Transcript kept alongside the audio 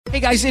Hey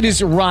guys, it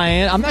is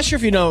Ryan. I'm not sure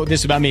if you know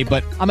this about me,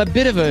 but I'm a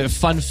bit of a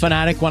fun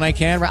fanatic when I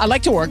can. I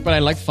like to work, but I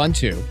like fun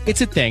too.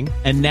 It's a thing.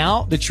 And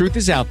now the truth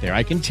is out there.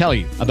 I can tell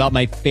you about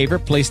my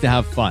favorite place to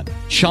have fun.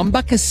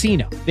 Chumba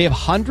Casino. They have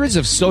hundreds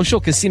of social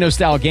casino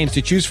style games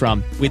to choose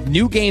from with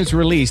new games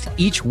released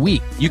each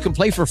week. You can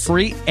play for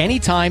free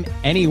anytime,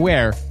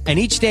 anywhere. And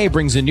each day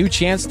brings a new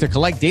chance to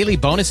collect daily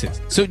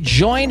bonuses. So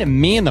join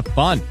me in the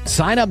fun.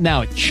 Sign up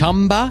now at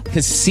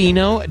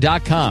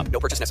ChumbaCasino.com. No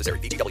purchase necessary.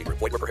 VGW.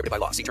 Void where prohibited by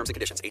law. See terms and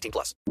conditions.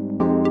 18+.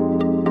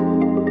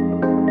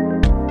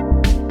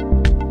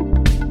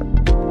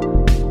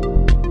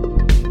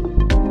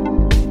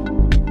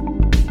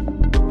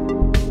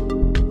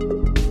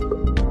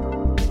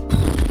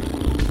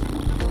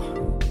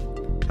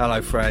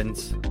 Hello,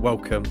 friends.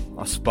 Welcome,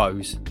 I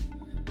suppose,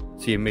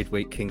 to your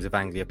midweek Kings of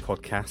Anglia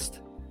podcast.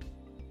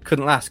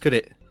 Couldn't last, could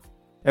it?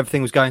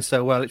 Everything was going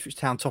so well. Ipswich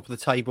Town top of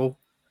the table.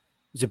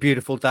 It was a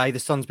beautiful day. The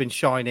sun's been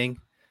shining.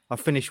 I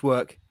finished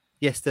work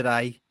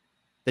yesterday.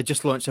 They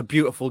just launched a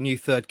beautiful new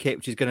third kit,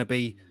 which is going to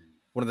be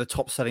one of the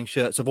top-selling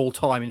shirts of all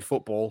time in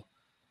football,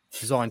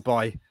 designed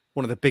by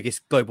one of the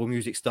biggest global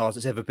music stars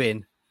that's ever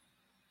been.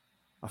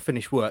 I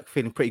finished work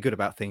feeling pretty good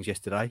about things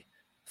yesterday.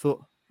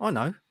 Thought, I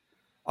know,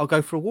 I'll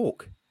go for a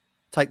walk.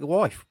 Take the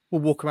wife.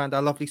 We'll walk around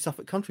our lovely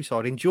Suffolk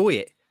countryside. Enjoy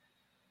it.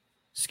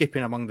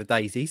 Skipping among the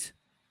daisies.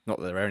 Not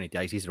that there are any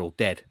daisies. They're all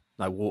dead.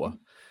 No water.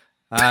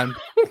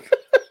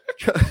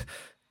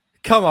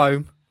 Come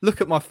home. Look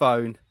at my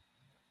phone.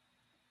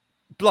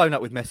 Blown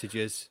up with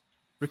messages.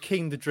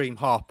 Rakeem the Dream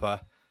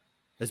Harper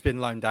has been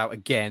loaned out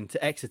again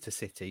to Exeter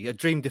City. A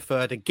dream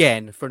deferred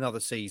again for another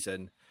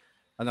season.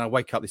 And then I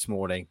wake up this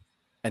morning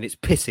and it's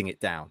pissing it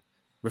down,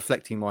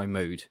 reflecting my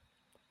mood.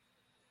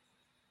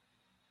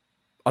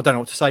 I don't know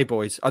what to say,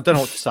 boys. I don't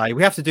know what to say.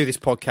 We have to do this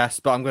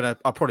podcast, but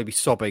I'll probably be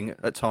sobbing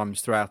at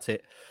times throughout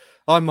it.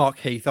 I'm Mark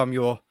Heath. I'm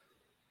your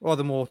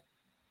rather more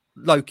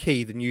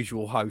low-key than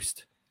usual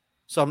host.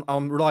 So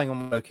I'm relying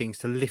on my Kings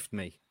to lift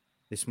me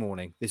this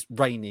morning, this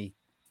rainy,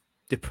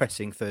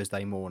 depressing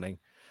Thursday morning.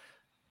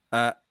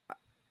 Where's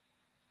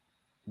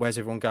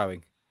everyone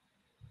going?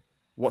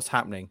 What's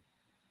happening?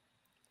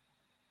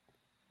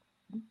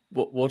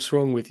 What's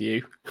wrong with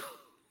you?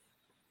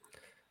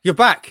 You're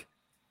back.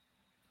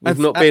 We've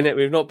not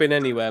been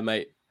anywhere,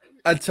 mate.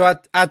 And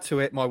to add to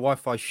it, my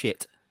Wi-Fi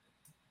shit.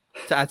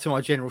 To add to my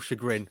general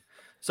chagrin.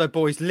 So,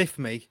 boys, lift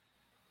me.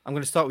 I'm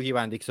going to start with you,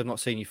 Andy, because I've not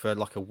seen you for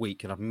like a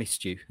week and I've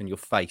missed you and your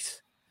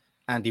face.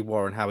 Andy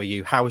Warren, how are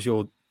you? How was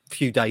your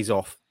few days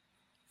off?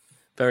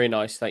 Very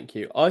nice, thank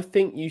you. I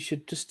think you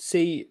should just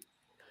see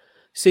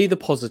the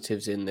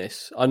positives in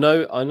this. I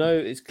know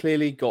it's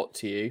clearly got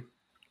to you,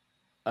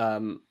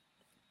 but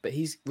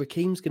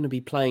Rakeem's going to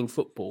be playing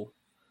football.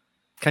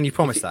 Can you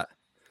promise that?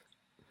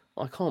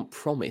 I can't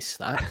promise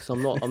that because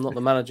I'm not the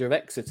manager of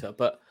Exeter.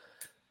 But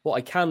what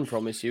I can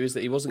promise you is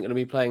that he wasn't going to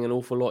be playing an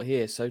awful lot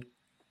here. So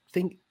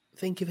think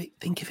of it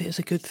as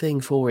a good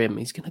thing for him.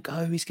 He's going to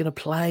go. He's going to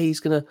play. He's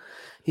going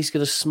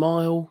to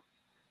smile.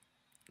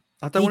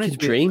 I don't want it to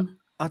dream.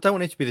 I don't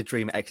want it to be the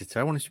dream at Exeter.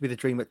 I want it to be the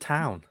dream at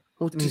Town.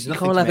 Well, you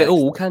can't have it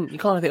all, can you?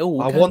 Can't have it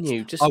all. I want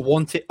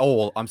it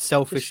all. I'm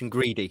selfish and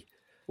greedy.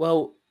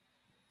 Well,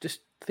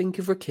 just think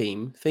of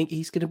Rakeem. Think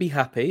he's going to be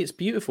happy. It's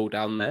beautiful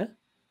down there,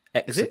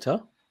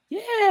 Exeter.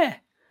 Yeah,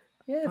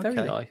 very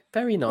Okay. nice,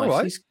 very nice.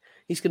 Right.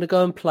 He's going to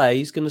go and play.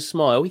 He's going to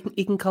smile.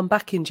 He can come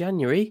back in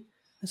January.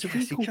 There's a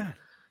recall.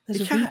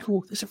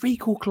 There's a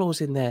recall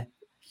clause in there.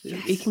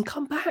 Yes. He can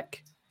come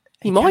back.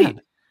 He might,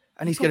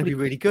 and he's going to be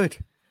really good.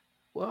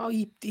 Well,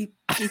 he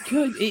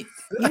could.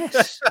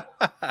 Yes.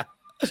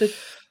 So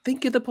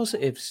think of the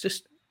positives.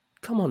 Just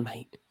come on,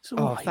 mate. It's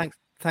all right.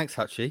 Thanks,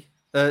 Hutchie.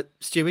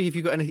 Stewie, have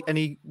you got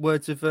any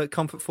words of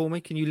comfort for me?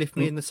 Can you lift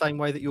me in the same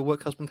way that your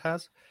work husband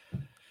has?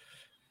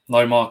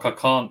 No, Mark, I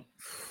can't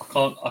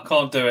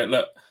do it.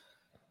 Look,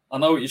 I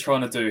know what you're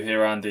trying to do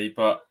here, Andy,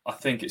 but I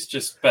think it's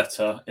just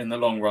better in the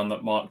long run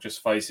that Mark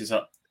just faces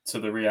up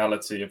to the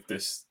reality of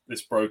this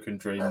broken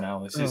dream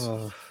now. It's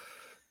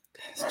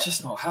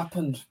just not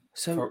happened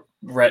for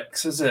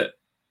Rex, is it?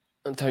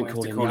 Don't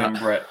call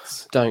him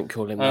Rex. Don't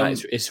call him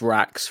that. It's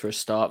Rax for a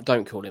start.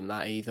 Don't call him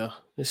that either.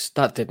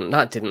 That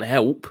didn't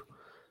help.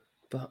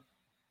 But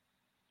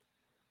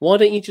why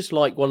don't you just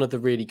like one of the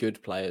really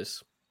good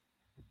players?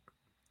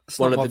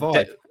 One of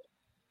the.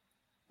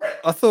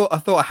 I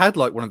thought I had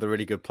like one of the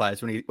really good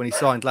players when he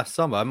signed last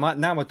summer.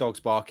 Now my dog's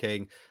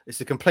barking.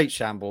 It's a complete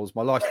shambles.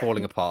 My life's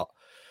falling apart.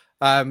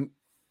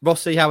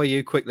 Rossi, how are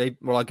you? Quickly,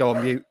 while I go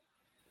on mute.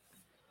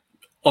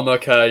 I'm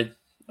okay.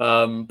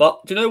 But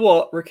do you know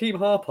what? Rakeem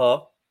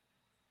Harper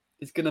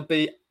is going to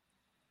be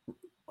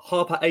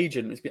Harper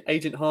agent. It's been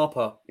Agent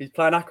Harper. He's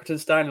playing Accrington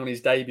Stanley on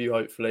his debut,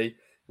 hopefully.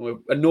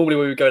 And normally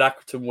when we go to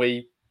Accrington,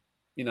 we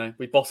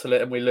bottle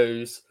it and we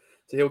lose.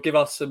 So he'll give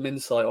us some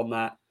insight on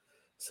that.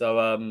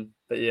 So,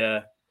 but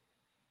yeah,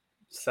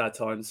 sad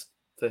times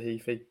for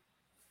Heathy.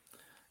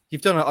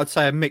 You've done, I'd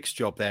say, a mixed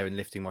job there in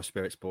lifting my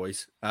spirits,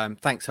 boys.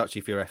 Thanks,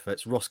 Hutchie, for your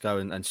efforts. Roscoe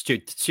and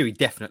Stewie,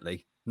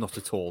 definitely not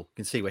at all. You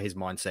can see where his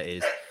mindset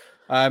is.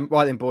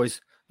 Right then, boys,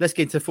 let's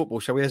get into football,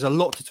 shall we? There's a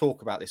lot to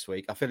talk about this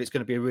week. I feel it's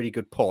going to be a really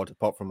good pod,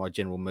 apart from my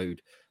general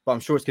mood. But I'm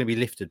sure it's going to be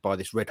lifted by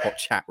this red hot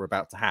chat we're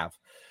about to have.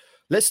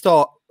 Let's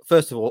start,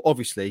 first of all,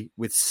 obviously,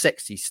 with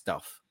sexy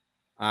stuff.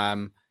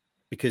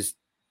 Because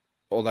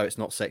although it's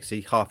not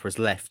sexy, Harper has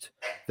left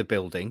the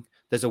building.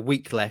 There's a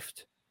week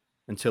left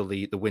until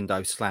the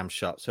window slams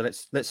shut. So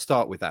let's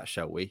start with that,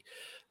 shall we?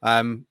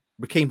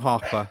 Raheem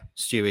Harper,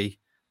 Stewie,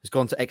 has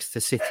gone to Exeter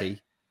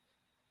City.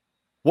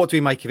 What do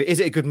we make of it? Is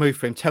it a good move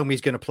for him? Tell me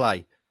he's going to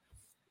play.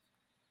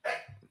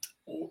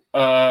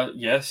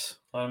 Yes,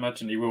 I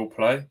imagine he will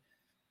play.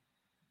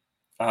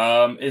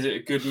 Is it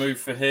a good move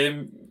for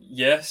him?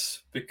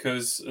 Yes,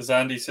 because as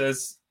Andy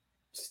says,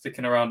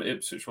 sticking around at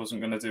Ipswich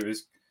wasn't going to do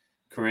his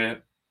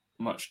career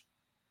much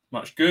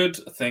good.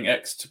 I think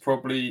Exeter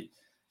probably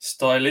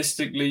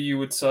stylistically, you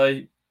would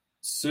say,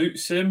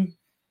 suits him.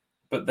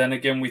 But then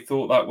again, we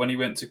thought that when he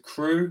went to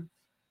Crewe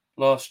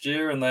last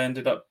year and they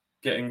ended up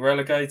getting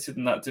relegated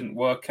and that didn't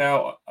work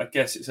out. I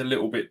guess it's a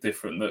little bit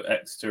different that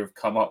Exeter have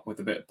come up with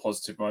a bit of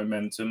positive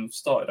momentum.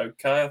 Started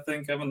okay, I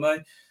think, haven't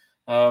they?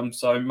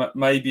 So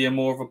maybe a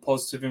more of a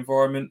positive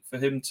environment for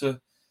him to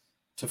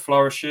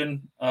flourish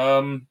in.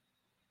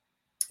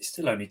 He's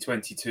still only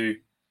 22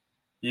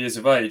 years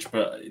of age,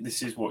 but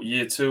this is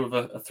year 2 of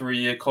a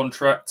 3-year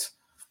contract.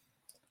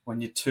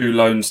 When you're 2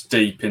 loans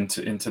deep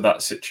into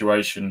that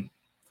situation,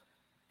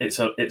 it's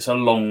a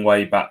long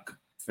way back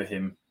for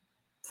him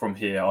from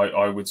here.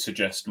 I would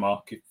suggest,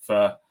 Mark,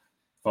 if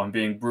I'm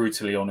being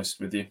brutally honest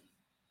with you.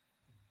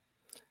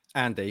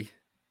 Andy,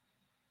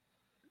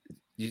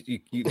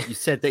 you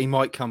said that he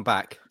might come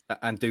back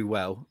and do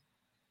well.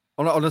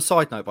 On a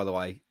side note, by the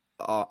way,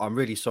 I'm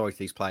really sorry to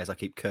these players. I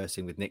keep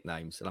cursing with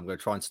nicknames, and I'm going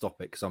to try and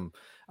stop it because I'm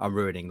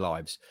ruining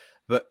lives.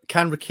 But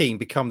can Raheem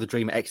become the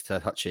dream at Exeter,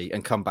 Hutchie,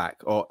 and come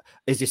back, or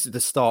is this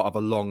the start of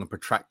a long and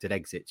protracted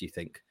exit? Do you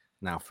think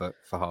now for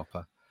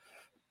Harper?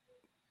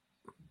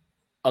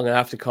 I'm going to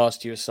have to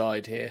cast you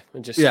aside here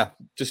and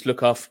just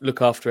look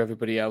after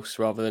everybody else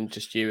rather than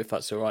just you, if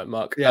that's all right,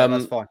 Mark. Yeah,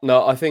 that's fine.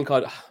 No, I think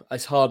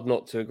it's hard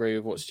not to agree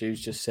with what Stu's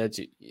just said.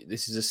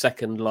 This is a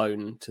second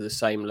loan to the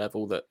same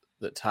level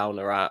that Town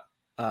are at.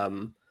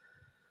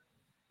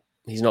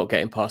 He's not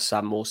getting past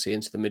Sam Morsey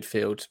into the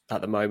midfield at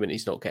the moment.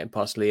 He's not getting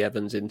past Lee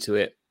Evans into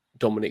it.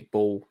 Dominic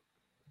Ball,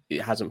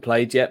 it hasn't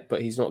played yet,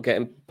 but he's not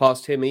getting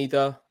past him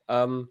either.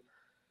 And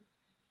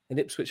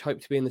Ipswich hope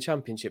to be in the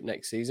Championship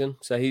next season.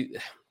 So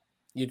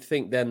you'd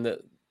think then that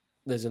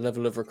there's a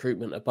level of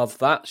recruitment above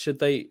that. Should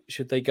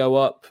they go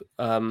up?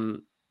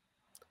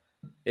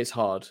 It's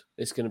hard.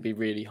 It's going to be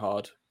really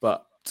hard.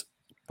 But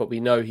we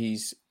know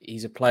he's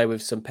a player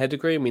with some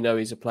pedigree, and we know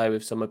he's a player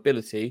with some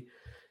ability.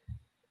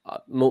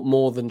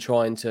 More than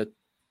trying to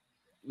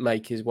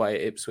make his way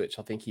at Ipswich,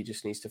 I think he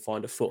just needs to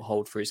find a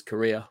foothold for his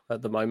career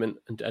at the moment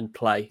and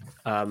play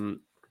and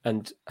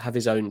have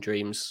his own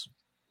dreams.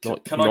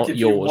 Can I give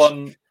yours.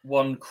 you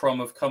one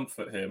crumb of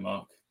comfort here,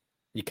 Mark?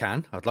 You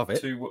can. I'd love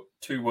it.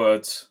 Two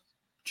words: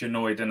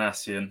 Janoy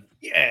Danassian.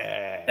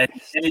 Yeah.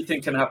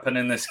 Anything can happen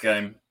in this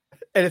game.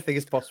 Anything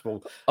is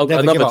possible.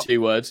 Another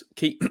 2 words: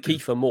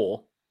 Kiefer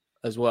Moore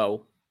as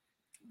well.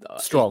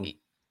 Strong.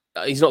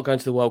 He's not going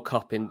to the World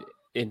Cup in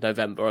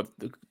November.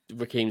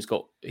 That's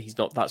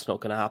not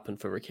going to happen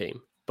for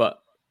Raheem. But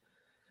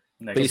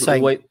you're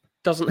saying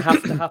doesn't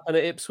have to happen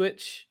at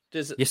Ipswich.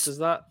 Does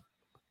that?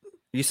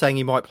 You're saying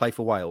he might play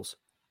for Wales?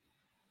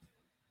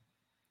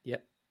 Yeah.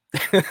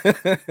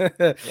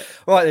 Yeah.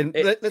 Right then,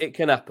 it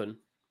can happen.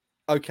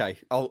 Okay,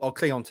 I'll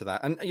cling on to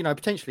that, and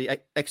potentially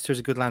Exeter is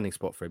a good landing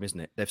spot for him, isn't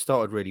it? They've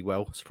started really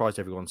well, surprised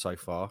everyone so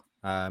far,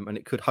 and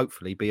it could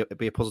hopefully be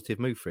a positive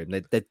move for him.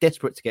 They're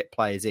desperate to get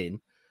players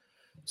in,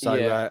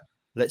 so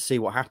let's see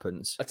what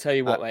happens. I tell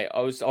you what, mate,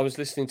 I was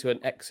listening to an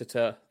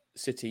Exeter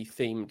City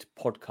themed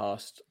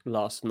podcast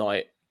last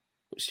night.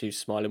 She was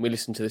smiling. We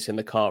listened to this in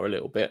the car a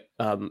little bit.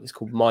 It's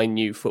called My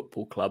New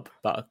Football Club,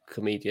 about a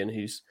comedian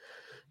who's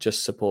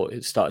just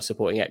started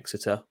supporting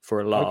Exeter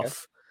for a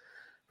laugh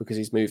because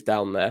he's moved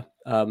down there.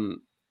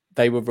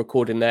 They were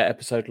recording their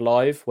episode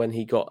live when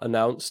he got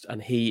announced,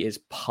 and he is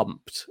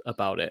pumped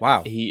about it.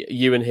 Wow.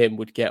 You and him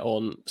would get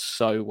on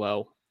so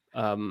well.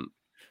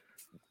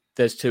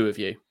 There's 2 of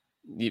you.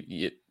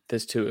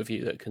 There's 2 of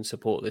you that can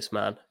support this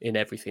man in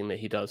everything that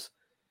he does.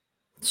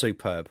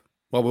 Superb.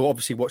 Well, we'll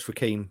obviously watch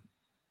Raheem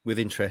with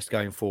interest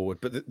going forward.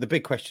 But the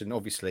big question,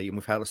 obviously, and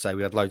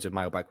we had loads of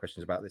mailbag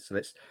questions about this. So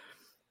let's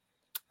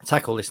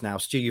tackle this now.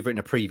 Stu, you've written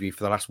a preview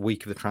for the last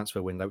week of the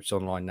transfer window, which is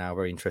online now.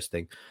 Very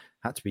interesting.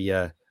 Had to be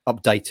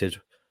updated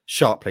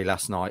sharply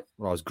last night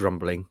where I was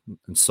grumbling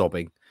and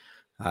sobbing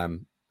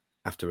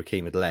after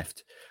Raheem had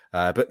left.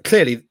 But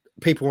clearly,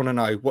 people want to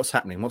know what's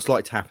happening, what's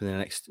likely to happen in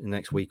the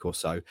next week or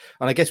so.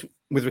 And I guess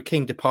with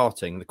Raheem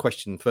departing, the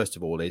question, first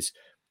of all, is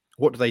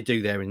what do they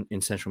do there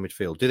in central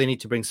midfield? Do they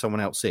need to bring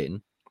someone else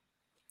in?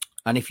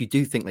 And if you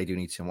do think they do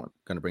need going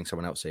to bring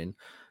someone else in,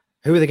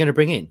 who are they going to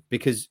bring in?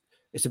 Because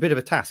it's a bit of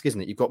a task,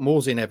 isn't it? You've got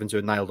Morsey and Evans who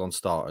are nailed on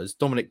starters.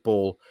 Dominic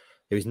Ball,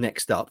 who is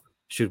next up,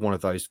 should one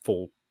of those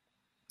fall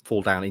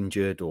down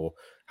injured or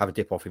have a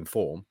dip off in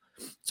form.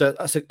 So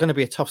that's going to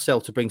be a tough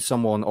sell to bring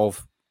someone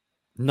of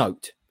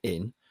note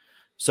in.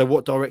 So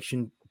what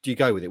direction do you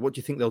go with it? What do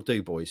you think they'll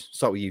do, boys?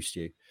 Start with you,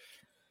 Stu.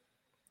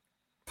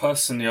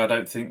 Personally, I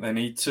don't think they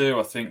need to.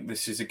 I think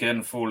this is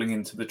again falling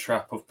into the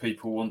trap of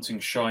people wanting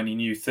shiny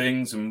new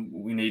things, and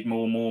we need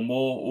more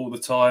all the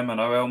time. I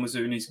know El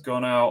Mazzuni's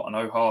gone out. I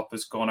know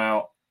Harper's gone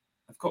out.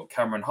 I've got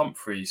Cameron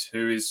Humphreys,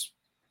 who is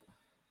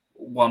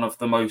one of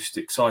the most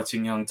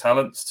exciting young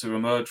talents to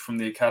emerge from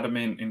the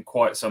academy in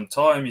quite some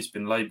time. He's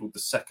been labelled the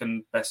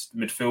second best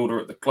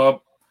midfielder at the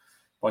club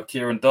by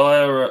Kieran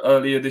Dyer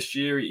earlier this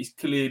year. He's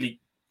clearly,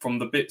 from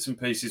the bits and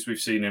pieces we've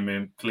seen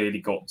him, clearly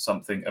got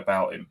something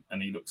about him,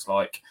 and he looks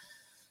like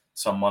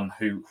someone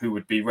who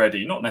would be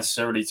ready, not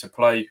necessarily to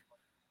play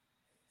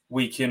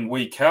week in,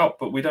 week out,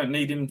 but we don't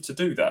need him to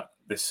do that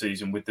this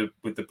season with the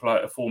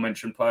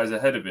aforementioned players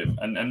ahead of him.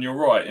 And you're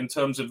right, in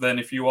terms of then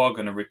if you are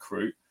going to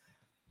recruit,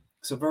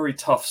 it's a very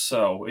tough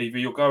sell. Either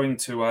you're going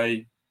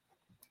to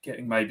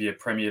getting maybe a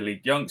Premier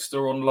League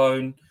youngster on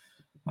loan.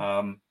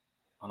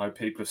 I know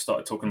people have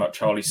started talking about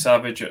Charlie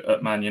Savage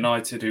at Man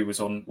United, who was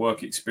on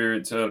work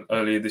experience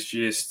earlier this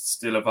year,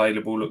 still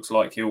available, looks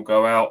like he'll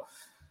go out.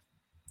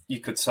 You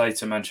could say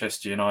to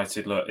Manchester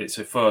United, look, it's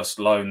a first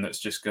loan that's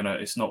just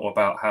it's not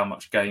about how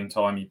much game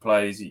time he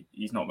plays.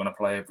 He's not going to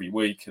play every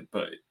week,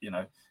 but,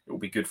 it will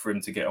be good for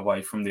him to get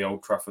away from the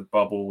Old Trafford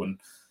bubble. And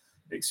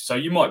so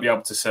you might be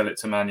able to sell it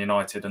to Man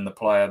United and the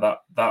player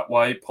that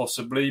way,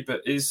 possibly.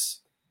 But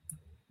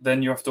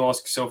then you have to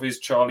ask yourself, is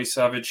Charlie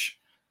Savage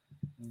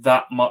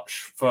that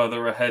much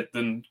further ahead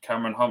than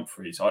Cameron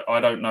Humphreys?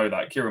 I don't know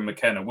that. Kieran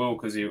McKenna will,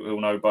 because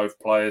he'll know both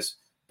players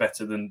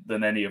better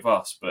than any of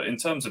us. But in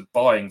terms of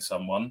buying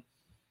someone,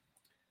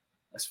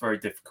 it's very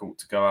difficult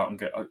to go out and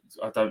get.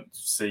 I don't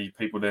see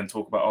people then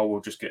talk about,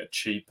 we'll just get a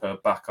cheaper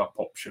backup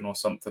option or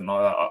something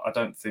like that. I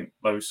don't think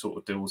those sort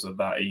of deals are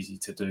that easy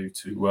to do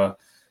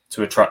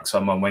to attract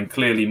someone when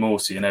clearly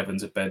Morsey and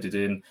Evans are bedded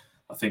in.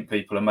 I think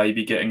people are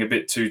maybe getting a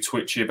bit too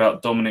twitchy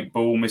about Dominic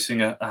Ball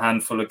missing a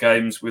handful of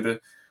games with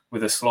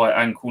a slight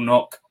ankle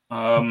knock.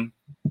 I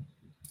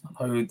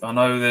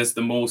know there's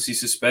the Morsey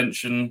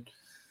suspension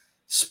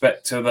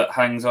spectre that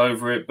hangs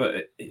over it,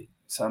 but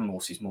Sam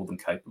Morsey's more than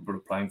capable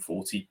of playing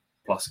 40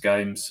 plus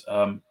games.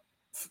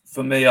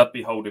 For me, I'd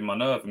be holding my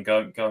nerve and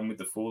going with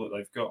the four that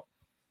they've got.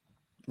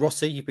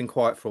 Rossi, you've been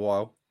quiet for a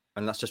while,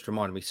 and that's just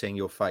reminded me seeing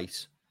your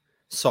face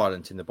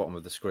silent in the bottom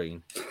of the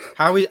screen.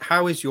 How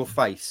is your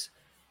face?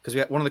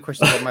 Because one of the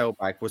questions on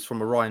mailbag was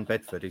from a Ryan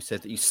Bedford, who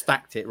said that you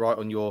stacked it right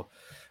on your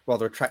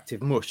rather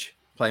attractive mush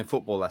playing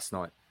football last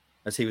night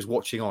as he was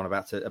watching on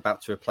about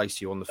to replace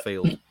you on the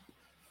field.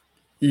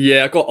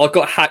 Yeah, I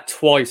got hacked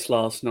twice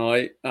last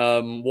night.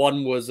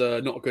 One was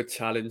not a good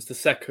challenge. The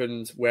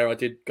second, where I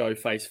did go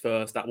face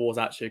first, that was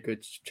actually a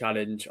good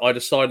challenge. I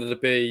decided to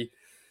be,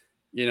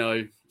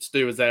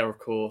 Stu was there, of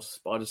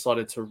course, but I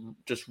decided to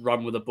just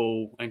run with the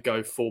ball and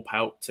go full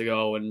pelt to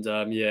goal. And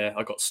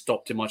I got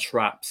stopped in my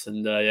traps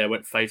and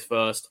went face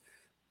first.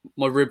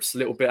 My ribs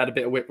had a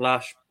bit of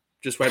whiplash.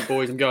 Just went,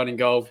 boys, I'm going in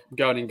goal.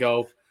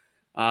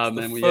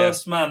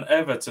 First man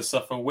ever to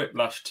suffer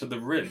whiplash to the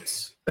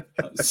ribs.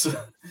 Is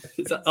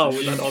that not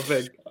a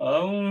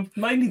thing?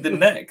 Mainly the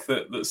neck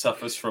that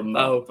suffers from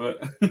that.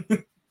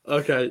 But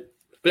okay,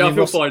 but I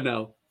feel fine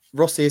now.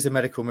 Rossi is a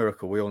medical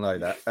miracle. We all know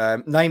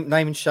that. Name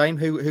and shame.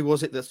 Who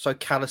was it that so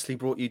callously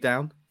brought you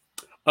down?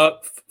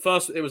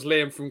 First, it was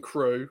Liam from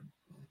Crew.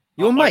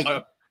 Your mate.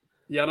 I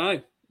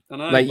know.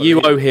 Mate, you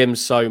owe him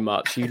so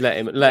much. You let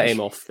him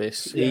off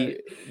this. Yeah,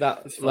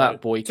 that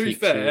boy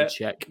keeps you in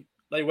check.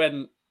 They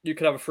went, you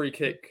could have a free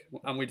kick,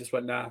 and we just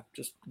went, nah.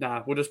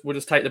 We'll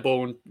just take the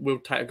ball and we'll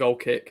take a goal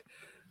kick.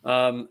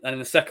 And then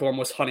the second one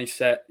was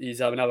Honeyset. He's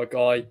another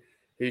guy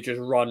who just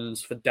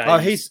runs for days. Oh,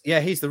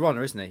 he's the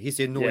runner, isn't he? He's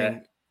the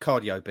annoying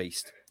cardio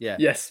beast. Yeah.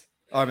 Yes,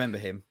 I remember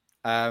him.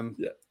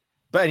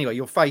 But anyway,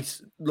 your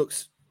face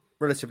looks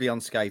relatively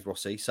unscathed,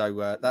 Rossi.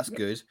 So that's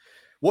good.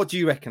 What do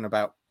you reckon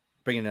about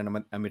bringing in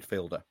a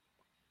midfielder?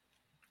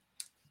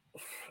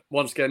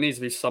 Once again, it needs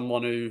to be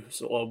someone who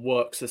sort of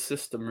works the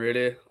system,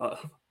 really.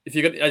 If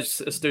you're going,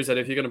 as Stu said,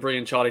 if you're going to bring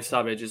in Charlie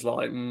Savage, it's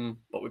like,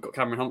 but we've got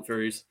Cameron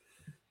Humphreys,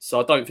 so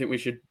I don't think we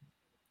should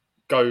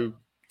go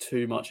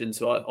too much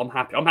into it. I'm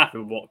happy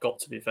with what got.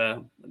 To be fair,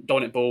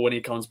 Dominic Ball, when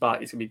he comes back,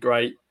 he's going to be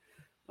great.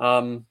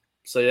 I'm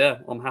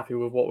happy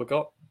with what we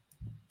got.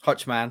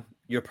 Hutchman,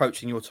 you're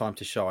approaching your time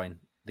to shine.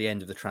 The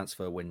end of the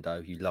transfer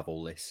window. You love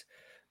all this.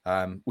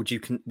 Would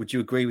you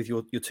agree with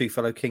your two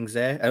fellow Kings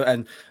there?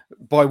 And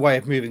by way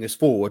of moving us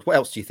forward, what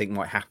else do you think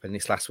might happen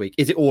this last week?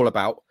 Is it all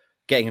about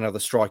getting another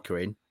striker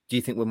in? Do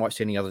you think we might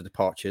see any other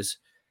departures?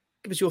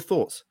 Give us your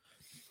thoughts.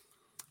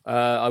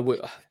 I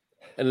would,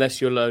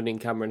 unless you're loaning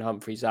Cameron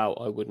Humphreys out,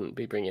 I wouldn't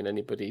be bringing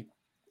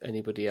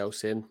anybody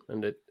else in.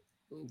 And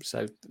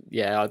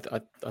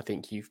I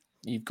think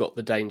you've got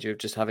the danger of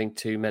just having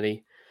too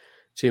many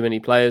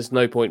players.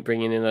 No point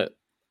bringing in a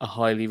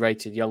highly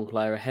rated young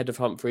player ahead of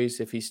Humphreys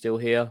if he's still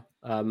here.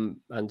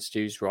 And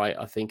Stu's right.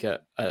 I think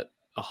a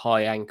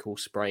high ankle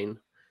sprain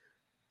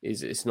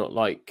It's not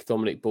like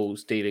Dominic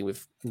Ball's dealing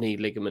with knee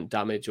ligament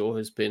damage or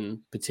has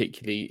been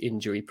particularly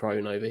injury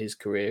prone over his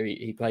career.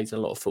 He plays a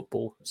lot of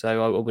football,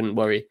 so I wouldn't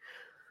worry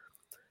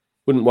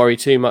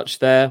too much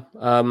there.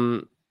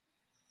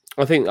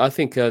 I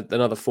think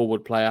another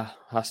forward player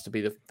has to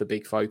be the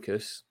big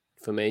focus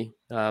for me.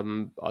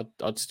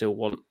 I'd still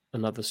want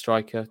another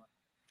striker,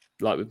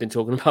 like we've been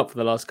talking about for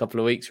the last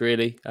couple of weeks.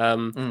 Really,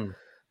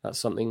 that's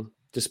something.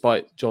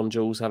 Despite John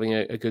Jules having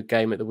a good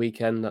game at the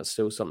weekend, that's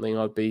still something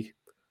I'd be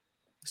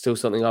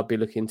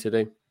looking to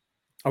do.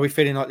 Are we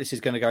feeling like this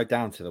is going to go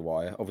down to the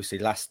wire? Obviously,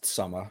 last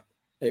summer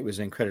it was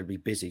an incredibly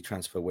busy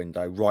transfer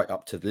window, right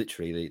up to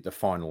literally the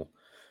final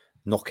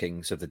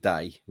knockings of the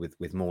day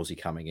with Morsey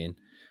coming in.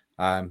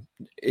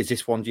 Is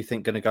this one, do you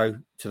think, going to go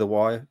to the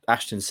wire?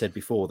 Ashton said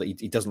before that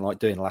he doesn't like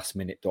doing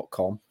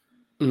lastminute.com.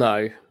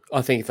 No,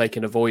 I think if they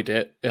can avoid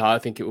it, I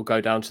think it will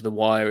go down to the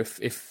wire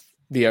if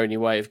the only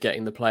way of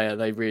getting the player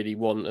they really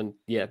want, and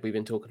yeah, we've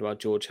been talking about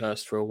George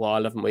Hurst for a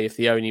while, haven't we? If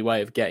the only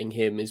way of getting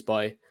him is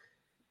by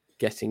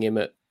getting him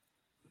at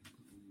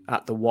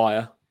the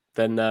wire,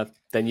 then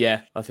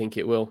yeah, I think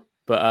it will.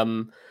 But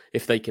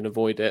if they can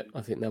avoid it,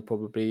 I think they'll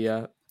probably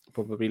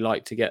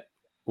like to get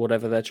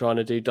whatever they're trying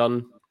to do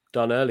done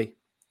early.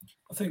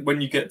 I think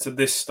when you get to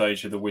this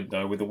stage of the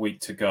window with a week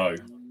to go,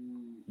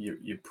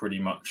 you're pretty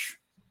much,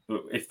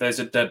 if there's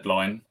a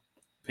deadline,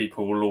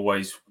 people will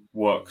always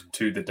work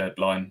to the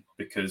deadline,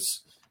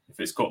 because if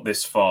it's got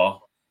this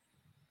far,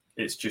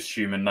 it's just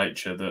human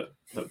nature that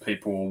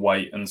people will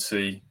wait and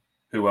see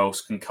who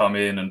else can come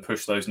in and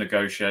push those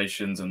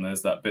negotiations. And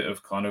there's that bit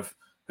of kind of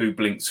who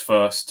blinks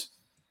first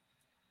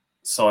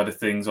side of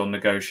things on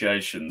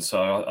negotiations.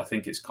 So I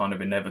think it's kind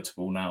of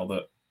inevitable now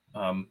that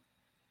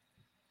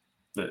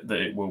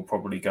that it will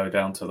probably go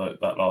down to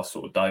that last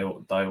sort of day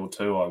or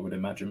two, I would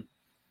imagine.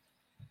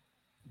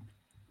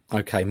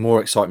 Okay,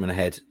 more excitement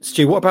ahead.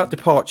 Stu, what about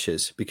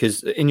departures?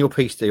 Because in your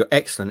piece, your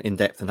excellent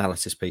in-depth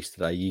analysis piece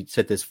today, you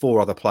said there's 4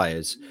 other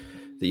players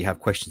that you have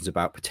questions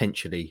about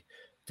potentially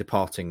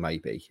departing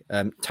maybe.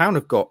 Town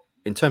have got,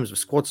 in terms of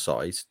squad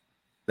size,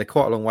 they're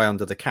quite a long way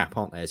under the cap,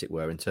 aren't they, as it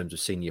were, in terms of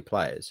senior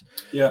players?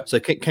 Yeah. So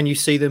can you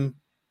see them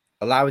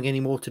allowing any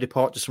more to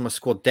depart just from a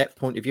squad depth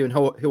point of view? And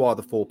who are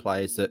the 4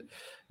 players that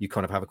you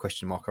kind of have a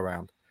question mark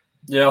around?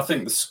 Yeah, I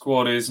think the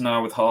squad is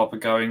now, with Harper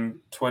going,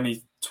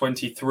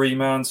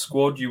 23-man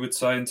squad, you would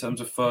say, in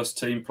terms of first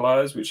team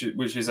players, which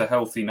is a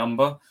healthy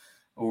number.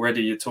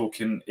 Already you're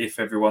talking, if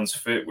everyone's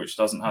fit, which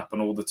doesn't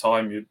happen all the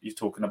time, you're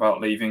talking about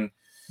leaving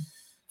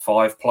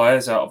 5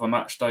 players out of a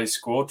match day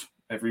squad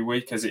every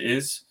week as it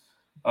is.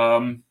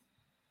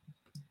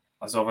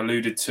 As I've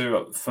alluded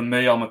to, for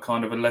me, I'm a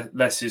kind of a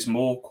less is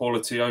more,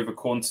 quality over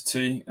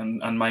quantity,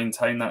 and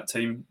maintain that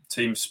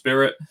team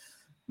spirit.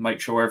 Make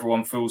sure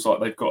everyone feels like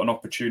they've got an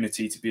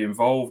opportunity to be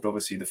involved.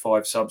 Obviously, the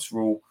 5 subs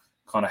rule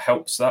kind of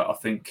helps that. I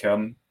think,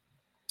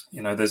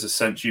 there's a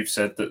sense, you've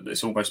said that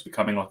it's almost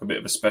becoming like a bit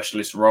of a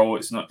specialist role.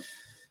 It's not,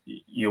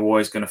 you're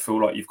always going to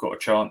feel like you've got a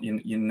chance.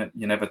 You're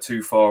never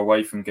too far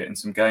away from getting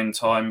some game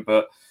time.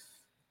 But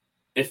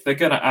if they're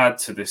going to add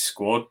to this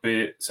squad,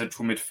 be it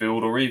central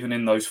midfield or even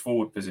in those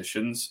forward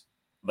positions,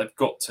 they've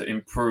got to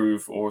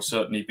improve or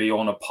certainly be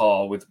on a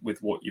par with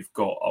what you've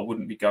got. I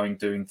wouldn't be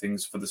doing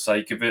things for the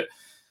sake of it.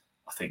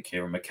 I think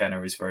Kieran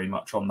McKenna is very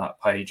much on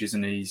that page,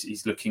 isn't he?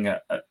 He's looking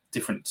at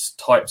different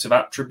types of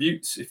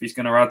attributes. If he's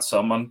going to add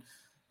someone,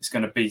 it's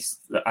going to be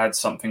add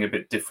something a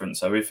bit different.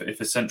 So if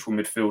a central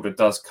midfielder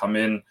does come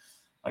in,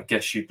 I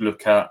guess you'd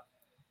look at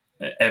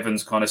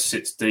Evans kind of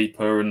sits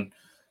deeper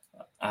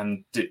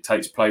and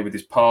dictates play with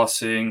his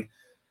passing.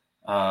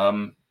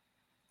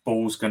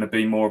 Ball's going to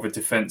be more of a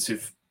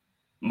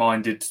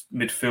defensive-minded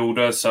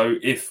midfielder. So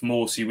if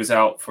Morsey was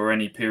out for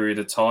any period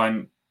of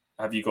time,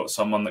 have you got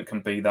someone that can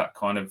be that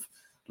kind of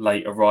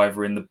late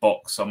arriver in the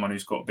box, someone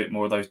who's got a bit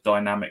more of those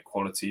dynamic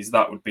qualities?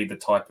 That would be the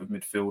type of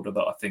midfielder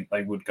that I think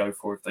they would go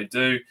for if they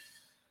do.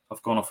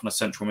 I've gone off on a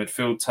central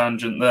midfield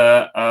tangent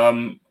there.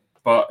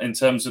 But in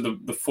terms of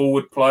the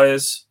forward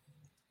players,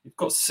 you've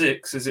got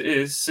 6 as it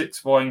is, 6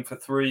 vying for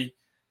 3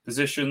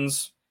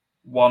 positions,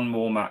 1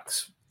 more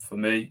max for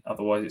me.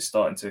 Otherwise, it's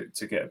starting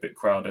to get a bit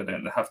crowded,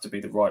 and they have to be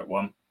the right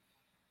one.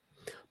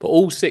 But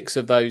all 6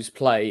 of those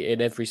play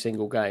in every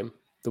single game,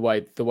 the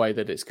way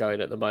that it's going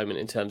at the moment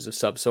in terms of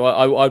subs. So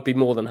I'd be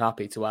more than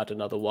happy to add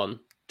another one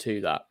to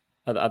that.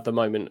 At the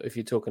moment, if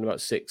you're talking about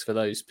 6 for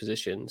those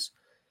positions,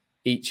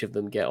 each of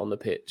them get on the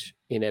pitch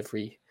in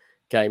every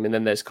game. And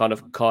then there's kind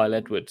of Kyle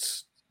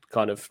Edwards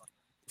kind of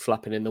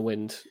flapping in the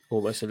wind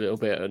almost a little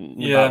bit, and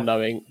without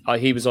knowing,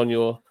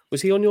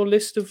 was he on your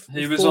list of?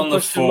 He was on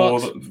the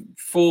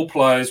 4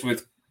 players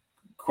with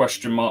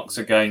question marks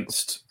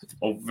against,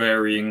 of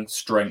varying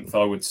strength,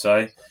 I would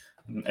say.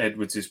 And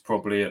Edwards is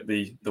probably at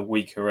the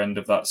weaker end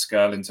of that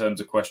scale in terms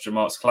of question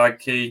marks.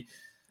 Cladkey,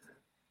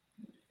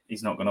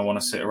 he's not going to want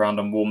to sit around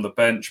and warm the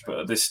bench, but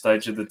at this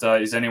stage of the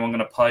day, is anyone going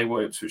to pay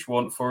what Ipswich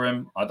want for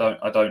him? I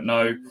don't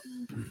know.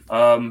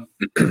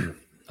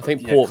 I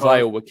think Port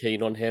Vale were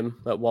keen on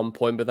him at one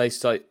point, but they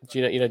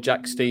you know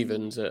Jack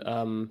Stevens at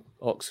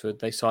Oxford,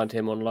 they signed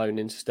him on loan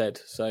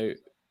instead. So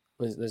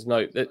There's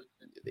no.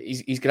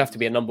 He's going to have to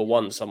be a number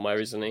one somewhere,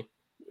 isn't he?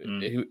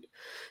 Who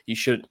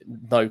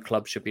no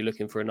club should be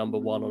looking for a number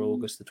one on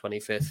August the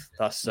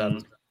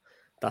 25th.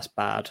 That's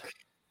bad.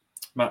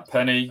 Matt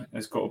Penny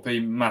has got to be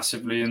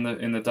massively in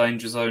the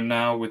danger zone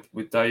now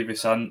with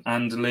Davis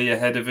and Lee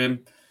ahead of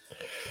him.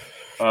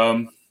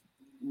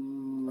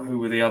 Who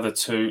were the other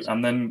two?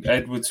 And then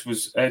Edwards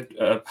was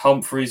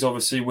Humphreys.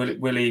 Obviously,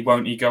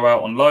 won't he go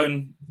out on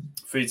loan?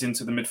 Feeds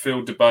into the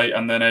midfield debate,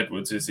 and then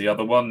Edwards is the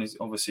other one. He's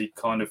obviously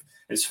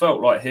it's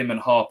felt like him and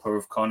Harper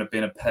have kind of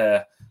been a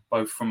pair,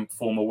 both from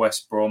former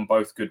West Brom,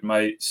 both good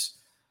mates.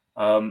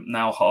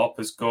 Now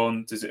Harper's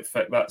gone. Does it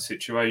affect that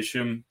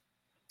situation?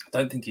 I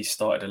don't think he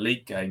started a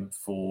league game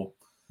for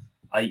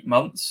 8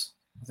 months,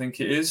 I think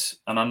it is.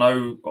 And I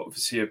know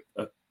obviously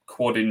a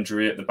quad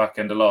injury at the back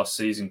end of last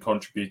season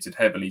contributed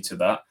heavily to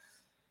that.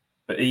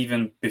 But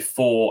even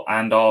before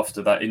and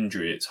after that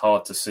injury, it's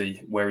hard to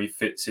see where he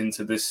fits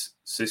into this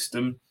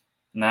system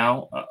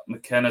now.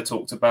 McKenna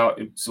talked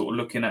about sort of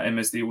looking at him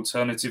as the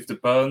alternative to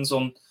Burns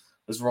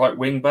as right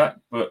wing back,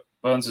 but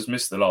Burns has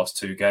missed the last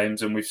 2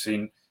 games, and we've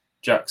seen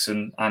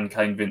Jackson and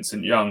Kane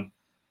Vincent-Young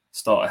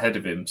start ahead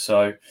of him.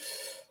 So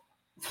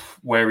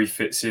where he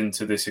fits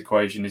into this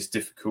equation is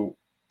difficult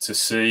to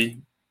see.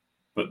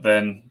 But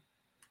then,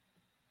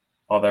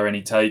 are there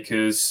any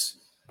takers?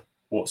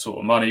 What sort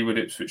of money would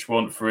Ipswich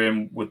want for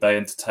him? Would they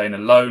entertain a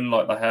loan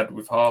like they had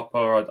with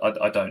Harper?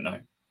 I don't know.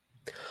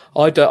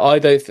 I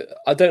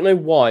don't know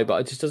why,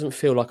 but it just doesn't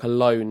feel like a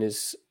loan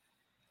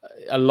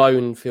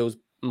feels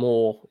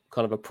more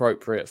kind of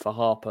appropriate for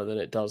Harper than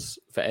it does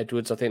for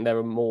Edwards. I think there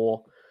are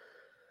more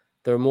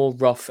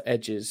rough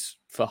edges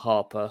for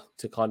Harper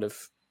to kind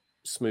of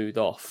smooth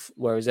off,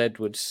 whereas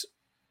Edwards,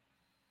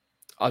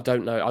 I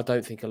don't know. I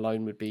don't think a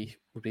loan would be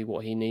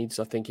what he needs.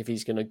 I think if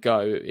he's going to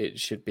go, it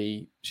should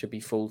be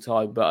full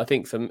time. But I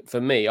think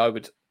for me,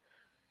 I'd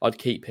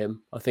keep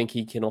him. I think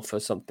he can offer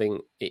something.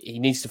 He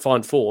needs to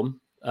find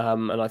form,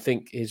 and I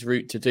think his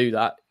route to do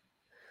that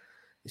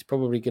is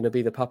probably going to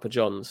be the Papa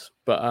John's.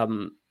 But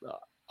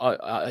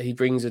he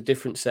brings a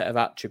different set of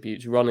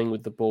attributes: running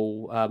with the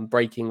ball,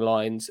 breaking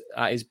lines.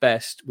 At his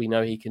best, we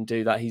know he can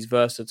do that. He's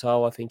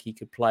versatile. I think he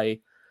could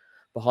play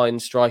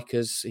behind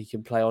strikers. He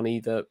can play on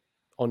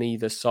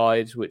either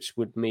side, which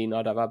would mean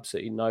I'd have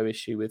absolutely no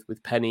issue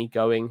with Penny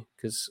going,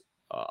 because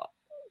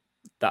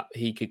that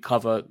he could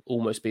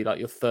almost be like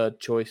your third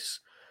choice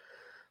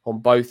on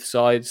both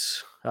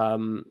sides.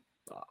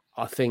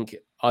 I think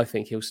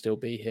he'll still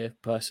be here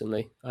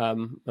personally,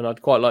 and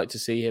I'd quite like to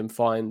see him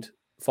find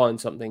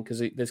something,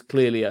 because there's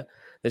clearly a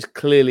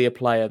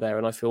player there,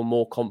 and I feel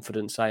more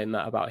confident saying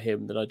that about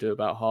him than I do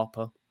about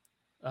Harper,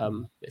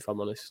 if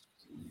I'm honest.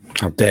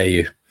 How dare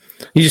you?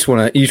 You just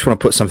want to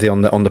put something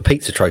on the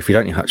pizza trophy,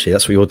 don't you? Actually,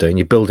 that's what you're doing.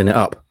 You're building it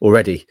up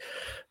already.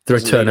 The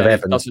return of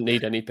Evans doesn't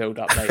need any build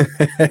up, mate.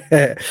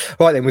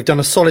 Right then, we've done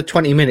a solid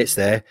 20 minutes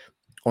there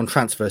on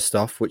transfer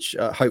stuff, which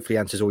hopefully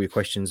answers all your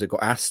questions that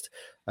got asked.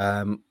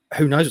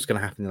 Who knows what's going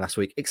to happen in the last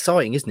week?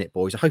 Exciting, isn't it,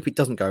 boys? I hope it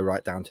doesn't go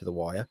right down to the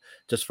wire,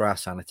 just for our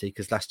sanity,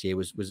 because last year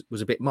was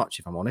a bit much,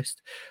 if I'm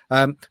honest.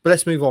 But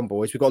let's move on,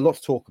 boys. We've got a lot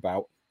to talk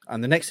about,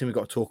 and the next thing we've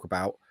got to talk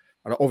about,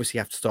 and I obviously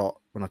have to start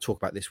when I talk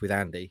about this with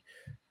Andy,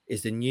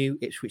 is the new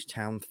Ipswich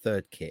Town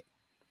third kit.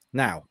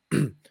 Now,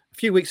 a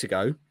few weeks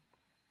ago,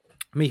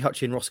 me,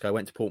 Hutchie and Roscoe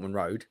went to Portman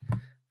Road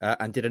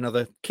and did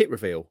another kit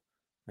reveal,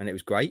 and it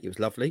was great. It was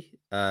lovely.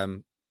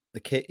 The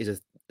kit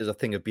is a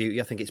thing of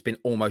beauty. I think it's been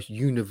almost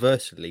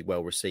universally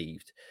well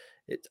received.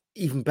 It's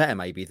even better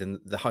maybe than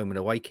the home and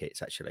away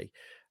kits, actually.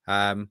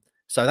 So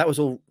that was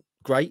all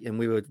great, and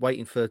we were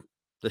waiting for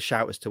the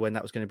shout as to when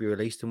that was going to be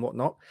released and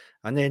whatnot.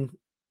 And then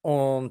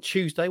on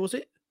Tuesday, was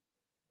it?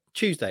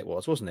 Tuesday it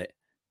was, wasn't it?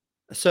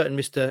 A certain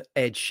Mr.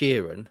 Ed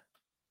Sheeran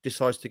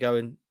decides to go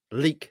and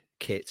leak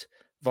kit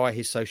via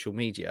his social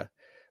media,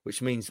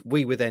 which means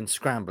we were then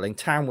scrambling.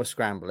 Town was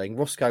scrambling.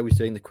 Roscoe was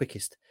doing the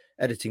quickest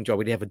editing job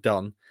he'd ever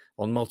done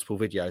on multiple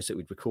videos that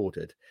we'd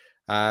recorded.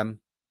 And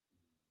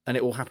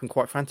it all happened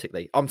quite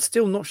frantically. I'm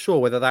still not sure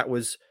whether that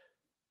was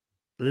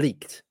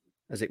leaked,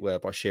 as it were,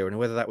 by Sheeran, or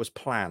whether that was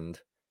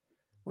planned.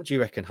 What do you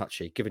reckon,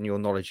 Hutchie, given your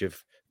knowledge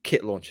of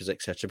kit launches,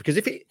 etc.? Because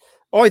if it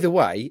either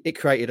way, it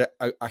created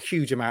a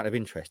huge amount of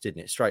interest,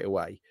 didn't it? Straight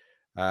away,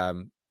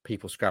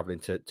 people scrabbling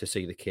to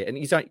see the kit, and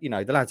he's,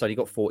 the lad's only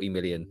got 40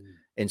 million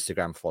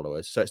Instagram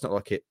followers, so it's not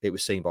like it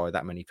was seen by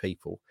that many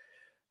people.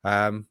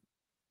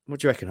 What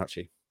do you reckon,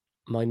 Hutchie?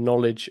 My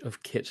knowledge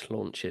of kit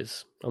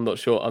launches, I'm not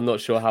sure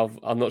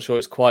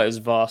it's quite as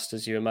vast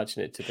as you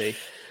imagine it to be.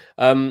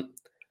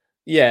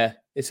 Yeah,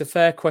 it's a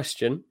fair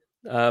question.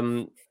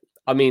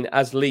 I mean,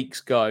 as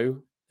leaks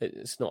go,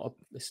 it's not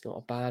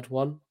a bad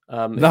one.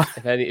 No.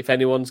 If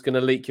anyone's going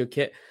to leak your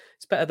kit,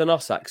 it's better than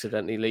us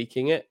accidentally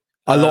leaking it.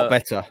 A lot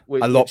better.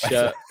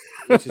 Better.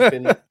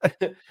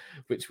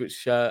 Which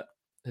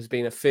has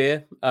been a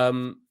fear.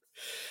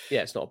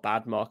 Yeah, it's not a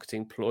bad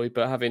marketing ploy,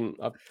 but I've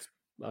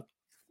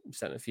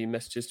sent a few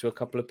messages to a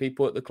couple of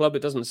people at the club.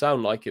 It doesn't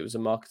sound like it was a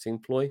marketing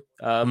ploy.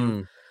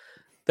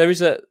 There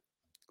is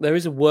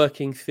a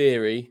working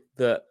theory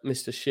that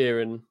Mr.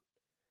 Sheeran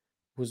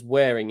was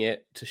wearing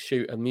it to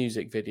shoot a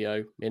music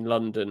video in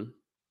London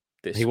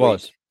this He week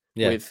was,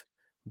 yeah. with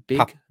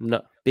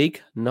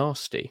Big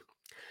Nasty,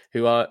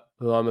 who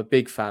I'm a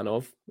big fan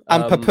of.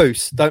 And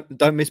Papoose.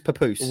 Don't miss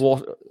Papoose.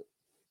 What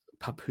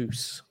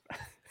Papoose?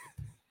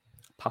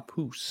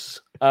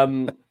 Papoose.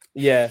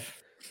 Yeah.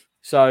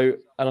 So,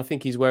 and I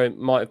think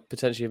might have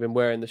potentially been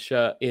wearing the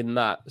shirt in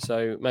that.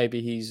 So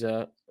maybe he's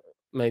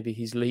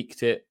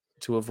leaked it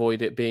to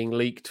avoid it being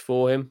leaked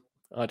for him.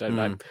 I don't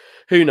know.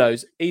 Who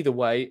knows? Either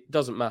way,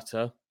 doesn't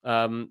matter.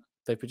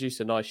 They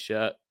produced a nice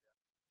shirt.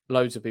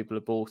 Loads of people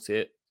have bought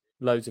it.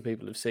 Loads of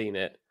people have seen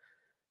it,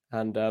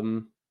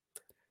 and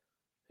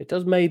it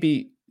does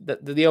maybe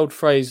the old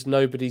phrase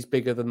 "nobody's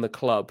bigger than the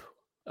club."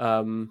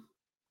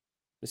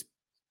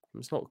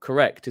 It's not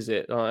correct, is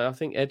it? I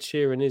think Ed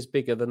Sheeran is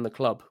bigger than the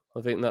club.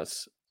 I think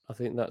that's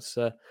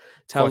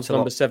Towns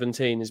number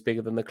 17 is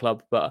bigger than the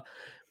club. But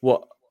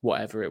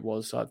whatever it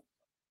was, I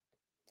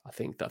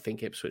think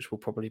Ipswich will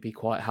probably be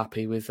quite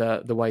happy with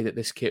the way that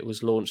this kit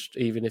was launched,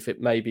 even if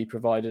it maybe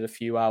provided a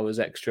few hours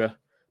extra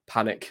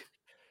panic.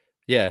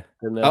 Yeah,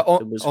 than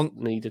was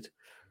needed.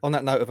 On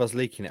that note of us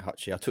leaking it,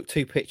 Hutchie, I took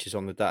 2 pictures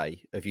on the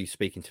day of you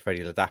speaking to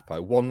Freddie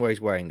Ladapo. One where he's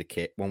wearing the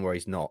kit, one where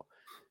he's not.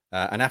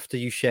 And after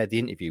you shared the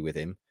interview with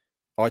him,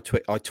 I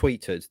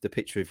tweeted the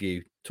picture of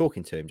you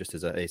talking to him, just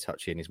as it is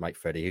Hutchie and his mate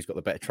Freddie, who's got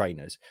the better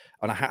trainers.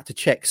 And I had to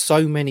check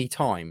so many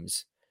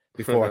times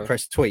before I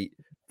pressed tweet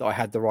that I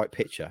had the right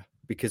picture.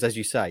 Because as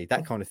you say,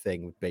 that kind of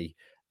thing would be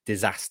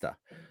disaster.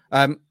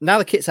 Now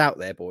the kit's out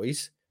there,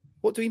 boys.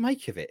 What do we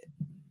make of it?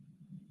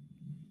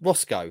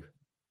 Roscoe,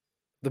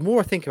 the more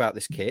I think about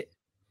this kit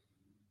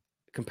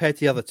compared to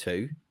the other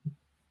two,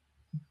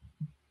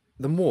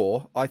 the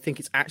more I think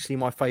it's actually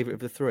my favourite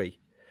of the 3.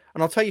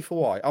 And I'll tell you for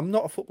why. I'm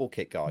not a football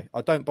kit guy.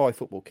 I don't buy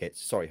football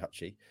kits. Sorry,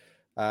 Hutchie.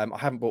 I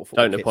haven't bought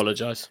football kits. Don't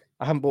apologise.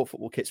 I haven't bought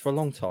football kits for a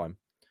long time.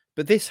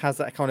 But this has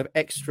that kind of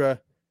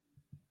extra,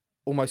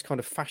 almost kind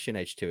of fashion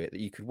edge to it that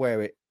you could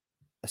wear it,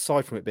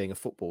 aside from it being a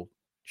football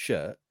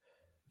shirt,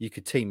 you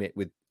could team it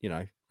with,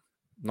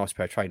 nice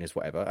pair of trainers,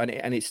 whatever. And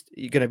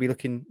you're going to be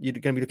looking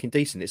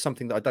decent. It's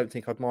something that I don't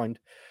think I'd mind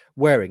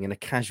wearing in a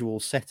casual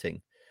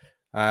setting.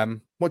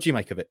 What do you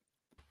make of it?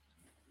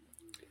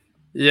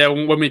 Yeah,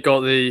 when we got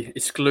the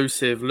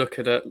exclusive look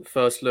at it,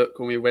 first look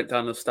when we went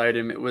down the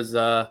stadium, it was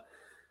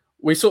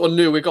we sort of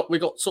knew we got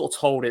sort of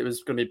told it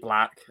was going to be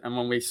black, and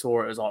when we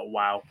saw it, it was like,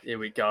 wow, here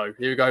we go,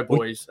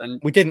 boys.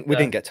 And we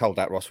didn't get told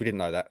that, Ross. We didn't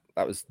know that.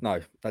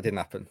 That didn't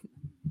happen.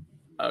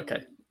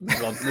 Okay,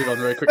 move on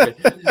very quickly.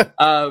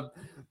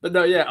 But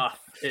no, yeah,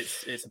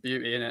 it's a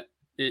beauty, isn't it?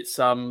 It's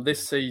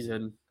this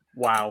season,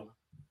 wow.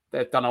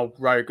 They've done a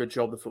very good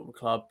job, the football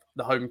club.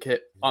 The home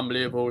kit,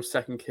 unbelievable.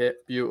 Second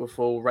kit,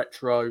 beautiful.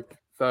 Retro.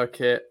 Third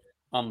kit,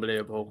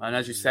 unbelievable. And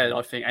as you said,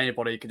 I think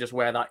anybody could just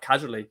wear that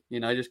casually.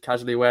 Just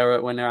casually wear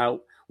it when they're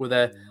out with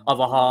their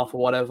other half or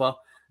whatever.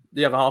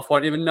 The other half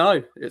won't even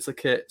know it's a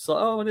kit. It's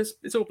like,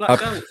 it's all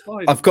blacked out. It's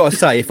fine. I've got to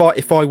say,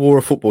 if I wore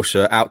a football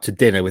shirt out to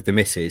dinner with the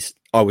missus,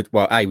 I would.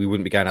 Well, we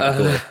wouldn't be going out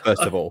the door.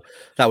 First of all,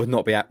 that would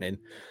not be happening.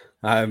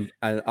 And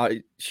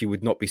she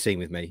would not be seen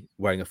with me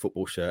wearing a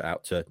football shirt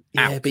as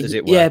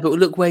it were. Yeah, but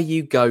look where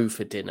you go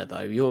for dinner,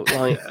 though. You're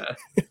like,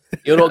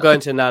 you're not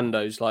going to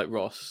Nando's like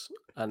Ross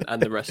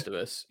and the rest of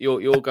us.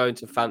 You're going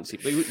to fancy.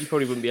 But you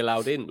probably wouldn't be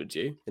allowed in, would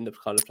you? In the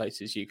kind of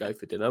places you go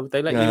for dinner, would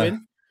they let you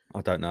in?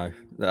 I don't know.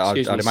 I'd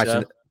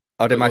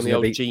imagine the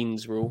old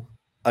jeans rule.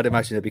 I'd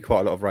imagine there'd be quite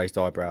a lot of raised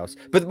eyebrows.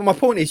 But my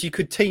point is, you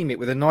could team it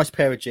with a nice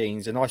pair of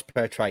jeans, a nice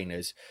pair of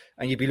trainers,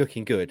 and you'd be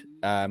looking good.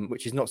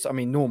 Which is not. I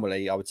mean,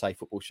 normally I would say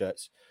football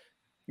shirts,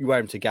 you wear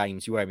them to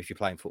games, you wear them if you're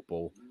playing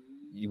football.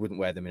 You wouldn't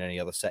wear them in any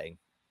other setting.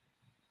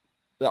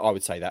 I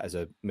would say that as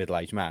a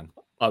middle-aged man.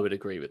 I would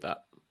agree with that.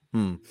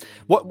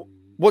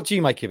 What do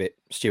you make of it,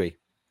 Stewie?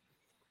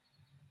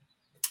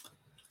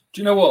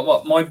 Do you know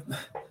what?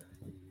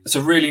 It's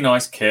a really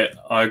nice kit.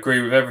 I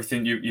agree with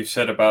everything you've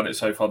said about it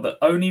so far. The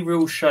only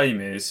real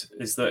shame is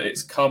that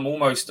it's come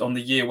almost on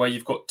the year where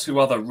you've got 2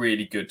 other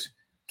really good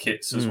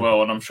kits as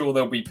well. And I'm sure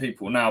there'll be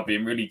people now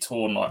being really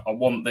torn. Like, I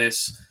want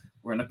this.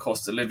 We're in a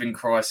cost of living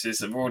crisis.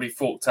 They've already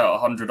forked out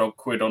 100 odd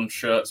quid on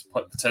shirts,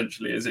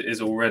 potentially, as it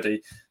is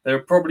already. There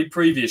are probably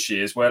previous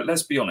years where,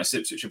 let's be honest,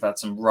 Ipswich have had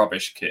some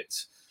rubbish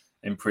kits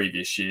in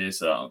previous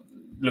years.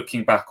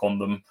 Looking back on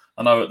them,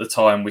 I know at the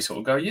time we sort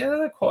of go, yeah,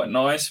 they're quite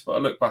nice. But I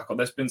look back on,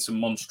 there's been some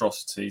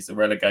monstrosities, the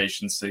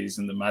relegation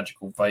season, the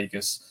magical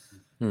Vegas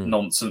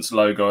nonsense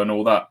logo and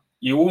all that.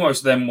 You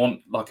almost then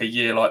want like a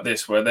year like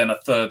this where then a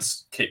third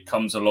kit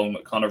comes along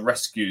that kind of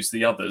rescues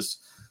the others.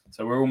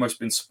 So we're almost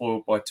been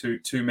spoiled by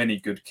too many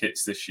good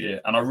kits this year.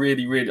 And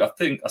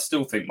I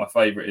still think my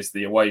favourite is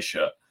the away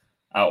shirt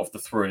out of the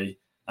 3.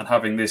 And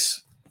having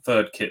this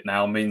third kit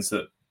now means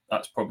that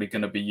that's probably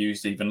going to be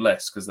used even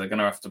less, because they're going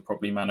to have to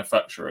probably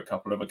manufacture a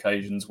couple of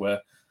occasions where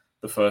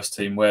the first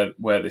team wear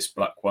this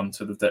black one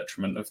to the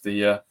detriment of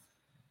the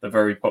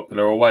very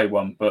popular away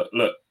one. But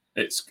look,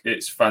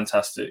 it's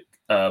fantastic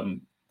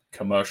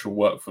commercial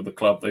work for the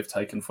club. They've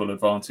taken full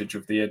advantage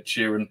of the Ed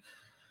Sheeran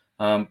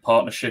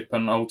partnership,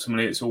 and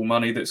ultimately it's all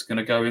money that's going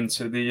to go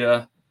into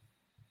the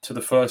to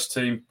the first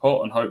team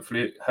pot and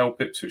hopefully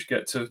help Ipswich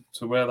get to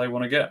where they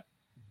want to get.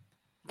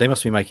 They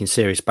must be making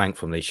serious bank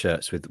from these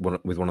shirts with one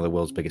of the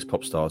world's biggest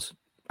pop stars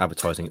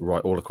advertising it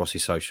right all across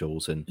his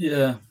socials. And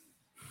yeah,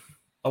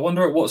 I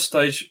wonder at what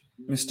stage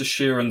Mr.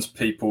 Sheeran's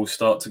people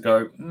start to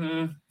go,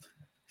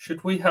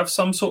 should we have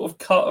some sort of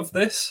cut of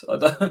this? I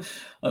don't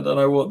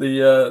know what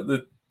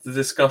the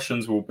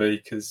discussions will be,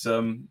 because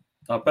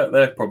I bet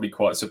they're probably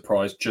quite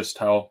surprised just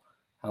how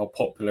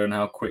popular and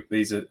how quick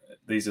these are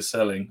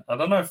selling. I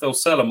don't know if they'll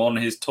sell them on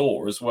his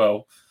tour as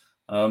well,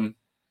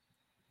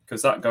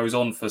 because that goes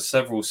on for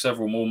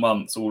several more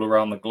months all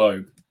around the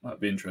globe. That'd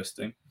be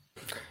interesting.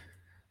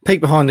 Peek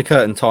behind the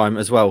curtain time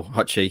as well,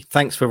 Hutchie.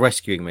 Thanks for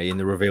rescuing me in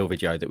the reveal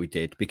video that we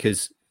did,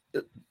 because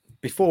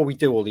before we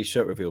do all these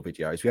shirt reveal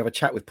videos, we have a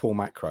chat with Paul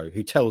Macro,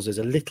 who tells us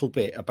a little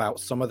bit about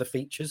some of the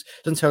features.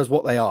 Doesn't tell us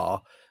what they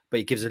are, but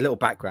he gives a little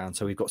background,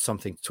 so we've got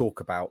something to talk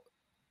about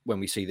when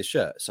we see the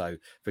shirt. So,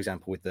 for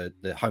example, with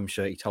the home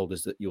shirt, he told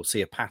us that you'll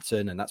see a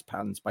pattern, and that's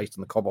patterns based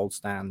on the Cobbold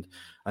stand,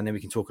 and then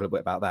we can talk a little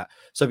bit about that.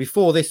 So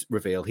before this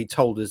reveal, he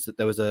told us that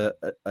there was a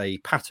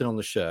pattern on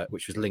the shirt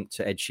which was linked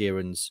to Ed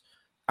Sheeran's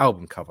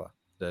album cover,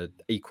 the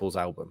Equals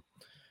album.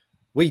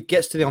 We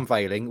gets to the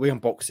unveiling, we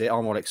unbox it,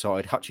 I'm all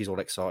excited, Hutchie's all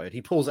excited.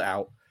 He pulls it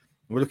out,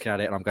 we're looking at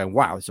it, and I'm going,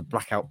 wow, it's a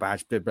blackout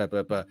badge, blah, blah,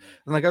 blah, blah.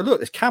 And I go, look,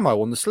 there's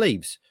camo on the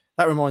sleeves.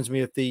 That reminds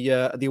me of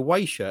the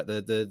away shirt,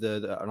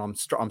 and I'm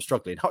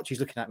struggling. Hutchie's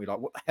looking at me like,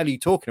 what the hell are you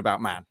talking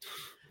about, man?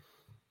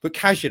 But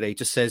casually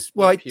just says,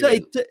 well,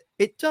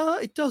 it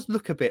does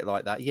look a bit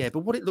like that, yeah, but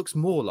what it looks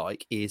more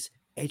like is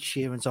Ed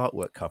Sheeran's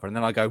artwork cover. And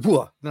then I go,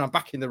 whoa, and then I'm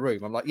back in the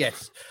room. I'm like,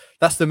 yes,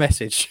 that's the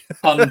message.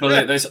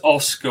 Unbelievable. There's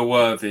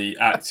Oscar-worthy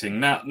acting.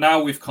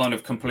 Now we've kind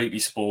of completely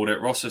spoiled it.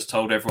 Ross has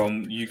told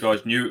everyone you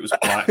guys knew it was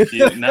black.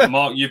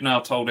 Mark, you've now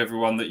told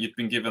everyone that you've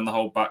been given the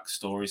whole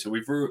backstory. So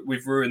we've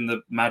ruined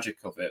the magic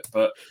of it.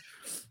 But,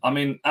 I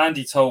mean,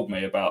 Andy told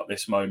me about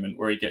this moment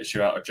where he gets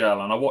you out of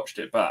jail, and I watched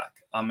it back.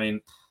 I mean,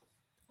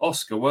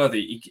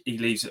 Oscar-worthy. He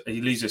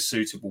leaves a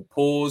suitable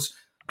pause.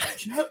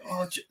 You know,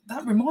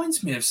 that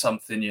reminds me of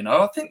something, you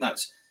know. I think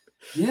that's,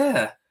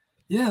 yeah,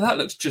 that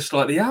looks just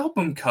like the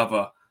album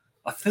cover,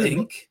 I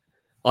think.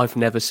 I've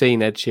never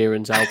seen Ed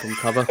Sheeran's album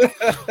cover.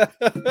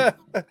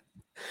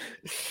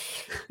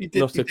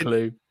 Not a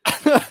clue.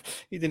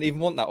 You didn't even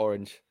want that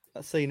orange.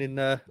 That scene in,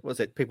 what was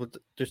it? People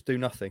Just Do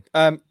Nothing.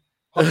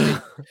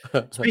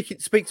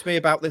 Speak to me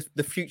about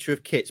the future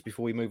of kits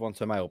before we move on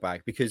to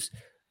mailbag, because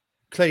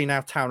clearly now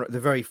Town are at the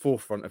very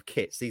forefront of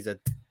kits. These are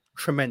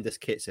tremendous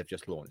kits they've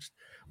just launched.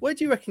 Where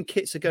do you reckon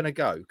kits are going to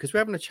go? Because we're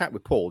having a chat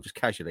with Paul just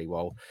casually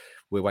while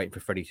we're waiting for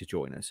Freddie to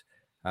join us.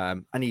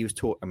 And he was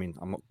talking, I mean,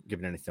 I'm not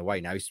giving anything away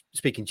now. He's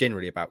speaking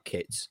generally about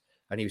kits,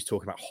 and he was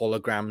talking about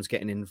holograms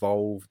getting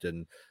involved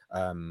and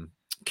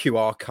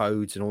QR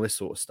codes and all this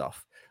sort of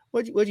stuff.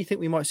 Where do you think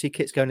we might see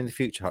kits going in the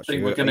future, Hutch? I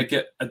think we're going to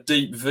get a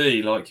deep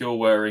V like you're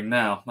wearing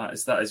now.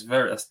 That's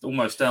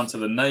almost down to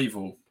the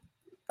navel.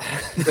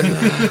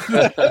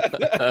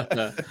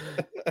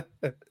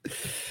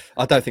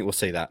 I don't think we'll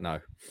see that,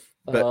 no.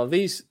 But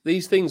these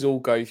things all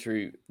go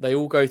through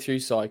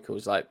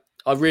cycles. Like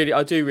I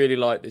do really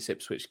like this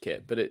Ipswich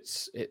kit, but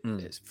it's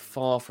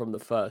far from the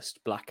first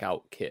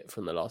blackout kit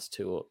from the last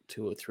two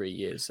or 3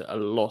 years. A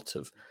lot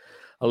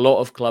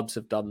of clubs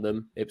have done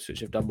them. Ipswich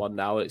have done one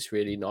now. It's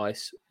really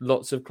nice.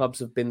 Lots of clubs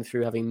have been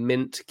through having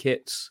mint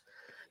kits.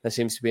 There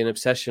seems to be an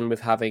obsession with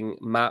having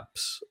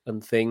maps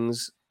and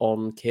things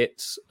on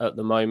kits at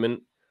the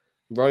moment.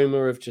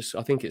 Roma have just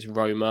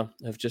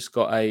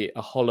got a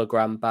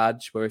hologram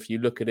badge where if you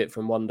look at it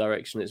from one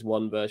direction, it's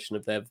one version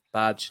of their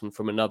badge, and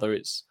from another,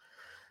 it's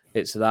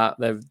that.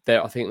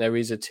 I think there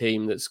is a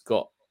team that's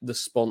got the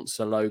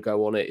sponsor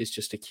logo on it. It's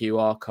just a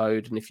QR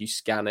code, and if you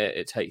scan it,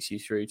 it takes you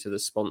through to the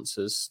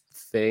sponsor's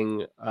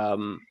thing.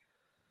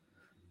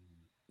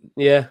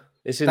 Yeah,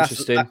 it's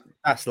interesting.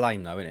 That's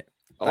lame, though, isn't it?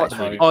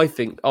 I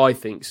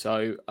think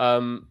so.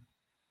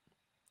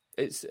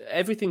 It's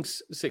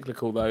everything's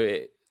cyclical,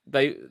 though.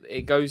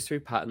 It goes through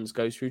patterns,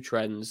 goes through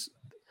trends.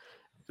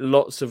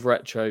 Lots of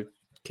retro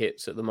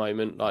kits at the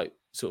moment, like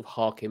sort of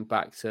harking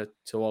back to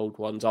old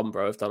ones.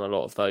 Umbro have done a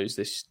lot of those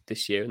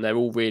this year, and they're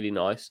all really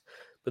nice.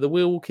 But the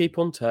wheel will keep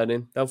on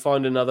turning. They'll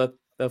find another.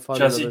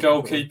 Jazzy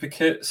goalkeeper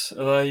kits.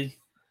 Are they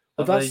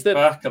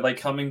back? Are they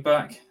coming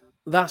back?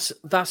 That's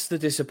the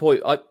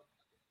disappointment.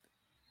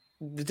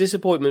 The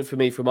disappointment for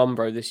me from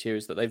Umbro this year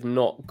is that they've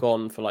not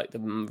gone for like the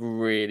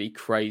really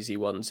crazy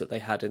ones that they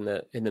had in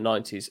the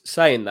 90s.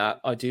 Saying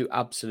that, I do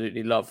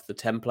absolutely love the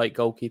template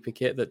goalkeeper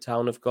kit that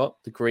Town have got,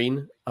 the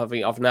green. I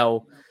think I've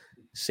now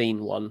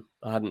seen one.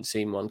 I hadn't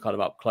seen one kind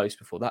of up close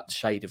before. That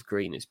shade of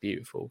green is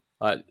beautiful.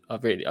 I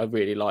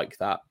really like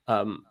that.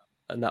 And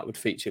that would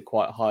feature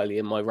quite highly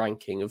in my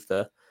ranking of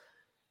the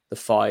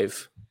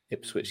 5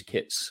 Ipswich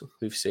kits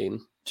we've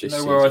seen. Do you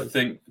know where I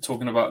think,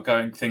 talking about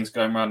things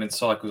going around in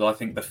cycles, I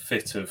think the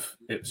fit of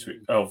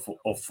Ipswich of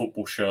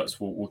football shirts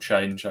will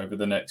change over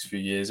the next few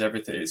years.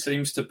 Everything, it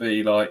seems to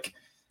be like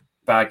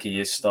baggy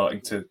is starting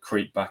to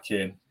creep back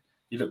in.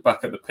 you look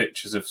back at the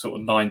pictures of sort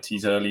of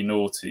 90s, early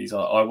noughties.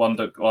 I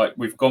wonder, like,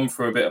 we've gone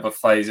through a bit of a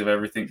phase of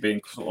everything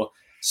being sort of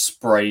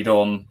sprayed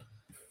on,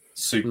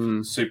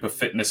 super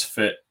fitness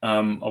fit.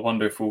 I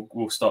wonder if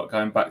we'll start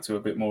going back to a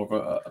bit more of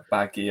a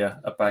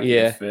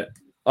baggier fit.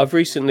 I've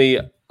recently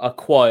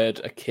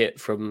acquired a kit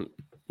from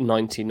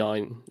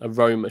 99, a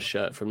Roma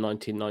shirt from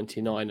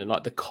 1999, and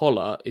like the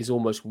collar is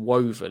almost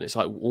woven. It's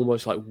like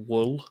almost like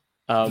wool,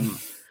 and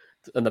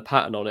the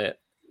pattern on it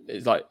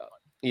is like,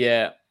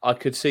 yeah, I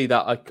could see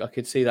that. I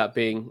could see that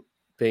being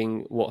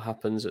what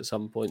happens at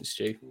some point.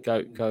 Stu,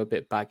 go a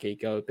bit baggy,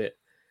 go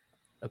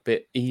a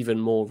bit even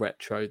more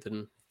retro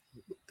than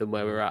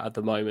where we're at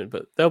the moment.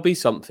 But there'll be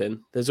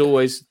something. There's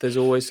always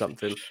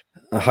something.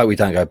 I hope we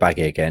don't go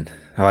baggy again.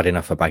 I had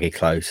enough of baggy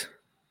clothes.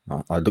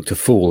 I looked a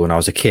fool when I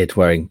was a kid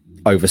wearing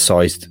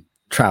oversized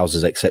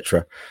trousers,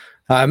 etc.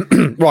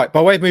 Right,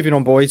 by way of moving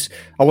on, boys,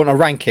 I want a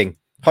ranking.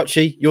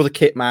 Hutchie, you're the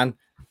kit man.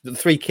 The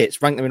 3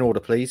 kits, rank them in order,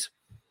 please.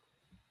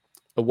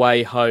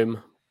 Away,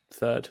 home,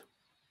 third.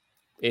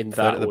 In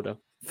that order.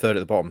 Third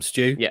at the bottom.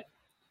 Stu? Yeah.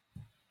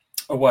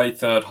 Away,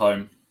 third,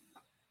 home.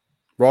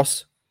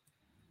 Ross?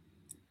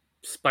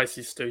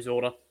 Spicy Stu's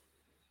order.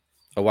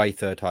 Away,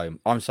 third, home.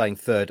 I'm saying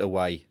third,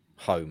 away,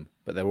 home.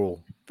 But they're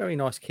all very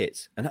nice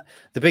kits. And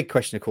the big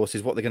question, of course,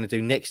 is what they're going to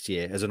do next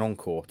year as an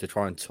encore to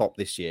try and top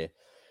this year.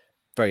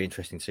 Very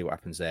interesting to see what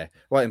happens there.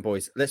 Right then,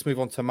 boys, let's move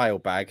on to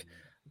mailbag.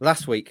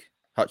 Last week,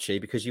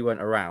 Hutchie, because you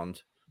weren't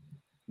around,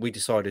 we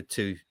decided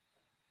to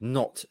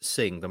not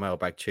sing the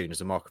mailbag tune as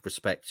a mark of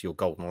respect to your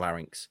golden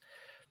larynx,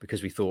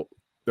 because we thought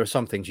there are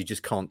some things you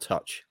just can't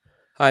touch.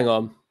 Hang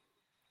on.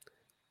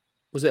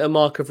 Was it a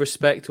mark of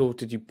respect, or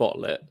did you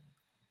bottle it?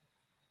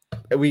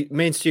 Me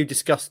and Stu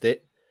discussed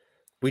it.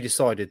 We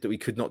decided that we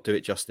could not do it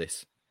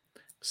justice.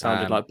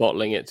 Sounded like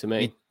bottling it to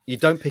me. You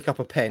don't pick up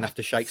a pen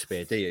after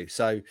Shakespeare, do you?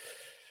 So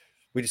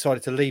we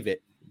decided to leave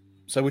it.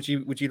 So would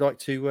you like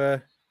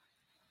to?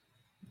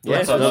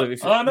 Yes. I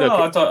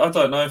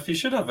don't know if you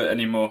should have it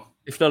anymore.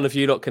 If none of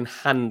you lot can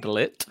handle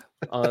it,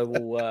 I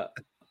will.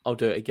 I'll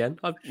do it again.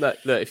 Look,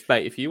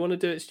 if you want to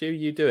do it, Stu,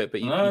 you do it. But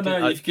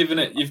you've given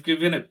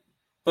it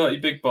 30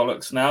 big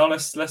bollocks. Now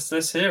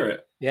let's hear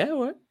it. Yeah.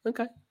 All right.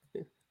 Okay.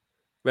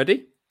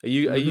 Ready? Are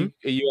you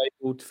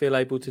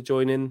able to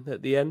join in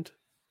at the end?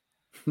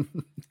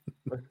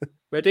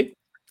 Ready?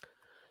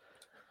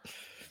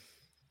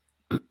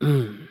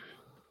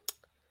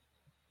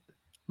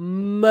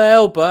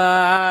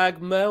 Mailbag.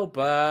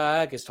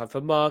 It's time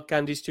for Mark,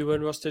 Andy, Stu,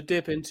 and Ross to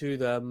dip into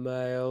the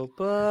mailbag.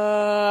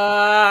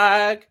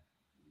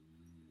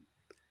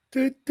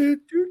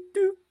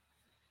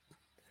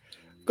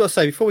 Got to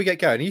say, before we get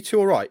going, are you two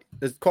all right?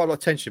 There's quite a lot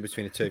of tension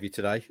between the two of you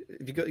today.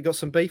 Have you got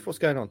some beef? What's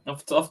going on?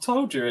 I've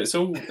told you, it's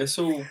all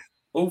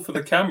for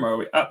the camera.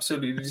 We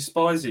absolutely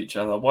despise each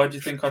other. Why do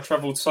you think I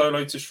travelled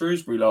solo to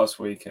Shrewsbury last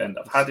weekend?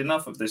 I've had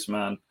enough of this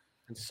man.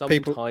 And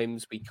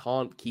sometimes we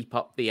can't keep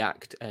up the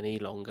act any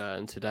longer,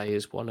 and today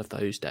is one of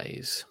those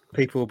days.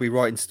 People will be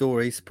writing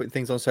stories, putting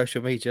things on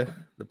social media.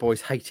 The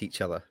boys hate each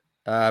other.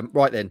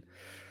 Right then,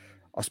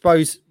 I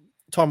suppose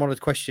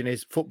time-honoured question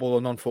is football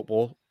or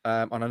non-football?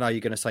 And I know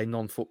you're going to say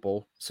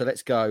non-football. So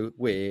let's go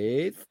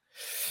with...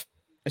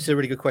 This is a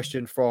really good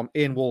question from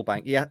Ian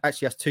Wallbank. He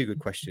actually has 2 good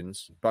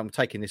questions, but I'm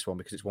taking this one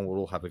because it's one we'll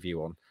all have a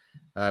view on.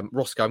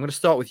 Roscoe, I'm going to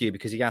start with you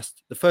because he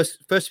asked... The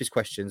first of his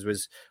questions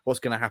was, what's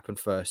going to happen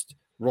first?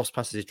 Ross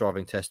passes his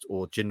driving test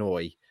or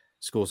Janoi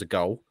scores a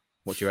goal?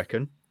 What do you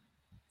reckon?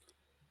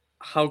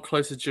 How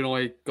close has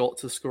Janoi got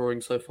to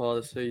scoring so far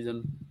this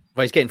season?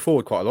 Well, he's getting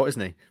forward quite a lot,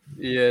 isn't he?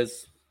 He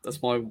is.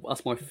 That's my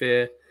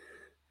fear.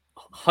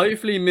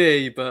 Hopefully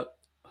me, but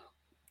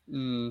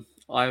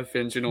I have a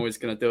feeling Genoa's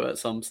going to do it at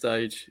some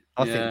stage.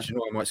 I think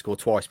Janoi might score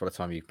twice by the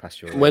time you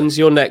pass your... When's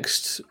your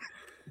next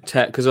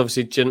test? Because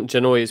obviously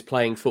Janoi is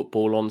playing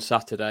football on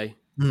Saturday,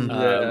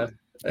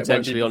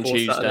 potentially on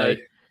Tuesday,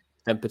 Saturday.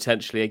 And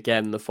potentially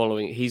again the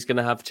following. He's going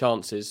to have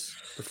chances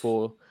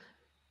before...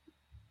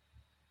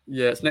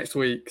 Yeah, it's next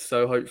week,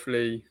 so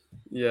hopefully,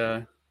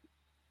 yeah.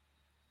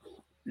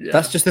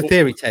 That's just a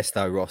theory test,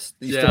 though, Ross.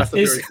 Yeah.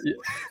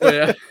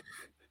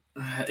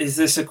 Is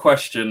this a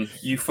question?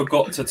 You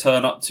forgot to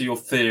turn up to your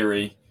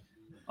theory.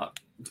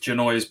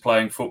 Janoi is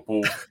playing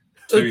football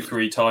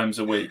 2-3 times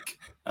a week.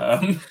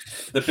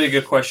 The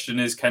bigger question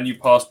is, can you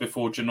pass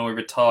before Janoi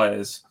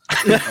retires?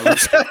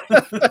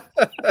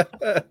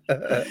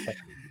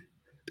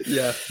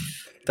 Yeah.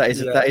 That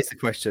is the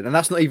question. And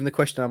that's not even the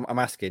question I'm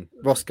asking.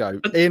 Roscoe,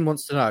 Ian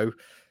wants to know,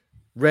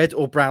 red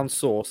or brown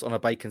sauce on a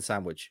bacon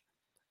sandwich?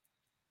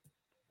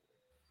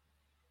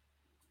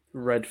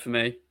 Red for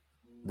me.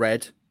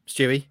 Red.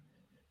 Stewie?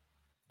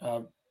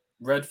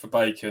 Red for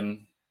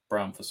bacon,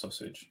 brown for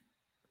sausage.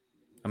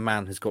 A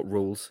man has got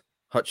rules.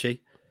 Hutchie?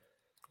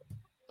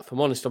 If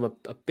I'm honest, I'm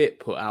a bit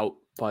put out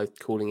by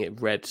calling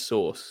it red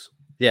sauce.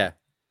 Yeah.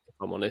 If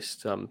I'm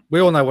honest. We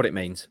all know what it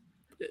means.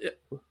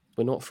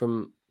 We're not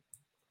from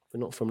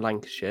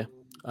Lancashire.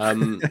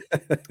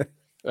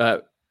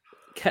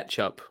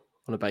 Ketchup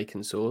on a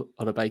bacon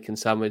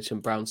sandwich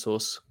and brown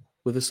sauce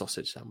with a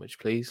sausage sandwich,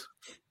 please.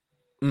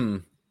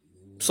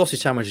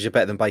 Sausage sandwiches are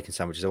better than bacon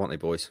sandwiches, aren't they,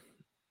 boys?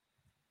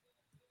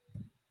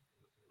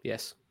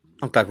 Yes.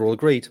 I'm glad we're all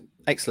agreed.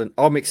 Excellent.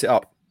 I'll mix it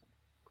up.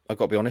 I've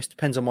got to be honest.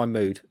 Depends on my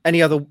mood.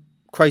 Any other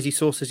crazy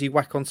sauces you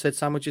whack on said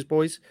sandwiches,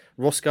 boys?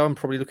 Roscoe, I'm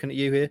probably looking at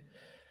you here. Do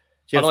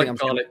you I ever think like I'm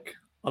just gonna- garlic.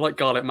 I like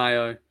garlic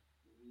mayo.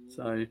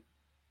 So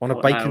on I a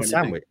like mayo bacon anything.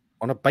 sandwich?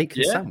 On a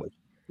bacon Yeah. sandwich?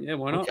 Yeah,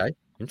 why not? Okay,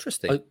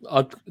 interesting.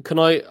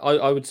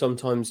 I would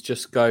sometimes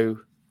just go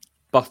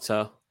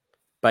butter,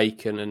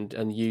 bacon,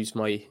 and use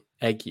my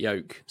egg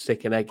yolk,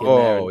 stick an egg in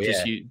there, and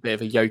just use a bit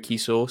of a yolky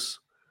sauce.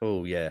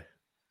 Oh yeah.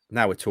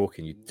 Now we're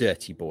talking, you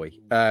dirty boy.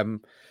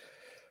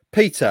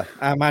 Peter,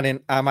 our man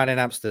in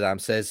Amsterdam,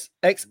 says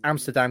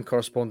ex-Amsterdam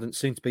correspondent,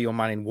 soon to be your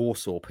man in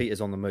Warsaw.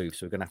 Peter's on the move,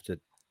 so we're going to have to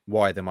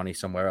wire the money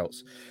somewhere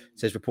else.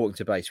 Says reporting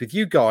to base. With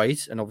you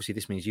guys, and obviously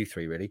this means you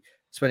three really,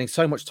 spending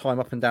so much time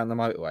up and down the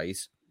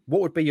motorways,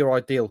 what would be your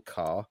ideal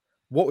car?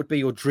 What would be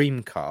your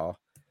dream car?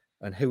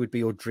 And who would be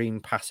your dream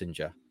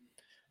passenger?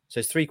 So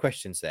there's 3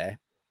 questions there.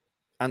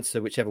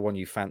 Answer whichever one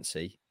you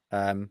fancy.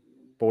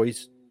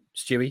 Boys,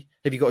 Stewie,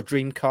 have you got a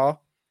dream car?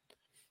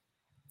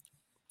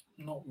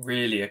 Not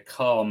really a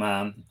car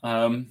man.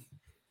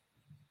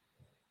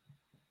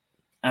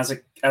 As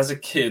a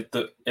kid,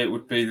 that it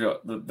would be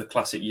the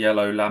classic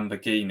yellow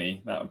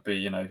Lamborghini. That would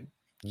be,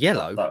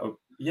 Yellow? that would,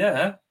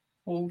 yeah.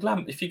 Well,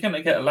 if you're going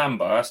to get a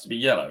Lambo, it has to be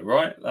yellow,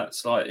 right?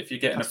 That's like if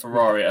you're getting a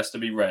Ferrari, it has to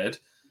be red.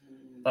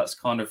 That's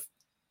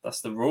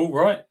the rule,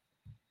 right?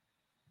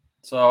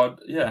 So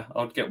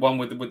I'd get one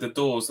with the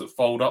doors that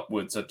fold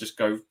upwards. I'd just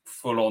go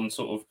full on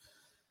sort of,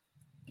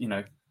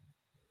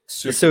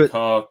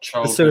 supercar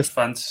childhood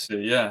fantasy.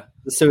 Yeah,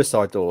 the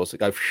suicide doors that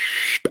go.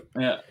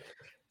 Yeah.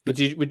 Would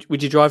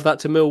you drive that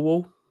to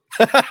Millwall?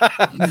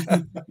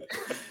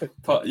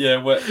 But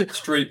yeah,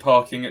 street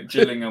parking at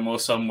Gillingham or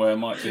somewhere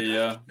might be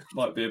a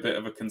bit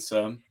of a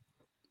concern.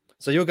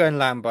 So you're going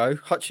Lambo,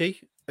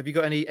 Hutchie. Have you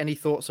got any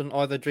thoughts on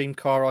either dream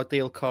car,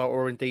 ideal car,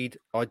 or indeed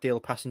ideal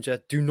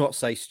passenger? Do not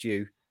say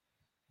Stu.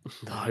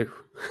 No.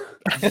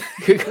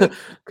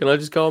 Can I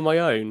just go on my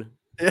own?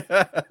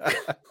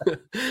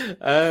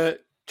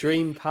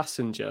 Dream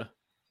passenger.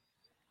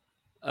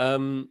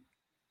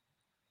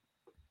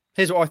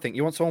 Here's what I think.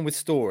 You want someone with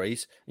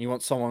stories, and you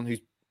want someone who's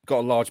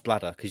got a large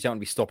bladder, because you don't want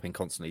to be stopping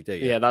constantly, do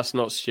you? Yeah, that's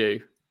not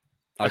Stu.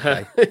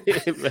 Okay.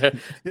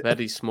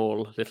 Very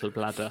small little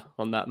bladder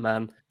on that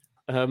man.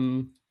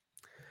 I'll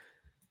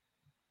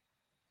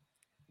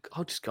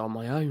just go on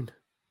my own.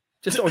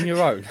 Just on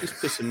your own. Just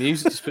put some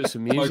music.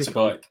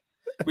 Motorbike.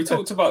 We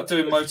talked about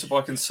doing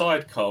motorbike and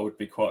sidecar would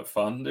be quite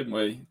fun, didn't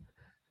we?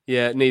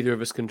 Yeah, neither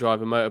of us can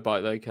drive a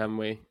motorbike though, can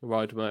we?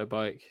 Ride a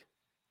motorbike.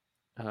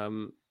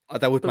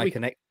 That would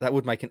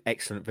make an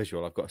excellent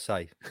visual, I've got to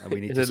say. And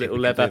we need to a see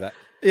little if we can do leather,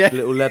 that.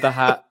 little leather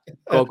hat,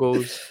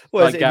 goggles,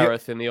 Well, like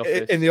Gareth in the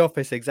office. In the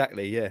office,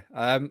 exactly. Yeah.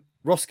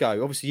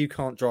 Roscoe, obviously you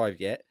can't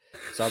drive yet,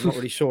 so I'm not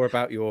really sure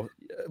about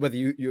whether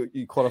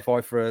you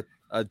qualify for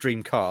a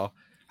dream car.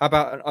 How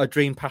about a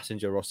dream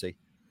passenger, Rossi?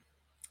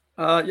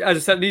 Yeah, as I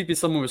said, it needs to be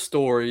someone with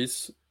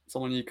stories,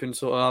 someone you can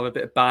sort of have a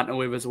bit of banter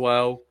with as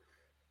well.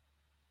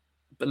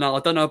 But no, I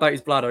don't know about his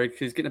bladder because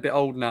he's getting a bit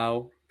old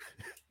now.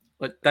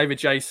 Like David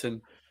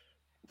Jason,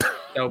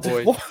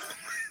 boy.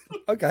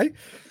 Okay.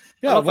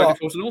 Yeah, I've played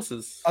Horse and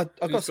Horses. I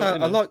got to say,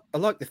 I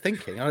like the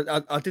thinking.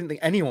 I didn't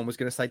think anyone was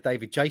going to say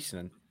David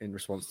Jason in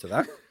response to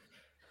that.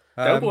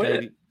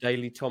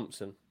 Daley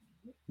Thompson.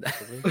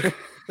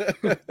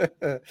 Right,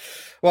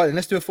 then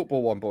let's do a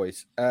football one,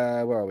 boys.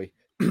 Where are we?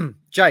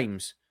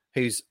 James,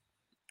 who's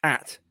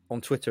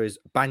on Twitter is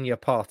Banya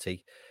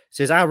Party,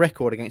 says our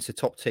record against the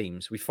top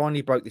teams. We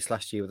finally broke this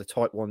last year with a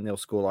tight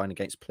 1-0 scoreline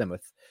against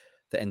Plymouth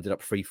that ended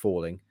up free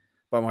falling.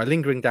 But my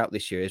lingering doubt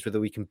this year is whether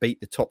we can beat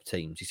the top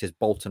teams. He says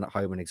Bolton at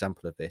home, an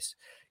example of this.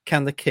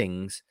 Can the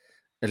Kings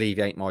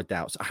alleviate my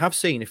doubts? I have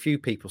seen a few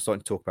people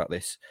starting to talk about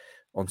this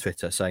on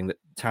Twitter, saying that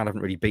Town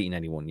haven't really beaten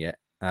anyone yet.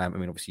 I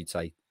mean, obviously, you'd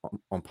say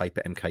on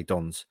paper, MK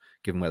Dons,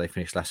 given where they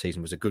finished last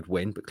season, was a good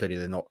win, but clearly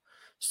they're not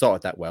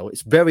started that well.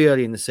 It's very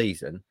early in the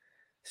season.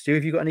 Stu,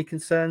 have you got any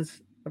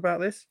concerns about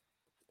this?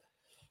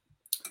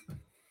 I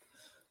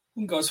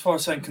wouldn't go as far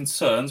as saying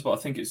concerns, but I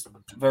think it's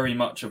very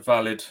much a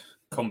valid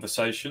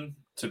conversation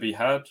to be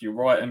had. You're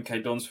right,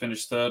 MK Dons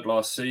finished third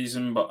last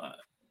season, but I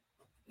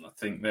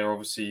think they're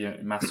obviously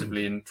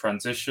massively in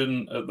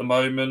transition at the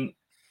moment.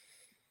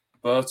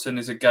 Burton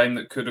is a game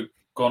that could have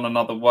gone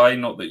another way,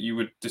 not that you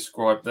would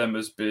describe them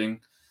as being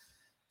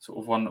sort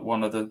of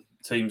one of the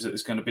teams that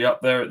is going to be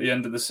up there at the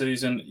end of the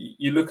season.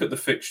 You look at the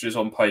fixtures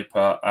on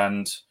paper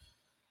and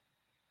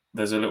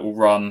there's a little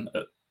run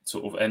at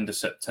sort of end of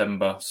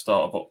September,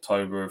 start of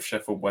October of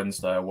Sheffield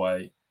Wednesday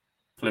away,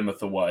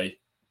 Plymouth away,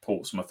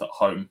 Portsmouth at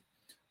home.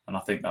 And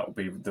I think that will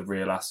be the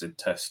real acid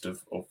test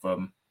of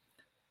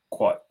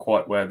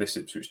quite where this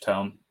Ipswich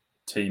Town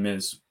team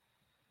is.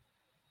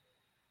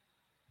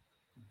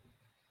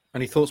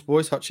 Any thoughts,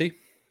 boys? Hutchie?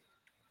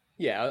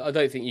 Yeah, I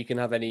don't think you can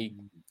have any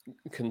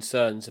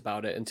concerns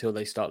about it until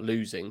they start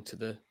losing to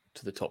the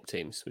top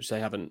teams, which they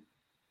haven't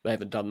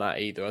done that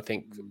either. I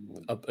think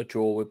a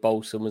draw with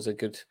Bolton was a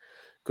good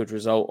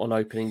result on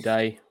opening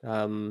day.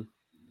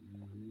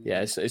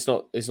 Yeah, it's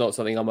not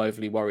something I'm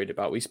overly worried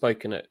about. We've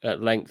spoken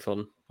at length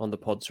on the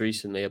pods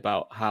recently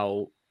about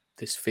how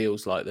this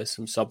feels like there's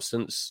some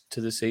substance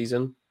to the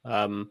season,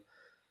 and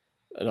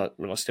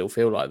I still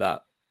feel like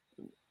that.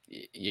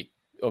 You,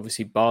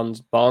 obviously,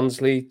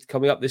 Barnsley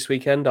coming up this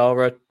weekend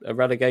are a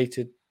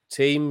relegated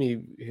team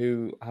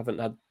who haven't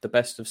had the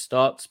best of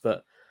starts,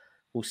 but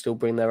will still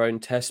bring their own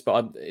test.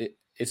 But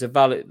it's a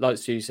valid, like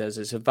Stu says,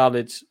 it's a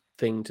valid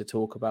thing to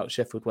talk about.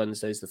 Sheffield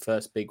Wednesday is the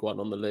first big one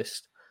on the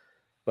list,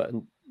 but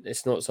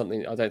it's not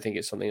something. I don't think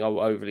it's something I'm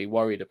overly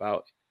worried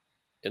about,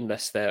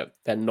 unless they're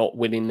not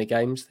winning the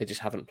games. They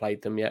just haven't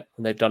played them yet,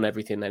 and they've done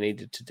everything they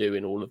needed to do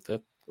in all of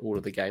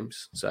the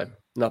games. So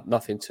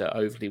nothing to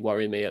overly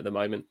worry me at the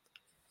moment.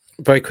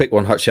 Very quick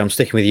one, Hutchie. I'm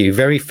sticking with you.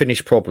 Very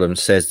Finished Problems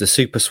says the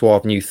Super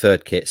Suave new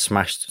third kit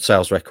smashed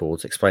sales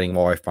records, explaining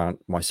why I found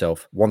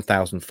myself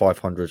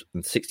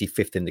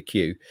 1,565th in the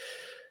queue.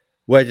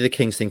 Where do the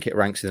Kings think it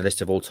ranks in the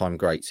list of all-time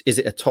greats? Is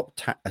it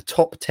a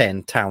top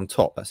 10 town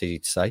top? That's easy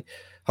to say.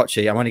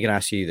 Hutchie, I'm only going to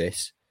ask you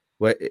this.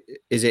 Where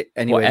is it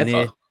anywhere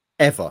near?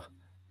 Ever?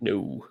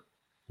 No.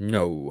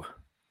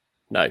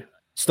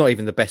 It's not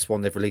even the best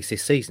one they've released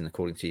this season,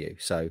 according to you.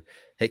 So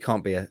it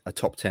can't be a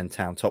top 10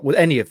 town top. Will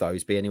any of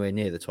those be anywhere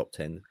near the top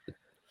 10?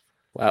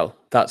 Well,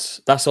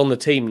 that's on the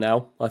team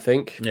now, I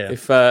think. Yeah.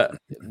 If I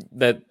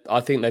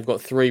think they've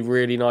got 3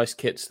 really nice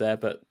kits there,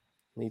 but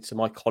need some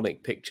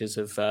iconic pictures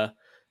of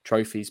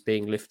trophies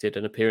being lifted,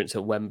 an appearance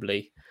at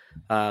Wembley,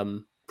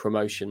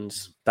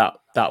 promotions. That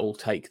will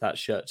take that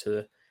shirt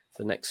to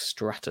the next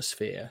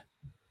stratosphere.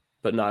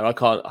 But no, I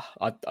can't.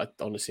 I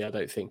honestly, I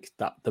don't think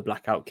that the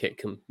blackout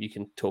kit you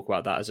can talk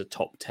about that as a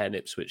top 10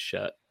 Ipswich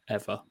shirt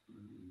ever.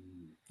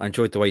 I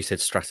enjoyed the way you said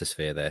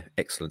stratosphere there.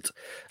 Excellent.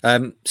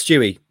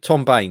 Stewie,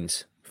 Tom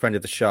Baines, friend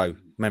of the show,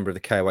 member of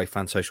the KOA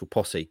Fan Social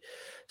Posse,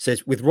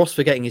 says, with Ross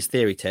forgetting his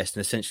theory test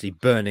and essentially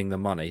burning the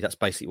money, that's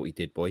basically what he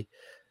did, boy.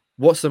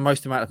 What's the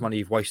most amount of money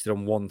you've wasted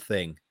on one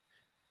thing?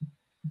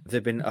 Have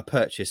there been a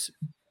purchase,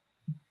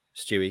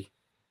 Stewie,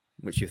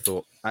 which you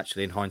thought,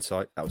 actually, in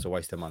hindsight, that was a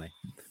waste of money?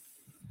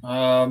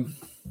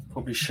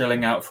 Probably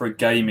shelling out for a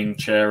gaming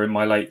chair in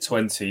my late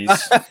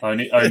 20s,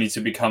 only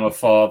to become a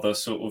father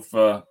sort of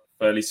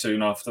fairly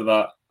soon after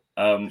that.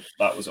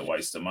 That was a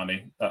waste of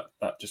money.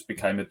 That just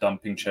became a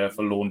dumping chair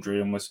for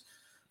laundry and was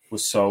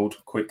sold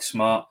quick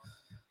smart.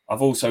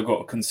 I've also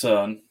got a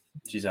concern.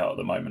 She's out at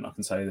the moment, I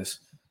can say this.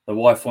 The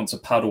wife wants a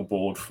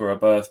paddleboard for her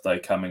birthday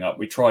coming up.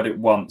 We tried it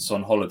once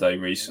on holiday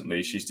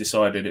recently. She's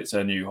decided it's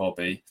her new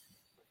hobby.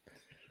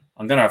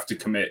 I'm going to have to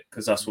commit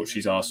because that's what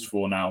she's asked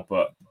for now,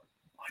 but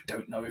I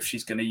don't know if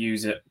she's going to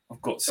use it.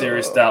 I've got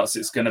serious doubts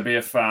it's going to be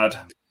a fad.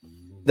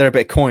 They're a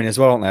bit of coin as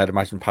well, aren't they? I'd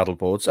imagine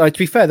paddleboards. To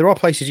be fair, there are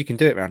places you can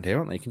do it around here,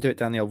 aren't there? You can do it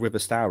down the old River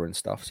Stour and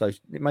stuff, so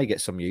it may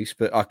get some use.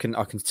 But I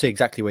can see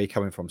exactly where you're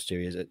coming from,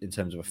 Stewie, in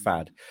terms of a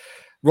fad.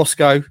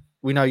 Roscoe,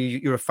 we know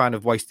you're a fan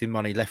of wasting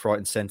money left, right,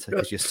 and centre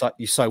because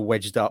you're so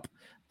wedged up.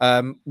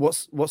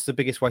 What's the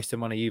biggest waste of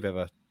money you've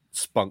ever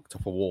spunked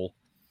off a wall?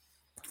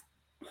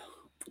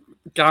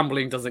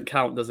 Gambling doesn't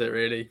count, does it?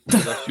 Really?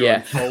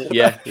 Yeah.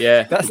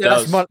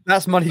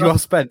 That's money well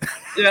spent.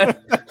 Yeah.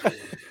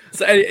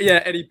 So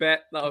any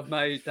bet that I've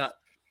made that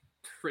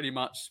pretty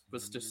much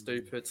was just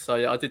stupid. So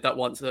yeah, I did that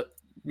once at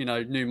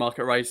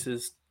Newmarket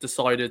races.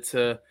 Decided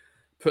to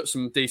put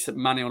some decent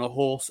money on a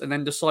horse, and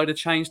then decided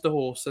to change the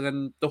horse. And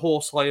then the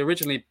horse I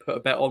originally put a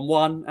bet on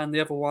won, and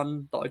the other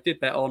one that I did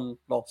bet on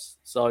lost.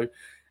 So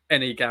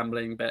any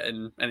gambling,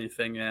 betting,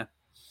 anything, yeah.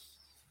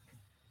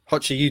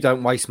 Hotchie, you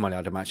don't waste money,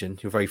 I'd imagine.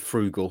 You're very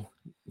frugal,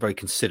 very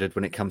considered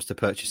when it comes to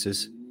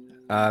purchases.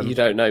 You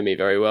don't know me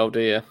very well, do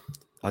you?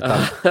 I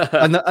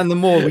don't. and the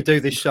more we do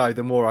this show,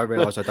 the more I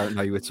realise I don't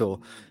know you at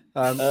all.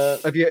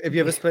 Have you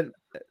ever spent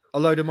a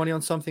load of money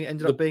on something that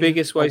ended up being the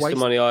biggest waste of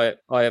money I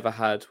ever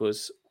had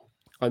was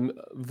I'm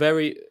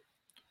very,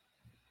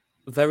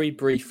 very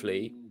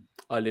briefly.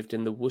 I lived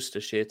in the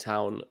Worcestershire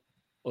town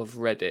of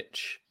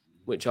Redditch,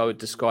 which I would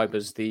describe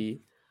as the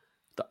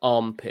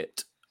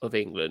armpit of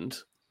England.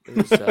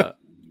 It was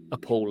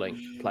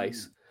appalling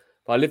place.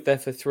 But I lived there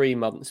for 3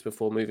 months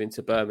before moving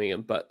to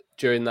Birmingham. But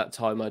during that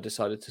time, I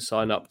decided to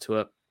sign up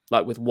to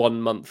with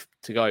 1 month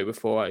to go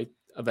before I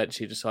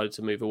eventually decided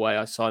to move away.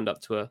 I signed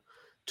up to a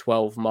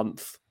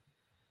 12-month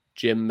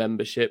gym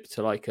membership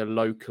to a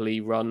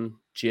locally run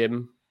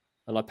gym,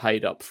 and I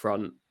paid up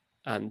front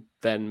and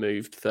then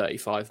moved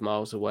 35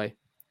 miles away,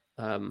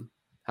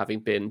 having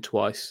been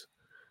twice.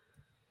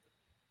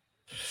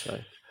 So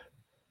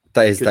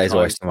that is a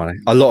waste of money.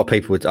 A lot of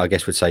people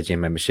would say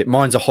gym membership.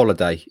 Mine's a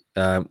holiday.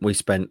 We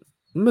spent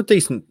a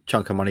decent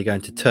chunk of money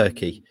going to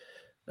Turkey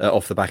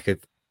off the back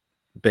of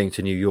being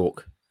to New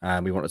York.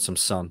 We wanted some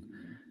sun.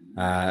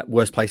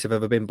 Worst place I've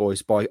ever been,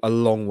 boys, by a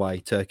long way.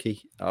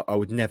 Turkey. I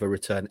would never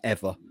return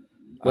ever.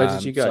 Where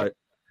did you go? So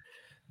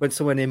went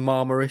somewhere near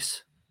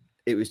Marmaris.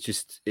 It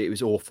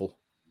was awful.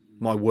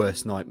 My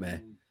worst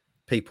nightmare.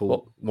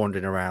 People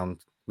wandering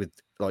around with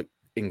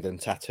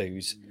England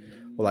tattoos,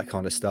 all that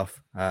kind of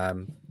stuff.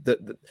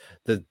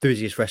 The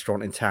busiest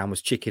restaurant in town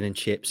was Chicken and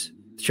Chips,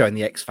 showing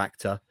the X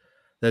Factor.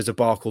 There's a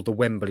bar called the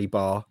Wembley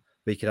Bar,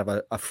 we could have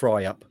a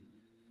fry up.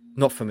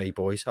 Not for me,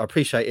 boys. I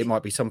appreciate it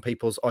might be some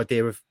people's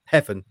idea of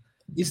heaven.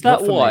 Is that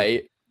Not for why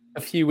me.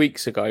 a few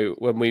weeks ago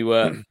when we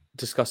were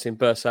discussing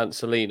Bursa and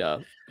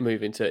Selena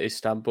moving to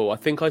Istanbul, I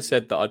think I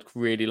said that I'd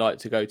really like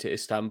to go to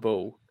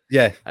Istanbul.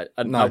 Yeah,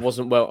 And no. I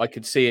wasn't I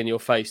could see in your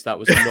face that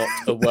was not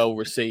a well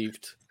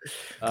received.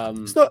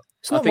 It's not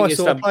my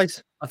sort of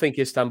place. I think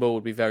Istanbul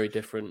would be very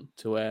different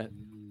to where,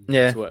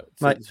 Yeah, to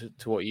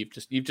what you've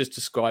just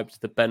described,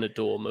 the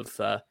Benidorm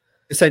of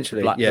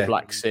essentially, the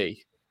Black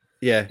Sea.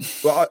 Yeah.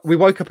 Well, we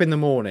woke up in the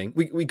morning.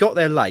 We got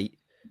there late,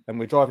 and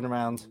we're driving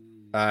around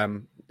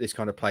this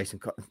kind of place.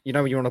 And you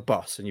know, when you're on a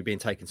bus and you're being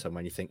taken somewhere,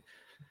 and you think,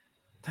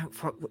 thank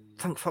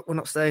fuck, we're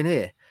not staying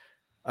here.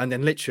 And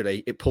then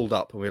literally, it pulled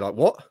up, and we we're like,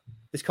 what?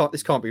 This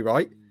can't be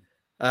right.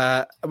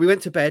 We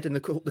went to bed, and the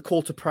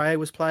call to prayer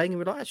was playing, and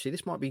we're like, actually,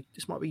 this might be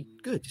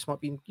good. This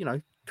might be,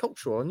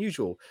 cultural,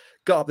 unusual.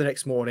 Got up the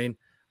next morning,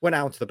 went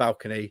out onto the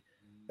balcony.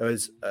 There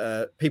was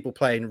people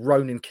playing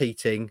Ronan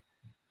Keating,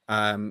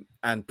 and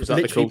was that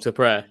the call to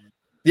prayer?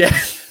 Yeah,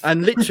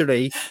 and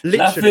literally,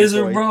 life is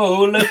a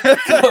roller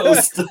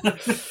coaster.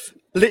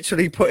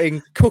 Literally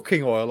putting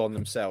cooking oil on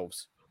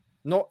themselves,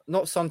 not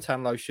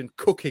suntan lotion,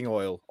 cooking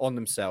oil on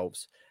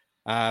themselves.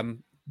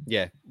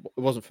 Yeah, it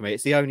wasn't for me.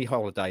 It's the only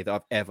holiday that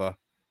I've ever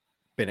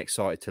been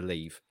excited to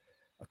leave.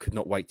 I could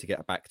not wait to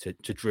get back to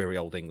dreary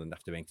old England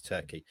after being to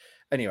Turkey.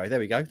 Anyway, there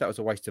we go. That was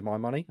a waste of my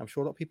money. I'm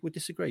sure a lot of people would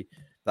disagree.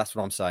 That's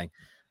what I'm saying.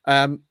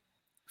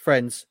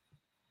 Friends,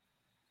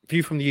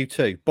 view from the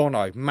U2,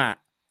 Bono, Matt,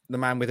 the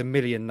man with a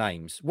million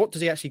names. What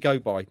does he actually go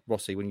by,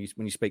 Rossi, when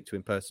you speak to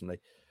him personally?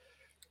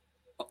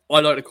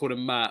 I like to call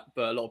him Matt,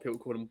 but a lot of people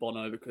call him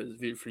Bono because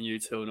view from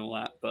U2 and all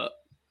that. But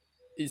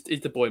he's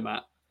the boy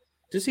Matt.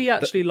 Does he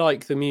actually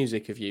like the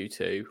music of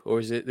U2, or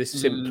is it this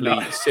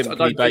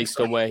simply based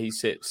on where he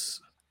sits?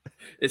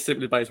 It's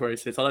simply based where he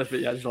sits. I don't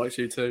think he actually likes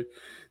U2.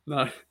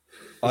 No, he's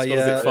got a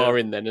bit far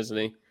in then, hasn't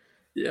he?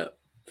 Yeah.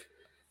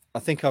 I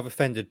think I've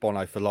offended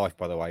Bono for life,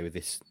 by the way, with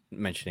this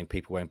mentioning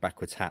people wearing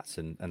backwards hats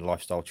and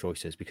lifestyle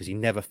choices, because he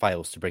never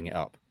fails to bring it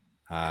up.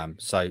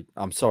 So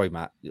I'm sorry,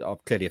 Matt.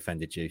 I've clearly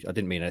offended you. I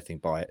didn't mean anything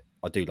by it.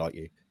 I do like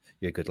you.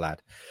 You're a good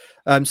lad.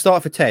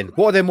 Start for 10.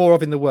 What are there more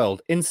of in the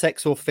world?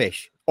 Insects or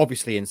fish?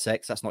 Obviously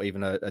insects. That's not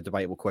even a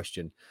debatable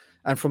question.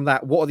 And from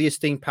that, what are the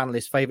esteemed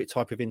panelists' favourite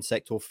type of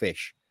insect or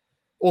fish?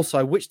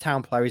 Also, which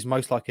town player is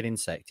most like an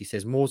insect? He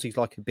says Morsey's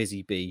like a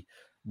busy bee.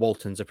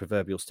 Walton's a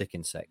proverbial stick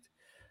insect.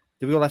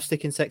 Did we all have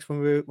stick insects when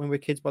we were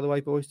kids, by the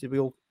way, boys? Did we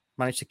all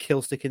manage to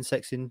kill stick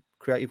insects in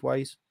creative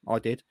ways? I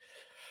did.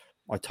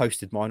 I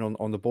toasted mine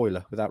on the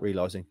boiler without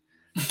realising.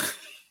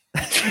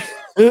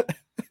 Well,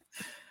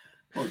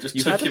 just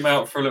took him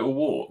out for a little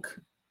walk.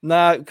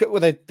 No, well,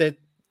 they're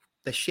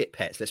shit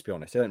pets, let's be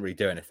honest. They don't really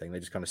do anything. They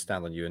just kind of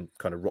stand on you and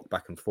kind of rock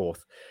back and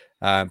forth.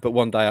 But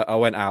one day I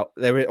went out.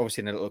 They were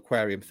obviously in a little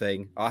aquarium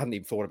thing. I hadn't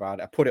even thought about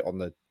it. I put it on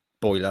the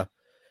boiler,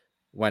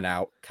 went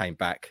out, came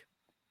back.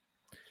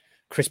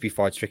 Crispy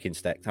fried stick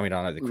insect. I mean,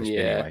 I know the crispy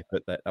anyway,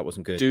 but that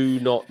wasn't good. Do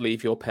not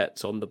leave your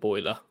pets on the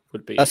boiler.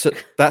 Would be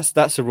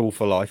that's a rule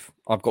for life.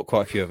 I've got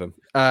quite a few of them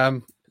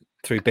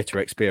through bitter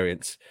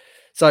experience.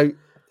 So,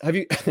 have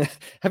you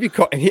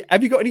got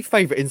any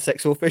favourite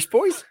insects or fish,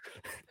 boys?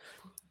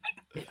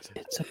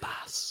 It's a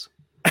bass.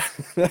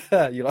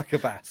 You like a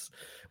bass?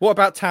 What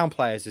about town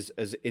players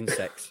as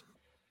insects?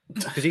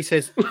 Because he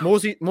says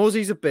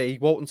Morsey's a bee,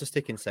 Walton's a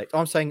stick insect.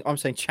 I'm saying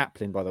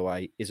Chaplin, by the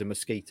way, is a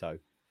mosquito.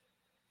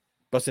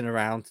 Buzzing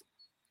around,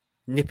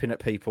 nipping at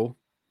people.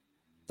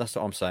 That's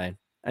what I'm saying.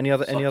 Any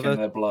other?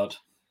 Their blood.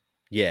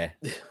 Yeah.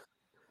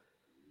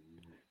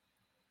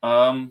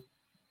 I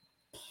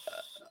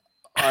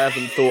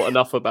haven't thought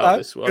enough about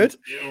this one. Good.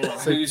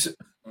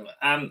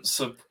 Ants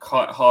are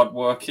quite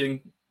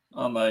hard-working,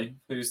 aren't they?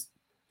 Who's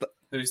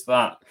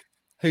that?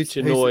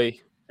 Chinoy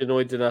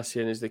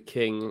Donatian is the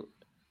king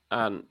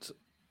ant.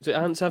 Do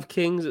ants have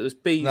kings? There's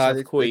bees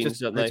have queens,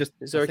 don't they?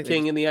 Is there a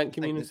king in the ant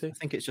community? I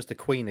think it's just a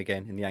queen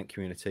again in the ant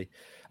community.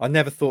 I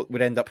never thought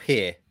we'd end up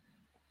here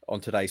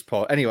on today's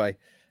pod. Anyway,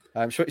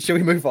 shall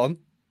we move on?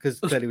 Because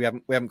clearly we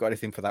haven't got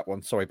anything for that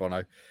one. Sorry,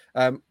 Bono.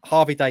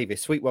 Harvey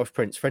Davis, Sweet Welsh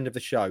Prince, friend of the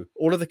show.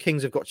 All of the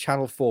kings have got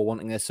Channel 4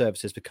 wanting their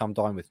services to come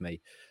dine with me.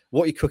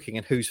 What are you cooking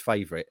and who's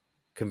favourite?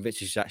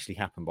 Convinced it should actually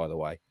happen, by the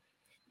way.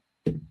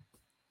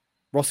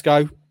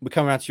 Roscoe, we're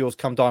coming around to yours.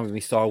 Come dine with me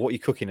style. What are you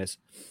cooking as?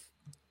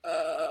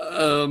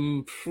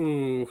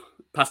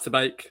 Pasta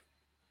bake,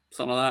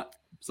 something like that.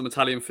 Some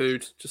Italian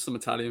food, just some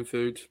Italian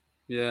food.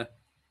 Yeah,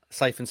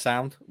 safe and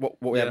sound. What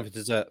we having for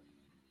dessert?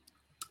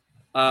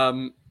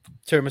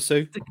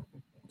 Tiramisu,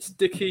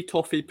 sticky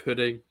toffee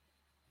pudding,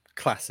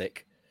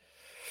 classic.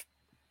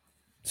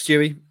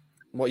 Stewie,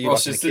 what are you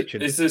like in the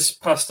kitchen? Is this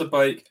pasta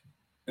bake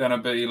going to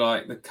be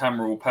like the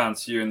camera will pan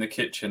to you in the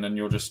kitchen and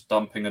you're just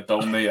dumping a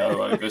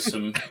dolmio over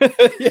some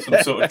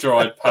sort of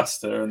dried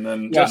pasta and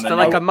then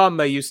like a mum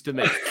they used to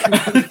make?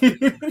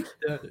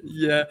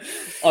 Yeah,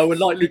 I would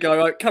likely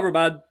go,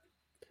 cameraman,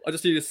 I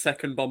just need a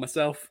second by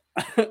myself.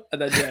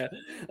 And then,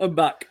 I'm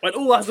back. Went,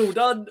 oh, that's all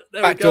done.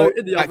 There Back we go. door,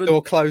 In the back oven.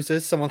 door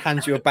closes. Someone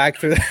hands you a bag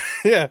through.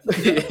 Yeah.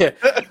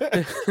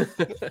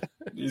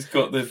 He's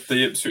got the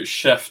Ipswich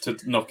chef to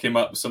knock him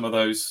up some of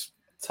those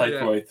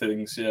takeaway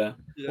things. Yeah.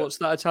 What's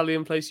that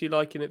Italian place you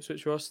like in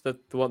Ipswich, Ross? The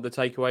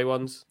takeaway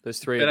ones? There's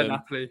three of them.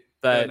 Napoli.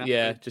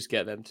 Yeah, just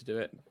get them to do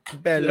it.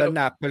 Bella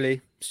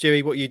Napoli.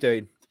 Stewie, what are you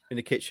doing in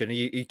the kitchen? Are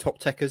you top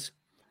techers?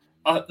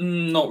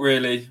 Not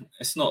really.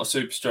 It's not a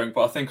super strength,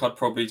 but I think I'd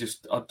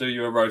do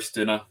you a roast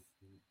dinner.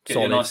 Get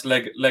you a nice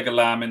leg of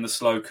lamb in the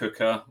slow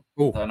cooker.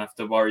 Ooh. Don't have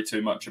to worry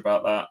too much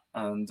about that.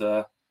 And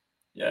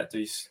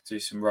do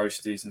some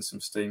roasties and some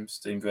steamed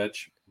veg.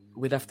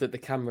 The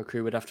camera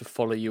crew would have to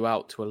follow you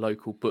out to a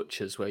local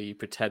butcher's where you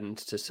pretend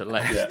to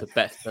select the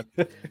best.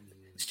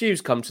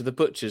 Stew's come to the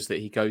butcher's that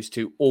he goes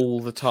to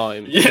all the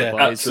time. Yeah,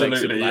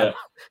 absolutely. Yeah.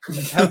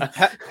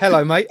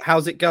 Hello, mate.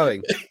 How's it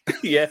going?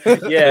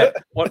 yeah.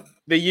 What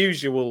the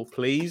usual,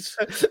 please?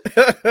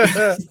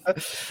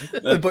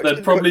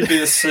 There'd probably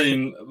be a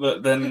scene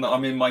that then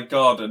I'm in my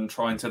garden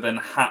trying to then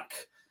hack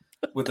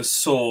with a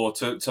saw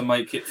to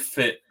make it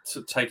fit,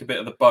 to take a bit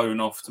of the bone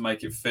off to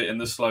make it fit in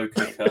the slow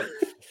cooker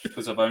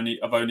because I've only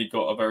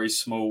got a very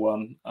small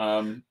one.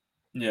 And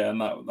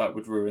that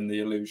would ruin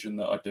the illusion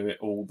that I do it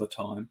all the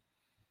time.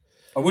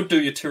 I would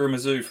do your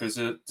tiramisu for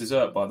a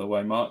dessert, by the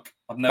way, Mark.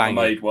 I've never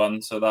made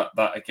one, so that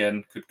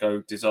again could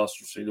go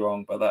disastrously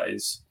wrong. But that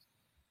is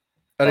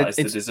the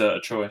dessert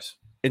of choice.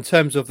 In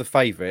terms of the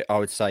favourite, I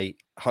would say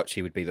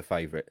Hutchie would be the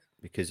favourite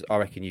because I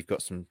reckon you've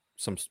got some.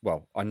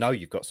 Well, I know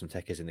you've got some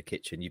techers in the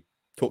kitchen. You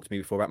talked to me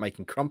before about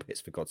making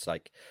crumpets, for God's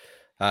sake.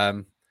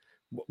 What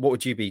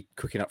would you be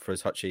cooking up for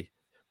us, Hutchie?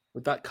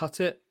 Would that cut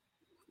it?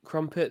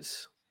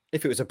 Crumpets?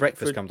 If it was a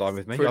breakfast, come dine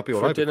with me. I'd be all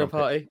over a dinner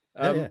crumpet.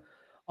 party.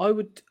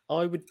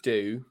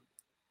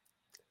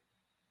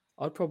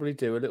 I'd probably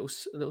do a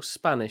little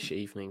Spanish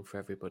evening for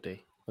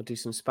everybody. I'd do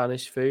some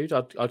Spanish food.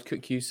 I'd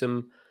cook you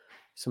some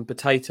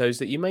potatoes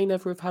that you may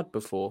never have had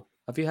before.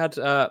 Have you had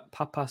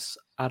papas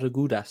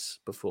aragudas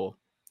before?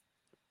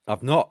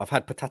 I've not. I've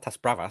had patatas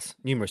bravas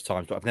numerous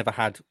times, but I've never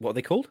had, what are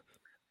they called?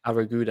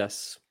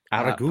 Aragudas.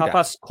 Aragudas.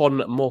 Papas con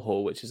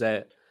mojo, which is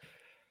a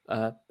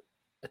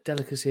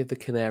delicacy of the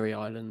Canary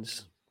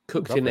Islands.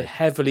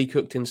 Heavily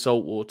cooked in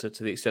salt water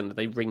to the extent that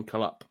they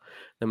wrinkle up.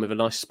 Then with a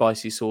nice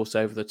spicy sauce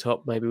over the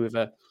top, maybe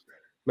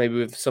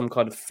with some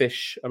kind of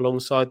fish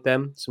alongside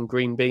them, some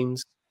green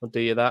beans. I'll do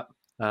you that.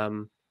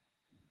 I'm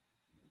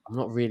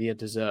not really a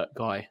dessert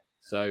guy,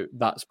 so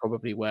that's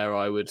probably where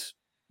I would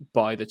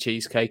buy the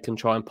cheesecake and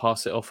try and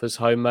pass it off as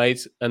homemade.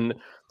 And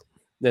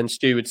then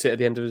Stu would sit at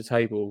the end of the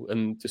table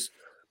and just,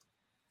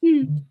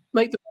 you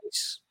make the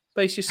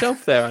base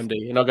yourself there,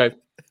 Andy. And I'll go,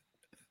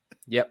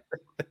 yep.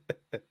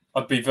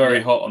 I'd be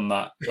very hot on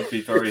that.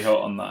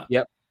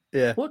 Yep.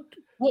 Yeah.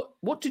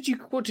 What did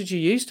you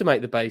use to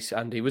make the base,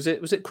 Andy? Was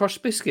it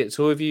crushed biscuits,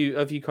 or have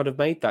you kind of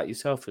made that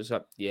yourself? It's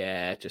like,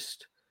 yeah,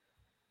 just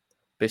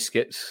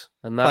biscuits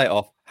and that. Play it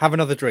off. Have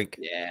another drink.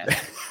 Yeah.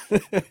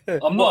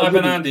 I'm not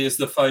having Andy as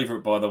the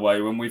favourite, by the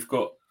way, when we've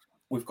got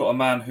a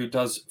man who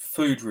does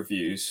food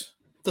reviews.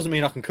 Doesn't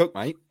mean I can cook,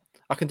 mate.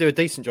 I can do a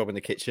decent job in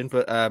the kitchen,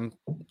 but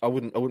I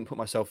wouldn't put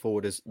myself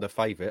forward as the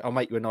favourite. I'll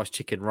make you a nice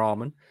chicken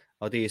ramen.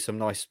 I'll do you some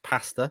nice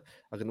pasta.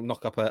 I can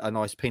knock up a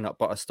nice peanut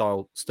butter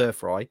style stir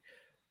fry.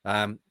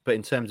 But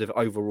in terms of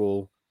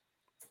overall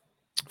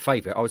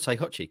favourite, I would say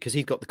Hutchie because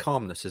he's got the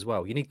calmness as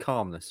well. You need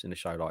calmness in a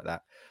show like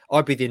that.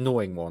 I'd be the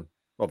annoying one.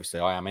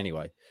 Obviously, I am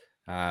anyway.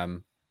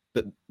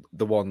 But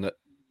the one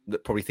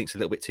that probably thinks a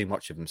little bit too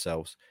much of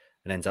themselves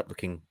and ends up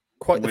looking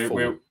quite the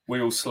fool. We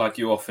all slag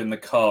you off in the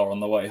car on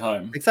the way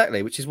home.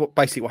 Exactly, which is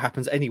basically what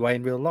happens anyway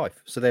in real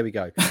life. So there we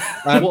go.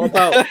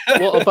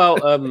 What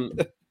about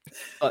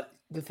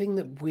the thing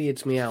that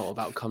weirds me out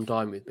about Come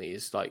Dine With Me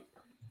is like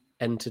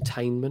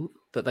entertainment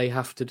that they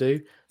have to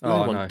do.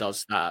 No one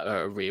does that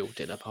at a real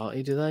dinner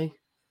party, do they?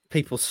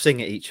 People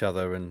sing at each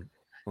other and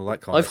all that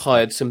kind of stuff. I've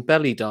hired some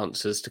belly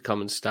dancers to come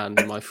and stand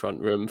in my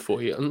front room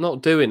for you. I'm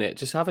not doing it.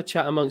 Just have a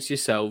chat amongst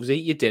yourselves,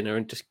 eat your dinner,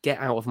 and just get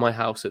out of my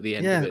house at the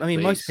end of it. I mean,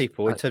 please. Most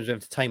people, in terms of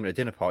entertainment at a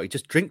dinner party,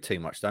 just drink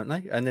too much, don't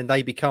they? And then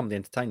they become the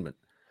entertainment.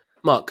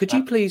 Mark, could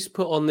you please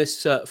put on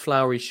this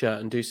flowery shirt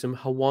and do some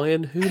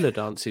Hawaiian hula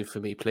dancing for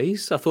me,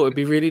 please? I thought it'd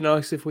be really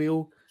nice if we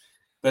all...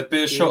 There'd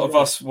be a shot of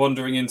us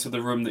wandering into the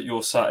room that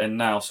you're sat in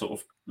now, sort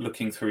of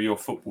looking through your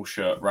football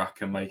shirt rack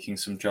and making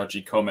some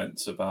judgy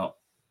comments about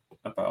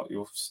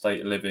your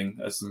state of living.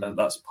 As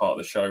that's part of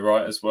the show,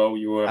 right? As well,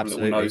 you were having a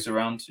little nose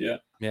around, yeah.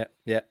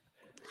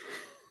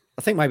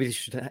 I think maybe this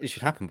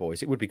should happen,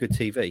 boys. It would be good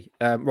TV.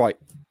 Right,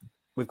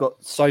 we've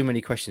got so many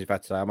questions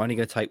about today. I'm only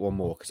going to take one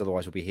more because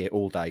otherwise we'll be here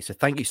all day. So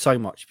thank you so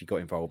much if you got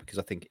involved because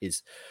I think it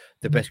is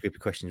the best group of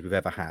questions we've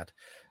ever had.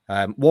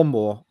 One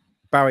more.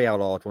 Barry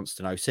Allard wants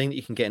to know, seeing that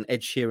you can get an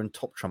Ed Sheeran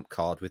Top Trump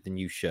card with the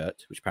new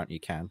shirt, which apparently you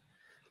can,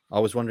 I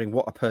was wondering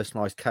what a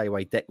personalised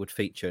KOA deck would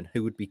feature and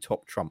who would be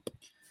Top Trump.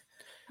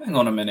 Hang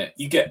on a minute.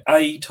 You get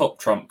a Top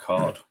Trump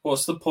card.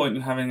 What's the point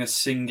in having a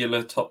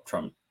singular Top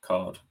Trump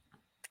card?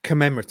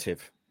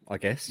 Commemorative, I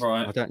guess.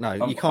 Right. I don't know.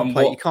 You And can't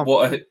play. What, You can't.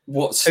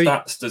 what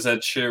stats does Ed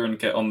Sheeran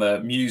get on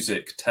there?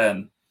 Music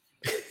 10.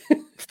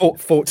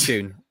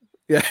 Fortune.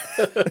 Yeah.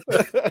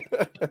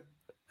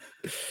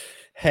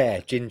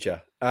 Hair,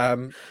 ginger.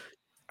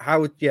 How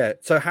would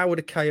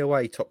a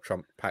KOA top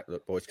trump pack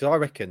look, boys? Because I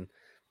reckon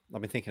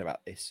I've been thinking about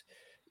this.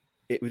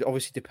 It would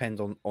obviously depend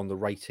on the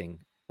rating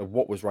of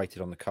what was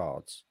rated on the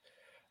cards.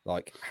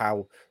 Like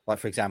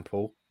for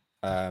example,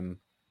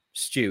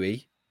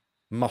 Stewie,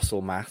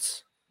 muscle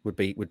mass would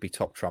be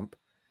top trump.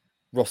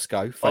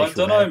 Roscoe, facial I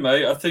don't hair. know,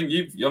 mate. I think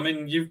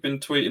you've been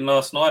tweeting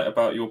last night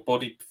about your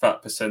body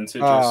fat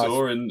percentage. I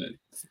saw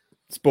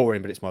It's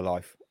boring, but it's my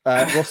life.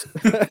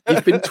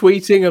 You've been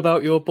tweeting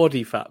about your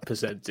body fat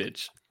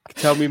percentage.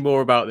 Tell me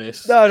more about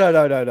this. No.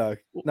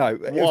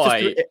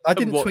 Why? I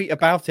didn't tweet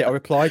about it. I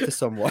replied to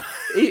someone.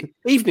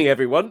 Evening,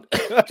 everyone.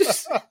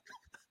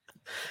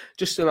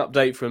 Just an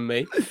update from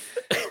me.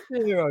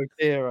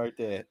 Dear, oh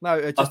dear.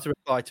 No, just to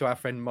reply to our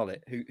friend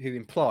Mullet, who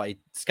implied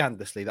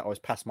scandalously that I was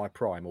past my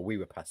prime, or we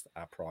were past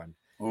our prime.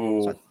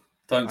 Oh,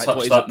 don't What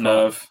touch is that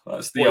nerve.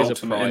 That's the What is a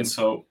ultimate prime?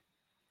 insult.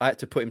 I had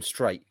to put him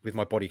straight with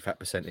my body fat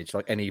percentage,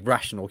 like any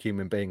rational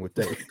human being would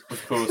do.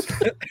 Of course.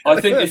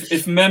 I think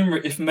if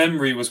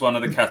memory was one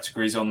of the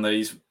categories on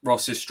these,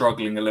 Ross is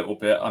struggling a little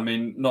bit. I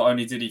mean, not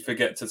only did he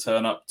forget to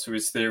turn up to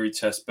his theory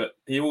test, but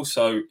he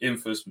also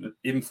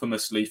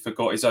infamously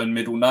forgot his own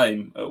middle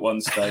name at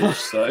one stage.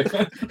 So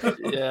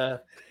Yeah.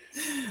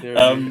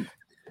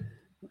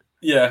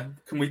 Yeah.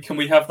 Can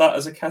we have that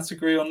as a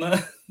category on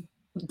there?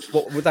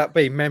 What would that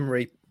be?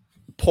 Memory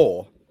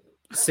poor?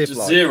 Just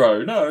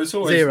zero. No, it's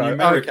always Zero.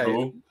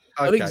 numerical. Okay.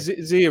 I think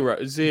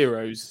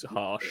zero's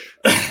harsh.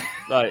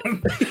 Like,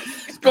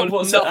 it's But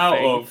what's it out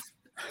of?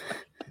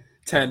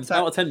 10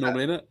 out of 10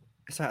 normally, isn't it?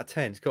 It's out of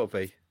 10. It's got to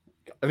be.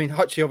 I mean,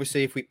 Hutchie,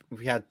 obviously, if we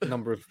had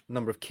number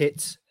of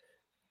kits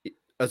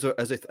as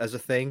a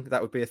thing,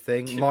 that would be a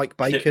thing. Mike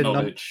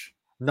Bacon,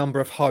 number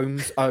of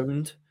homes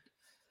owned.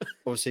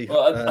 Obviously,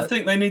 well, I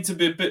think they need to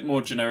be a bit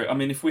more generic. I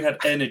mean, if we had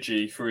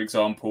energy, for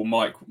example,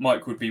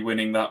 Mike would be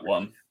winning that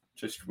one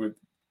just with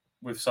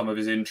some of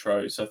his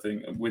intros. I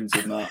think wins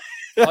in that.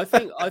 I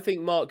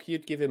think Mark,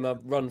 you'd give him a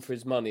run for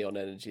his money on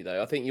energy,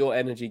 though. I think your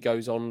energy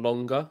goes on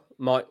longer.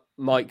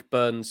 Mike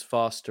burns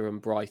faster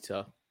and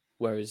brighter,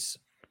 whereas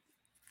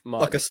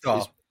Mike, like a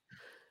star.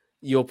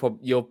 You've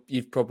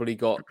probably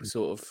got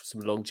sort of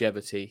some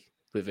longevity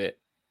with it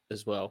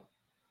as well.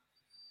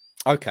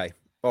 Okay,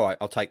 all right,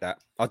 I'll take that.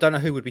 I don't know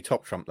who would be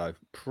top trump though.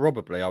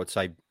 Probably, I would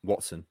say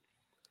Watson.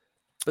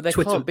 But there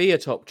can't be a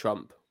top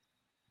trump.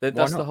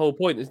 That's not? the whole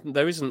point.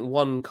 There isn't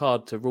one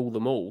card to rule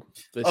them all.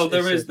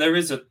 There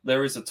is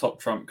a top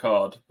trump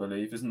card, I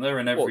believe, isn't there?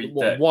 In every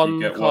deck, one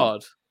you get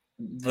card.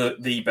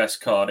 The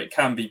best card. It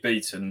can be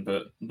beaten,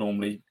 but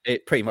normally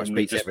it pretty much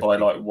beats just everything.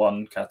 by like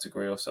one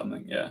category or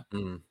something. Yeah.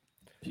 Mm.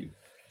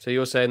 So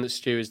you're saying that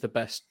Stu is the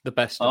best. The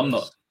best. I'm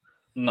not.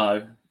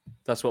 No.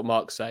 That's what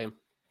Mark's saying.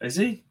 Is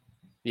he?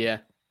 Yeah.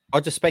 I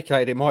just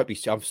speculated it might be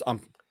Stu.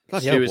 I'm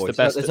bloody Stu hell, is boys.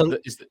 the best.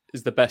 There's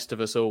Is the best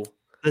of us all.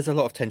 There's a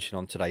lot of tension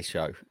on today's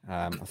show.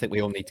 I think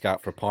we all need to go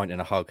out for a pint and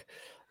a hug.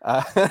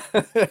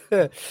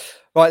 Right,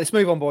 let's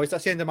move on, boys.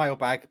 That's the end of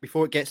mailbag.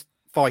 Before it gets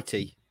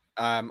fighty,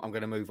 I'm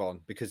going to move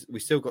on because we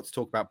still got to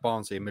talk about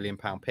Barnsley £1 million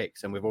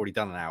picks, and we've already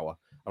done an hour.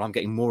 And I'm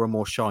getting more and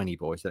more shiny,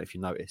 boys. I don't know if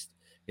you noticed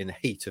in the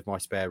heat of my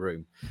spare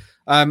room.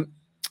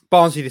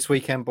 Barnsley this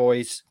weekend,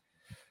 boys.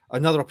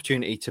 Another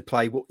opportunity to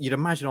play what you'd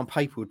imagine on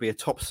paper would be a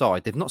top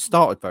side. They've not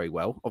started very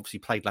well. Obviously,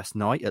 played last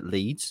night at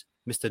Leeds.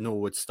 Mr.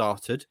 Norwood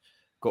started.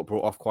 Got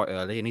brought off quite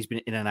early, and he's been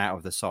in and out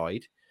of the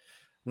side.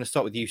 I'm going to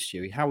start with you,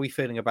 Stewie. How are we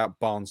feeling about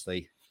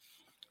Barnsley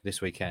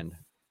this weekend?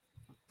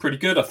 Pretty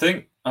good, I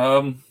think.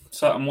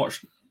 Sat and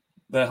watched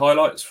their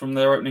highlights from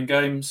their opening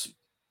games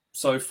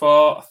so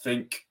far. I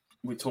think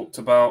we talked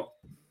about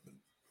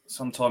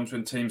sometimes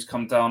when teams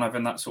come down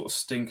having that sort of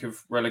stink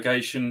of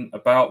relegation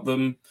about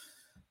them.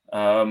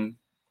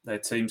 Their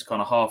team's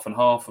kind of half and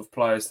half of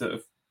players that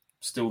are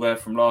still there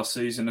from last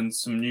season and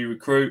some new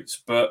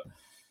recruits, but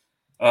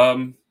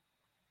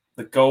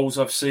the goals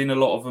I've seen, a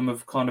lot of them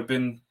have kind of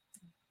been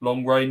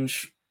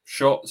long-range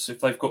shots. If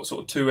they've got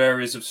sort of two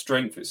areas of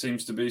strength, it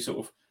seems to be sort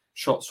of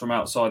shots from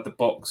outside the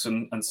box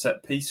and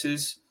set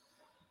pieces.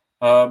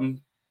 But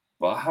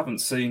I haven't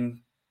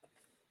seen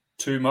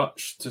too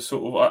much to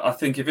sort of... I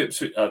think I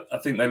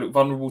think they look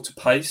vulnerable to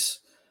pace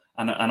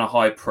and a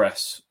high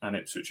press, and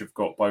Ipswich have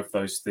got both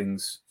those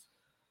things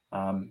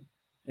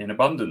in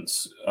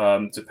abundance,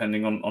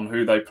 depending on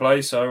who they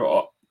play.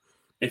 So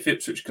if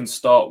Ipswich can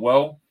start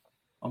well,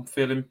 I'm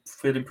feeling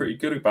pretty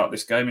good about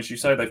this game. As you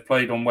say, they've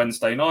played on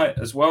Wednesday night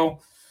as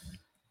well.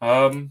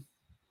 So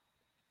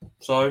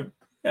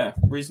yeah,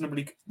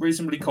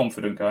 reasonably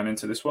confident going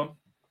into this one.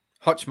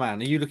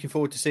 Hutchman, are you looking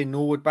forward to seeing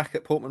Norwood back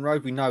at Portman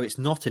Road? We know it's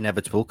not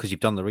inevitable because you've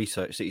done the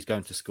research that he's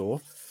going to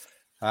score.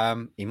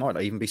 He might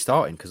not even be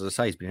starting because, as I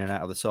say, he's been in and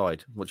out of the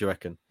side. What do you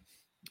reckon?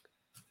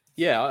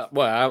 Yeah,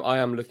 well, I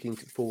am looking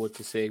forward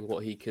to seeing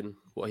what he can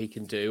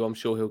do. I'm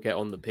sure he'll get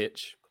on the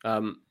pitch.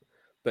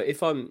 But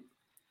if I'm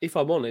if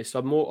I'm honest,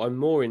 I'm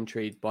more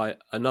intrigued by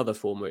another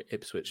former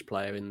Ipswich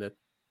player in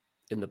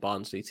the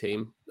Barnsley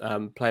team,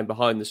 playing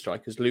behind the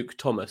strikers, Luke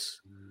Thomas,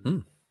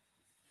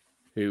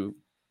 who,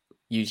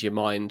 use your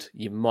mind,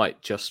 you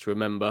might just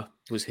remember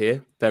was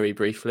here very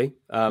briefly.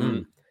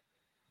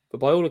 But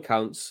by all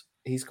accounts,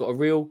 he's got a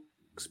real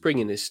spring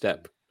in his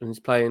step, and he's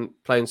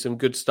playing some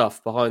good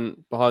stuff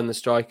behind the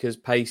strikers.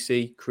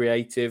 Pacey,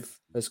 creative,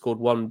 has scored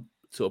one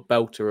sort of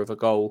belter of a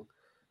goal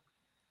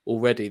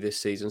already this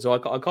season. So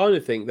I kind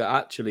of think that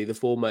actually the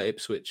former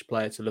Ipswich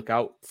player to look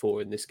out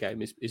for in this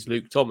game is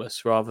Luke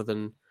Thomas rather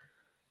than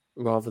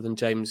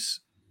James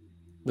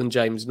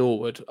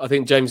Norwood. I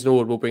think James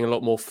Norwood will bring a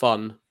lot more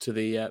fun to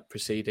the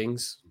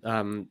proceedings.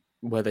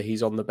 Whether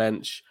he's on the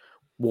bench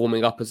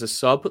warming up as a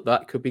sub,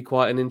 that could be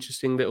quite an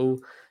interesting little.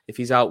 If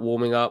he's out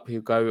warming up,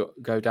 he'll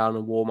go down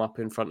and warm up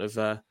in front of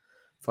the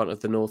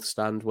north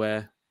stand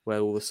where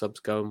all the subs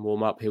go and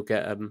warm up. He'll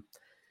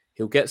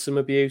get some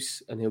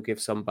abuse and he'll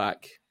give some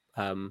back.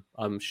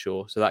 I'm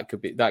sure. So that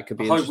could be. I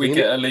hope we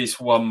get at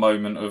least one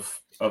moment of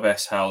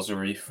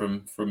S-housery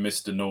from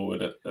Mr.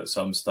 Norwood at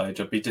some stage.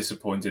 I'd be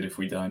disappointed if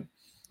we don't.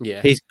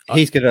 Yeah,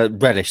 he's going to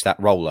relish that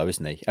role, though,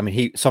 isn't he? I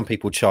mean, some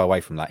people shy away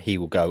from that. He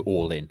will go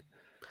all in.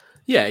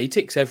 Yeah, he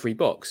ticks every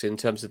box in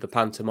terms of the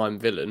pantomime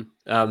villain.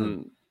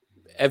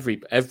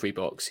 Every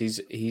box.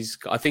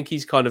 I think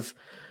he's kind of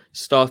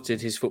started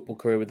his football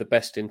career with the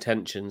best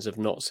intentions of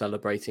not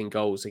celebrating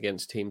goals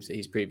against teams that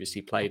he's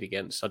previously played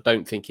against. I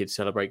don't think he'd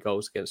celebrate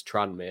goals against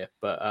Tranmere,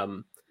 but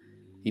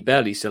he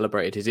barely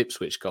celebrated his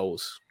Ipswich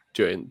goals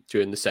during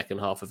the second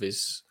half of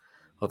his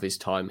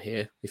time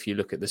here. If you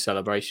look at the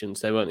celebrations,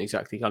 they weren't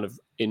exactly kind of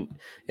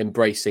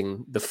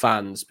embracing the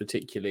fans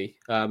particularly.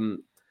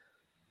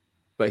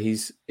 But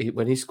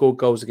when he scored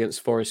goals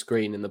against Forest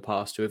Green in the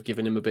past, who have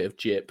given him a bit of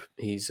jip,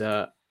 he's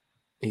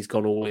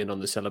gone all in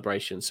on the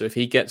celebration. So if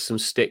he gets some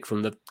stick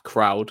from the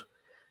crowd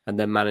and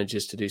then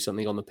manages to do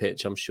something on the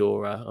pitch, I'm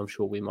sure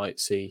we might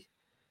see.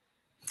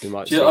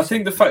 I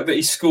think the fact that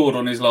he scored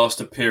on his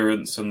last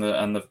appearance and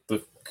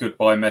the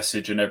goodbye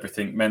message and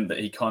everything meant that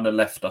he kind of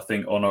left, I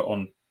think,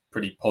 on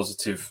pretty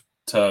positive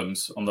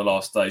terms on the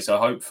last day. So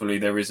hopefully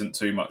there isn't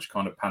too much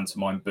kind of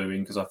pantomime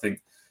booing, because I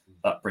think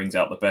that brings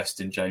out the best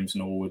in James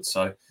Norwood.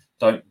 So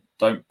don't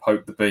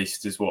poke the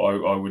beast is what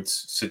I would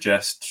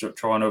suggest.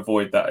 Try and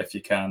avoid that if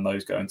you can,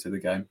 those going to the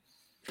game.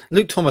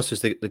 Luke Thomas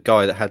was the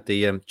guy that had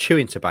the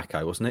chewing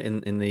tobacco, wasn't it,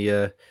 in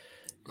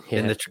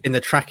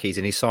the trackies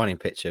in his signing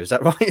picture? Is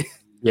that right?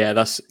 Yeah,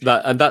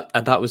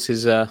 that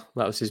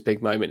was his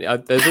big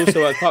moment. There's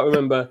also I can't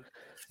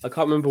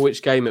remember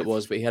which game it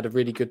was, but he had a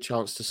really good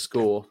chance to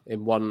score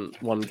in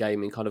one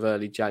game in kind of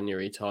early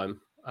January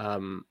time.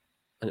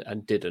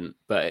 And didn't,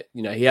 but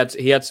he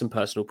had some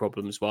personal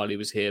problems while he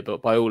was here.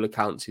 But by all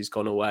accounts, he's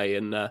gone away,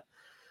 and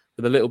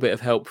with a little bit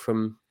of help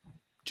from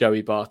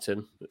Joey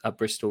Barton at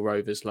Bristol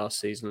Rovers last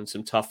season and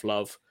some tough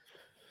love,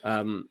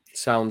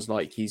 sounds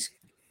like he's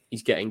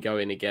getting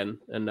going again,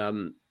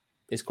 and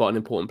is quite an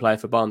important player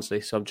for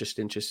Barnsley. So I'm just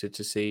interested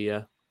to see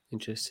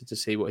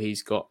what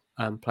he's got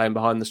playing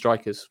behind the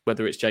strikers,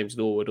 whether it's James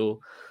Norwood or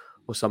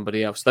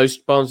somebody else. Those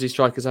Barnsley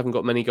strikers haven't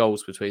got many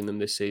goals between them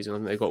this season. I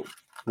think they've got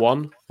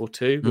one or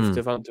two with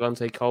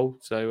Devante Cole.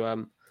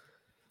 So,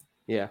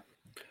 we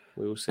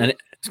will see. And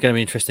it's going to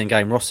be an interesting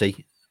game.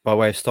 Rossi, by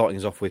way of starting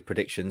us off with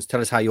predictions, tell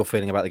us how you're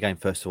feeling about the game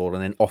first of all,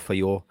 and then offer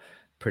your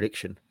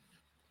prediction.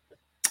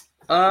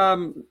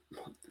 Of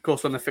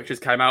course, when the fixtures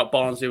came out,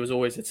 Barnsley was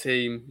always a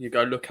team you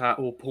go look at.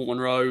 Or Portman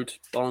Road,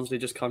 Barnsley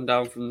just come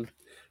down from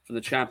the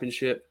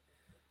Championship.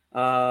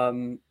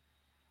 I'm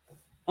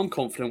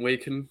confident we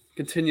can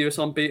continue this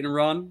unbeaten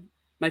run,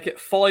 make it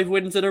 5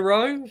 wins in a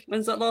row.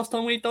 When's that last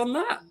time we've done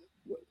that?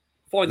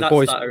 Find that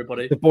stat,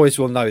 everybody. The boys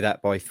will know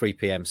that by 3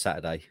 p.m.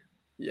 Saturday.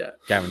 Yeah,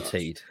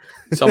 guaranteed.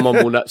 Someone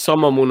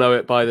will know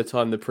it by the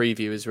time the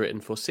preview is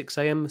written for 6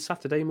 a.m.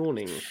 Saturday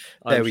morning.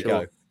 There we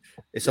go.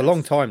 It's a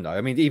long time though.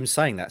 I mean, even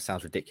saying that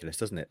sounds ridiculous,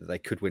 doesn't it? That they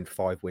could win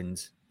 5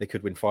 wins. They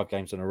could win 5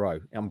 games in a row.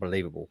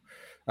 Unbelievable.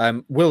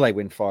 Will they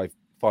win five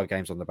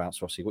games on the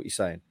bounce, Rossi? What are you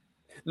saying?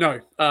 No.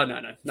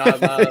 Yeah,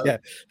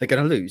 they're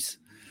going to lose.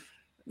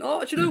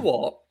 No, do you know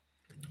what?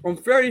 I'm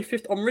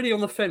really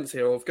on the fence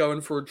here of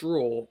going for a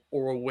draw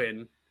or a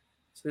win.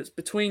 So it's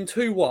between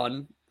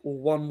 2-1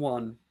 or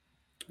 1-1.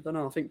 I don't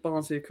know. I think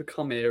Barnsley could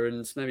come here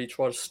and maybe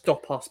try to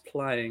stop us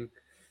playing.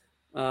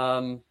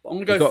 I'm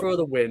going to go for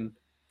the win.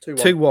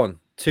 2-1.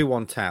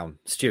 2-1 Town.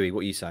 Stewie,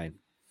 what are you saying?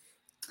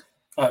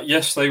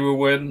 Yes, they will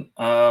win.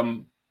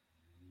 I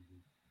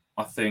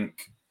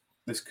think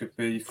this could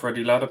be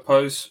Freddie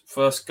Ladapo's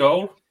first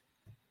goal.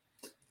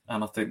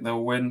 And I think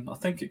they'll win. I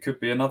think it could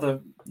be another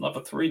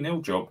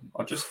 3-0 job.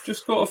 I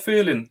just got a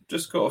feeling.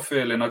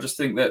 I just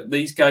think that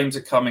these games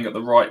are coming at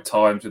the right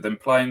times with them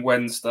playing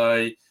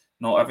Wednesday,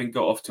 not having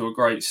got off to a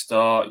great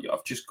start.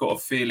 I've just got a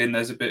feeling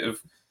there's a bit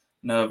of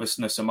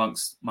nervousness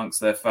amongst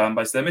their fan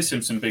base. They're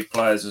missing some big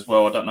players as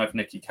well. I don't know if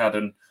Nicky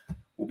Cadden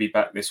will be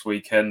back this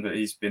weekend, but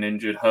he's been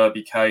injured.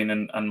 Herbie Kane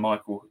and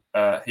Michael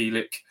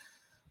Heelick.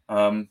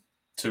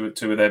 two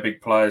of their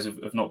big players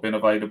have not been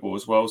available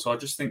as well. So I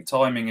just think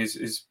timing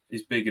is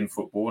big in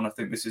football, and I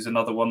think this is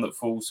another one that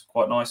falls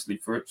quite nicely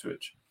for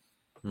Ipswich.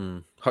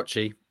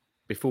 Hutchie,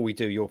 before we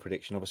do your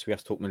prediction, obviously we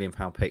have to talk £1 million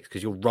picks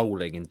because you're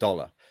rolling in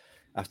dollar.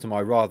 After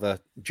my rather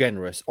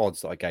generous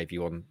odds that I gave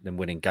you on them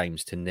winning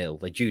games to 0,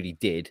 they duly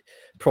did,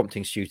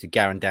 prompting Stu to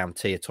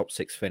guarantee a top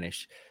 6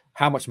 finish.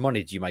 How much money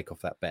did you make off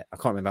that bet? I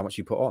can't remember how much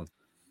you put on.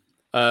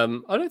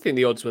 I don't think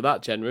the odds were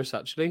that generous,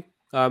 actually.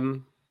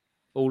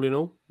 All in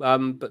all,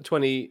 but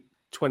 20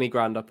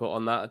 grand I put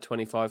on that at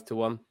 25 to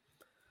 1.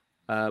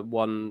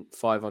 Won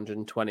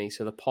 520.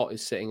 So the pot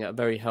is sitting at a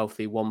very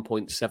healthy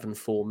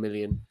 1.74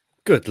 million.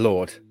 Good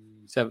Lord.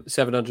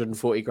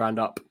 740 grand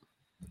up.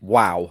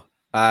 Wow.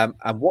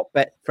 And what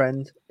bet,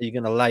 friend, are you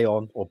going to lay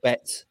on or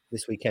bet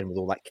this weekend with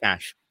all that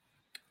cash?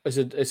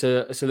 It's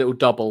a little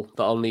double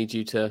that I'll need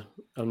you to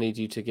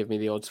give me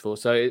the odds for.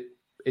 So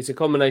it's a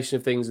combination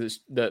of things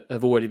that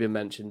have already been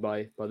mentioned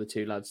by the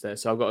two lads there.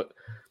 So I've got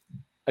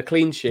a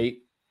clean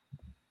sheet,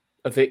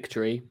 a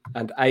victory,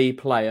 and a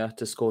player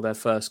to score their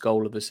first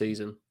goal of the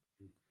season.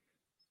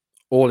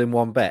 All in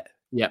one bet?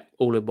 Yeah,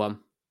 all in one.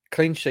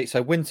 Clean sheet,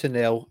 so win to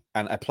 0,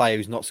 and a player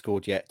who's not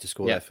scored yet to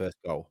score their first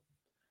goal.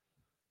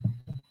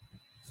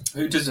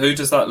 Who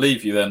does that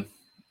leave you then?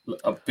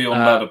 Beyond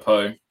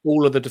Ladapo?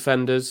 All of the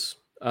defenders.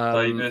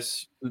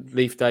 Davis.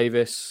 Leaf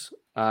Davis.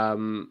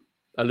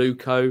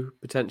 Aluko,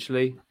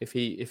 potentially, if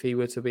he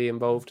were to be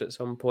involved at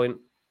some point.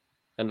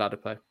 And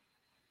Ladapo.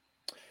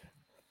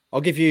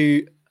 I'll give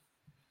you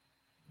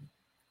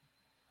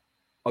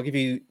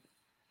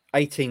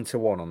 18 to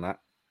 1 on that.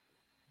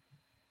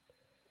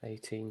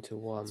 18 to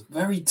 1. It's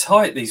very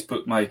tight, these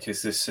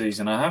bookmakers this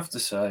season, I have to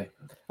say.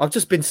 I've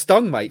just been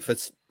stung, mate, for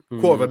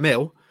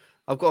 £250,000.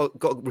 I've got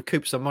to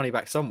recoup some money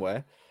back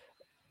somewhere.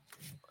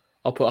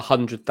 I'll put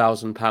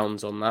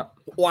 £100,000 on that.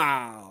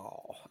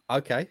 Wow.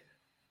 Okay.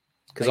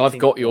 Because I've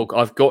got your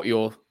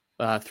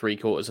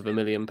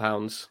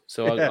 £750,000.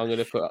 So I'm going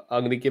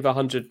to give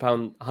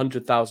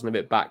 £100,000 of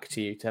it back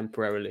to you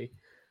temporarily.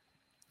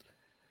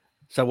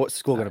 So what's the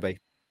score going to be?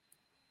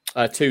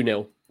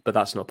 2-0, but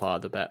that's not part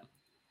of the bet.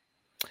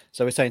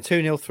 So we're saying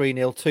 2-0,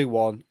 3-0,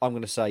 2-1. I'm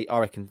going to say I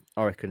reckon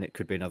it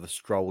could be another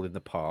stroll in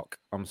the park.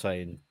 I'm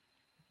saying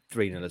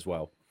 3-0 as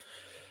well.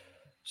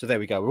 So there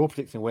we go. We're all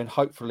predicting a win.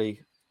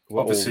 Hopefully,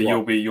 obviously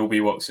you'll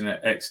be watching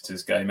at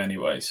Exeter's game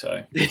anyway.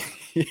 So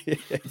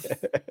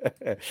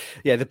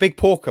yeah, the big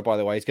porker, by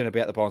the way, is going to be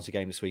at the Barnsley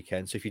game this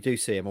weekend. So if you do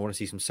see him, I want to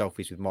see some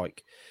selfies with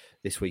Mike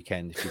this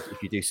weekend.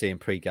 If you do see him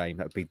pre-game,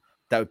 that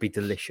would be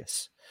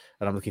delicious.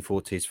 And I'm looking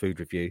forward to his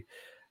food review.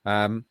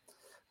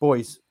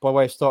 Boys, by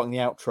way of starting the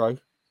outro,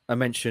 I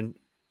mentioned,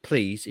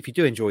 please, if you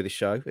do enjoy the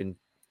show, and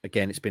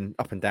again, it's been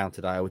up and down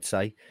today, I would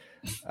say,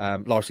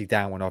 largely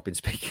down when I've been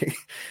speaking,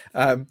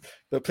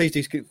 but please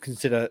do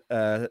consider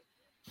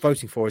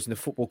voting for us in the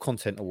Football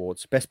Content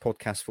Awards, Best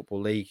Podcast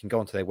Football League. You can go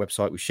onto their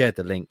website. We shared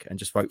the link and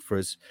just vote for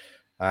us.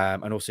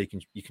 And also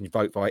you can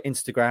vote via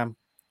Instagram.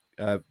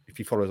 If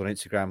you follow us on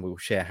Instagram, we will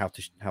share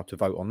how to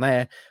vote on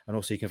there. And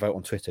also you can vote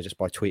on Twitter just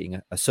by tweeting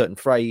a certain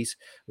phrase,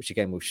 which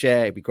again we'll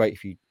share. It'd be great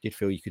if you did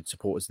feel you could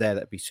support us there.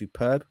 That'd be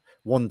superb.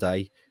 One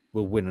day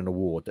we'll win an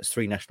award. That's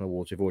 3 national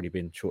awards we've already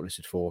been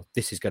shortlisted for.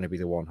 This is going to be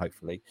the one,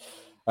 hopefully.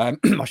 I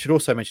should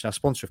also mention our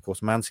sponsor, of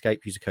course,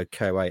 Manscaped. Use the code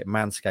KOA at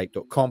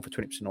manscaped.com for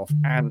 20% off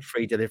and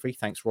free delivery.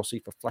 Thanks, Rossi,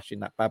 for flashing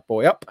that bad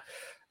boy up.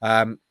 Go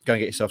and get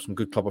yourself some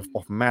good club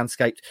off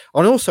Manscaped.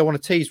 I also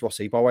want to tease,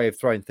 Rossi, by way of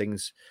throwing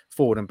things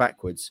forward and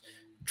backwards.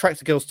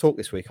 Tractor Girls Talk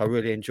this week, I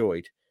really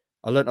enjoyed.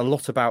 I learned a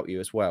lot about you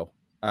as well.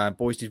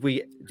 Boys,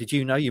 did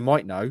you know, you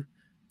might know,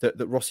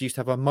 that Rossi used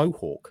to have a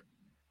mohawk?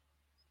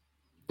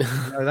 You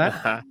know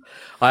that?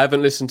 I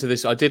haven't listened to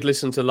this. I did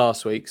listen to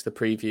last week's, the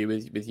preview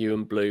with you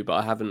and Blue, but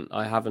I haven't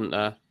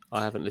listened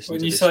when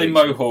to you this say week's.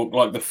 mohawk,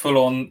 like the full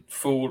on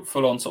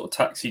sort of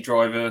taxi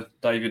driver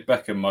David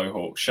Beckham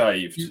mohawk,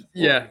 shaved.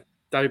 Yeah,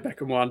 David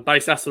Beckham one.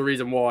 That's the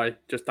reason why.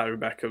 Just David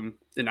Beckham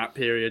in that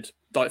period,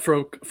 like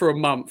for a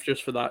month,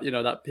 just for that,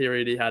 that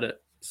period he had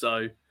it.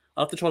 So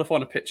I'll have to try to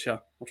find a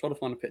picture. I'll try to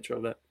find a picture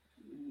of it.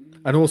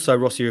 And also,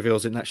 Rossi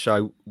reveals in that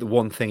show the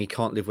one thing he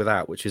can't live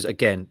without, which is,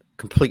 again,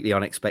 completely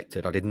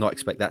unexpected. I did not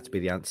expect that to be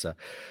the answer.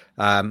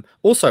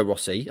 Also,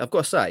 Rossi, I've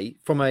got to say,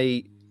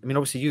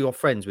 obviously you are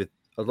friends with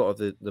a lot of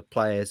the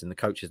players and the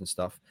coaches and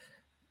stuff.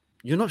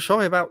 You're not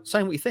shy about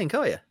saying what you think,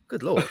 are you?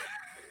 Good Lord.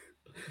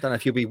 I don't know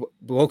if you'll be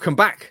welcome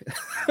back.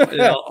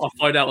 Yeah, I'll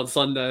find out on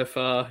Sunday if,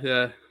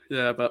 yeah,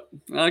 but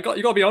you got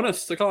to be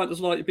honest. I can't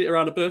just beat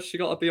around the bush. You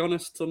got to be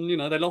honest, and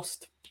they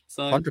lost.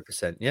 So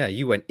 100%. Yeah,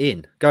 you went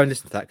in. Go and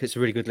listen to that because it's a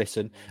really good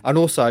listen. And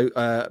also,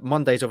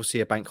 Monday's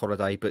obviously a bank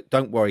holiday, but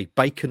don't worry,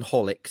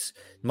 Baconholics.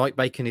 Mike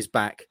Bacon is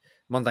back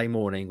Monday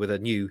morning with a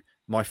new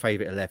My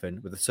Favourite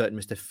 11 with a certain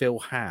Mr. Phil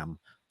Ham.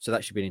 So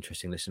that should be an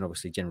interesting listen.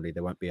 Obviously, generally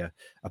there won't be a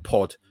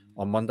pod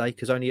on Monday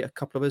because only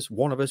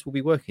one of us will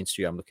be working.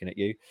 Stu, I'm looking at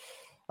you.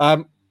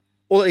 All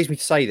that leaves me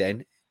to say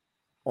then,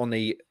 on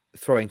the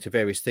throwing to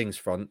various things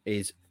front,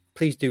 is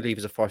please do leave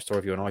us a 5-star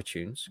review on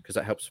iTunes because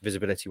that helps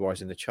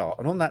visibility-wise in the chart.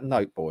 And on that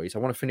note, boys, I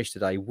want to finish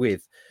today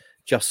with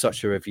just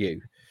such a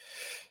review.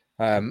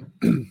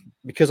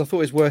 because I thought it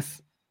was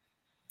worth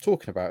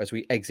talking about as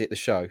we exit the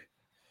show.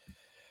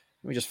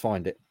 Let me just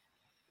find it.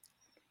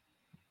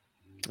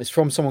 It's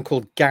from someone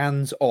called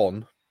Gans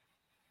On.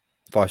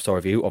 5-star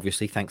review,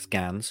 obviously. Thanks,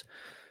 Gans.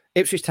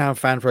 Ipswich Town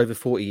fan for over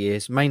 40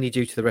 years, mainly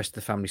due to the rest of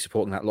the family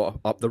supporting that lot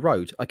up the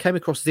road. I came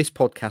across this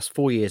podcast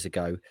 4 years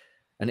ago,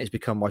 and it's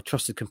become my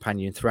trusted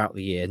companion throughout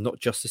the year, not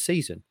just the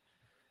season.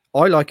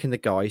 I liken the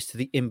guys to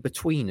the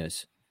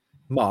in-betweeners.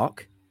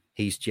 Mark,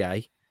 he's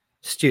Jay.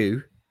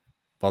 Stu,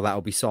 well,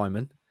 that'll be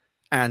Simon.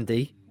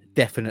 Andy,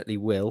 definitely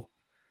Will.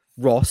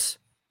 Ross,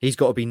 he's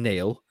got to be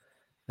Neil.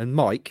 And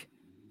Mike,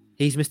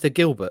 he's Mr.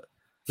 Gilbert.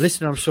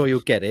 Listen, I'm sure you'll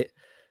get it.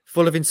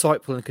 Full of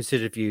insightful and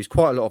considered views,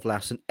 quite a lot of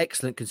laughs and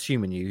excellent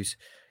consumer news.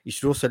 You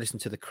should also listen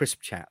to the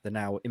Crisp Chat, the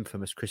now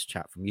infamous Crisp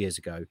Chat from years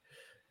ago.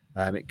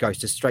 It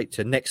goes straight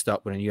to next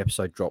up when a new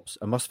episode drops.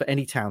 A must for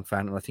any Town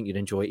fan, and I think you'd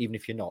enjoy it, even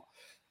if you're not.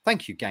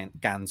 Thank you,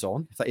 Gans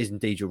On, if that is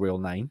indeed your real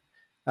name.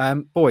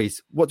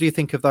 Boys, what do you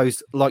think of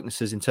those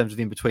likenesses in terms of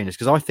the in-betweeners?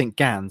 Because I think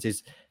Gans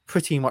is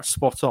pretty much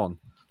spot on.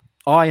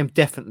 I am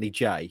definitely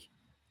Jay.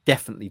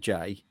 Definitely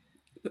Jay.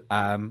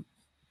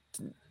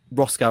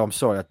 Roscoe, I'm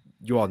sorry,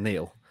 you are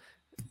Neil.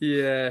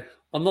 Yeah,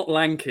 I'm not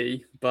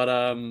lanky, but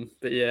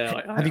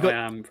yeah, I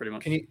am pretty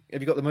much.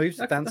 Have you got the moves?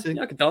 Dancing?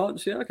 I could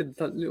dance. Yeah, I could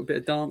do a little bit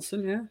of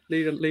dancing. Yeah,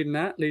 lead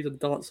the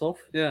dance off.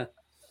 Yeah.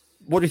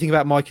 What do you think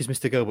about Mike as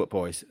Mr. Gilbert,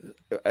 boys?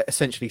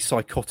 Essentially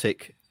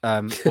psychotic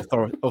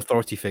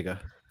authority figure.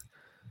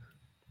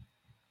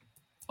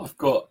 I've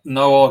got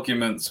no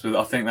arguments with.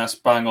 I think that's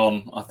bang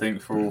on. I think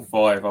for all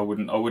five, I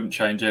wouldn't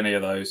change any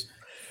of those.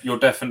 You're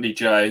definitely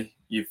Jay.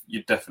 You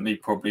definitely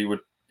probably would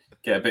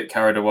get a bit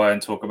carried away and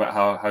talk about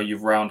how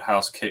you've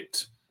roundhouse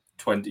kicked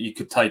 20. You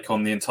could take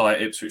on the entire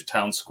Ipswich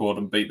Town squad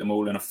and beat them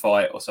all in a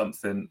fight or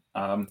something.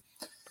 Apart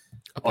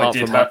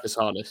from Marcus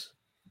Harness.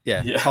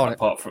 Yeah.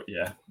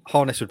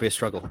 Harness would be a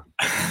struggle.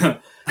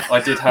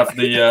 I did have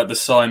the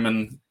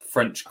Simon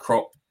French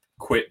crop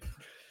quip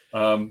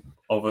of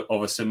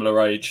a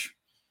similar age.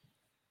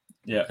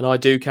 Yeah. And I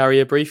do carry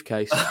a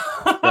briefcase. So.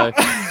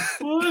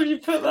 What have you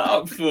put that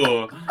up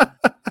for?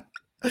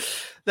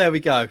 There we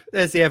go.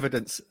 There's the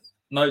evidence.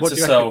 Note to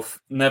self,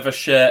 never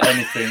share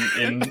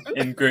anything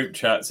in group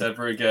chats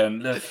ever again.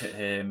 Look at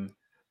him.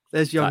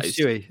 There's young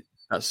Stewie.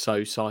 That's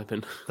so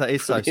Simon. That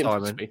is so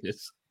Simon.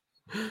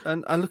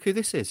 And look who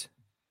this is.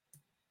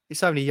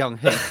 It's only young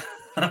him.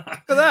 Look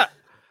at that.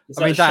 Is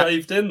that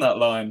shaved in that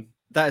line?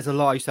 That is a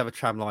lie. I used to have a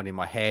tram line in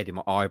my head, in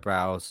my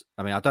eyebrows.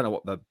 I mean, I don't know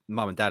what the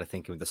mum and dad are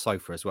thinking with the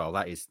sofa as well.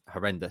 That is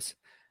horrendous.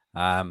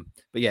 But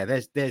yeah,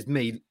 there's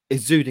me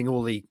exuding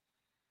all the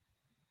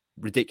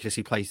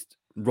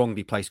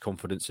wrongly placed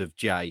confidence of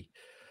Jay.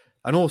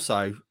 And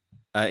also,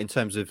 in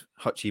terms of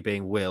Hutchie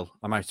being Will,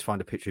 I managed to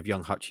find a picture of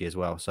young Hutchie as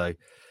well. So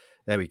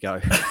there we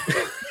go.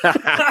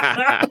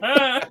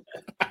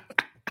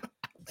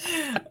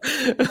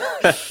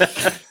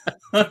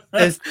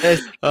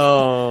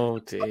 Oh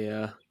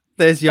dear.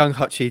 There's young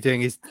Hutchie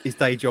doing his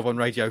day job on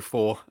Radio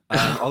 4.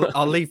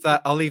 I'll leave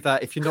that.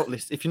 If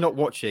you're not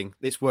watching,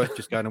 it's worth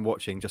just going and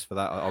watching just for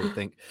that. I would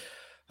think.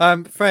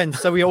 Friends,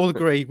 so we all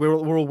agree we're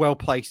all well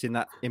placed in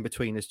that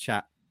in-betweeners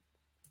chat.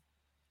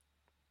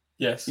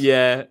 Yes.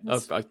 Yeah.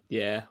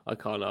 I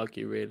can't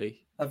argue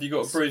really. Have you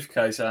got a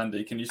briefcase,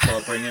 Andy? Can you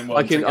start bringing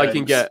one?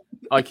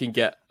 I can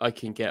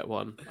get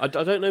one. I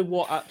don't know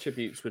what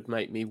attributes would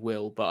make me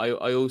Will, but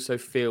I also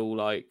feel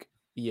like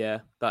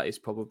that is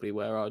probably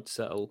where I'd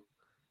settle.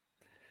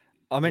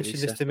 I mentioned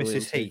this to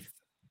Mrs. Heath,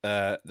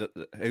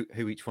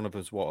 who each one of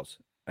us was,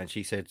 and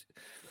she said,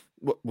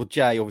 "Well,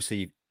 Jay,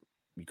 obviously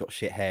you've got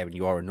shit hair and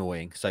you are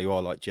annoying, so you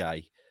are like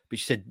Jay." But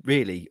she said,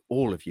 "Really,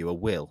 all of you are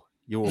Will.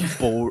 You're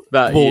all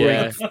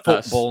boring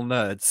football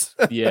nerds."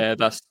 Yeah,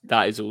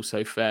 that is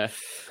also fair.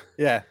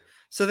 Yeah.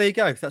 So there you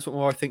go. That's what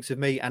my wife thinks of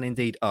me and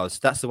indeed us.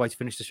 That's the way to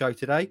finish the show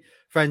today.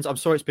 Friends, I'm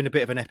sorry it's been a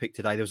bit of an epic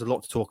today. There was a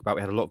lot to talk about.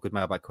 We had a lot of good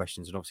mailbag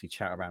questions and obviously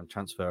chat around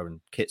transfer and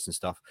kits and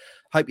stuff.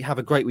 Hope you have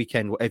a great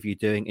weekend, whatever you're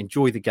doing.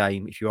 Enjoy the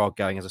game. If you are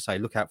going, as I say,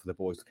 look out for the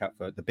boys. Look out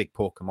for the Big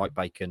Pork and Mike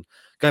Bacon.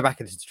 Go back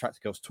and listen to Tractor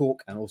Girls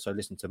Talk and also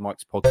listen to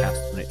Mike's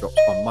podcast when it drops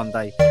on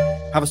Monday.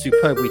 Have a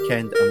superb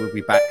weekend and we'll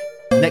be back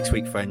next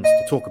week, friends,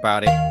 to talk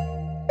about it.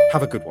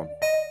 Have a good one.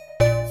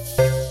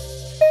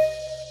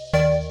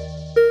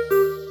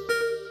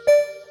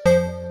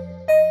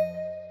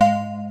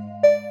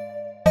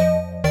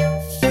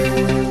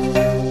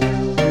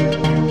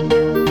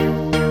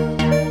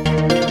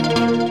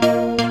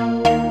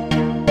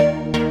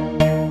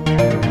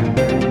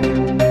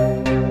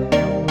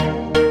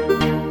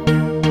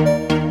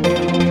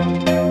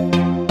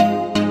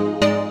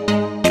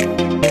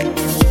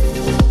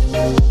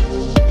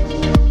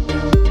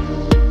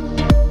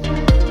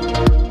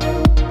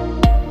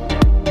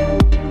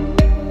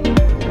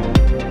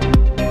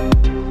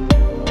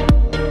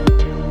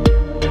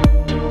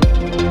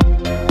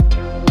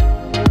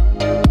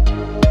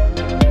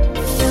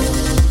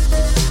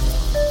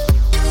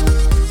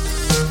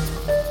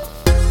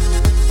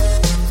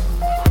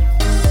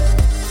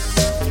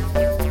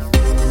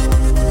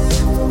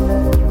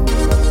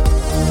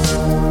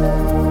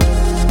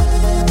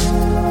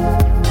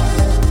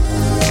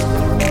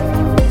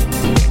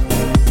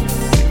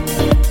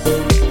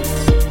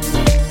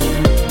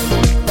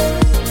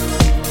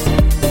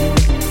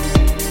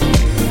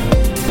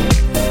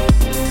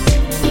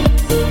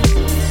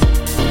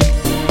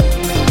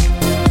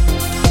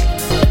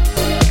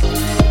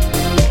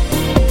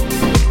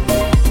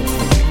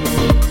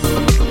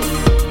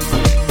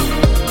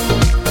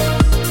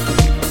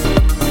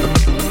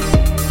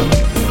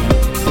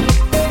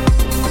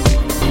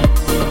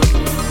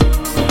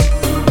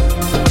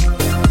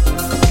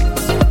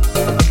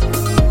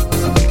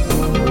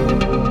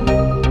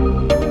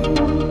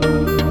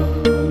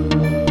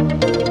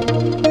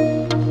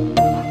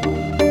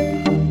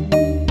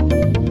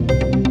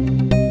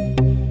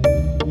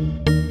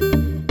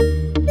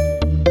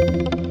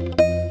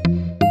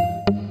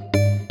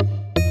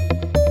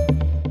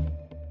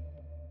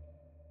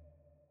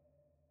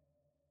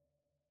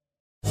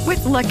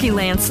 Lucky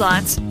Land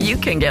Slots, you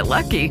can get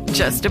lucky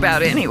just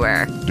about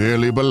anywhere.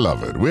 Dearly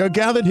beloved, we are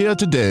gathered here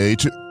today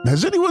to...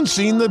 Has anyone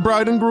seen the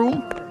bride and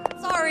groom?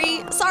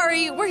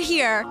 Sorry, we're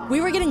here.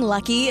 We were getting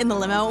lucky in the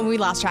limo and we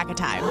lost track of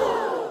time.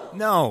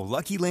 No,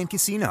 Lucky Land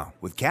Casino,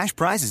 with cash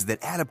prizes that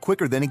add up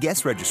quicker than a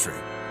guest registry.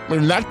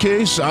 In that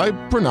case, I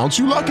pronounce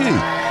you lucky.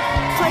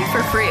 Play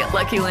for free at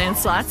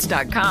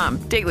LuckyLandSlots.com.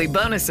 Daily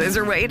bonuses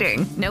are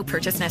waiting. No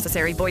purchase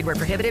necessary. Void where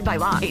prohibited by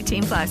law.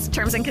 18+.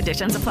 Terms and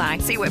conditions apply.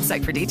 See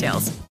website for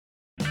details.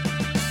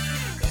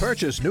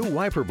 Purchase new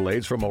wiper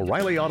blades from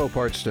O'Reilly Auto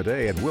Parts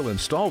today and we'll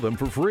install them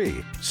for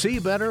free. See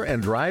better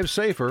and drive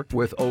safer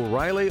with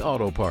O'Reilly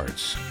Auto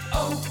Parts.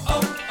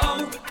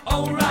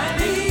 O'Reilly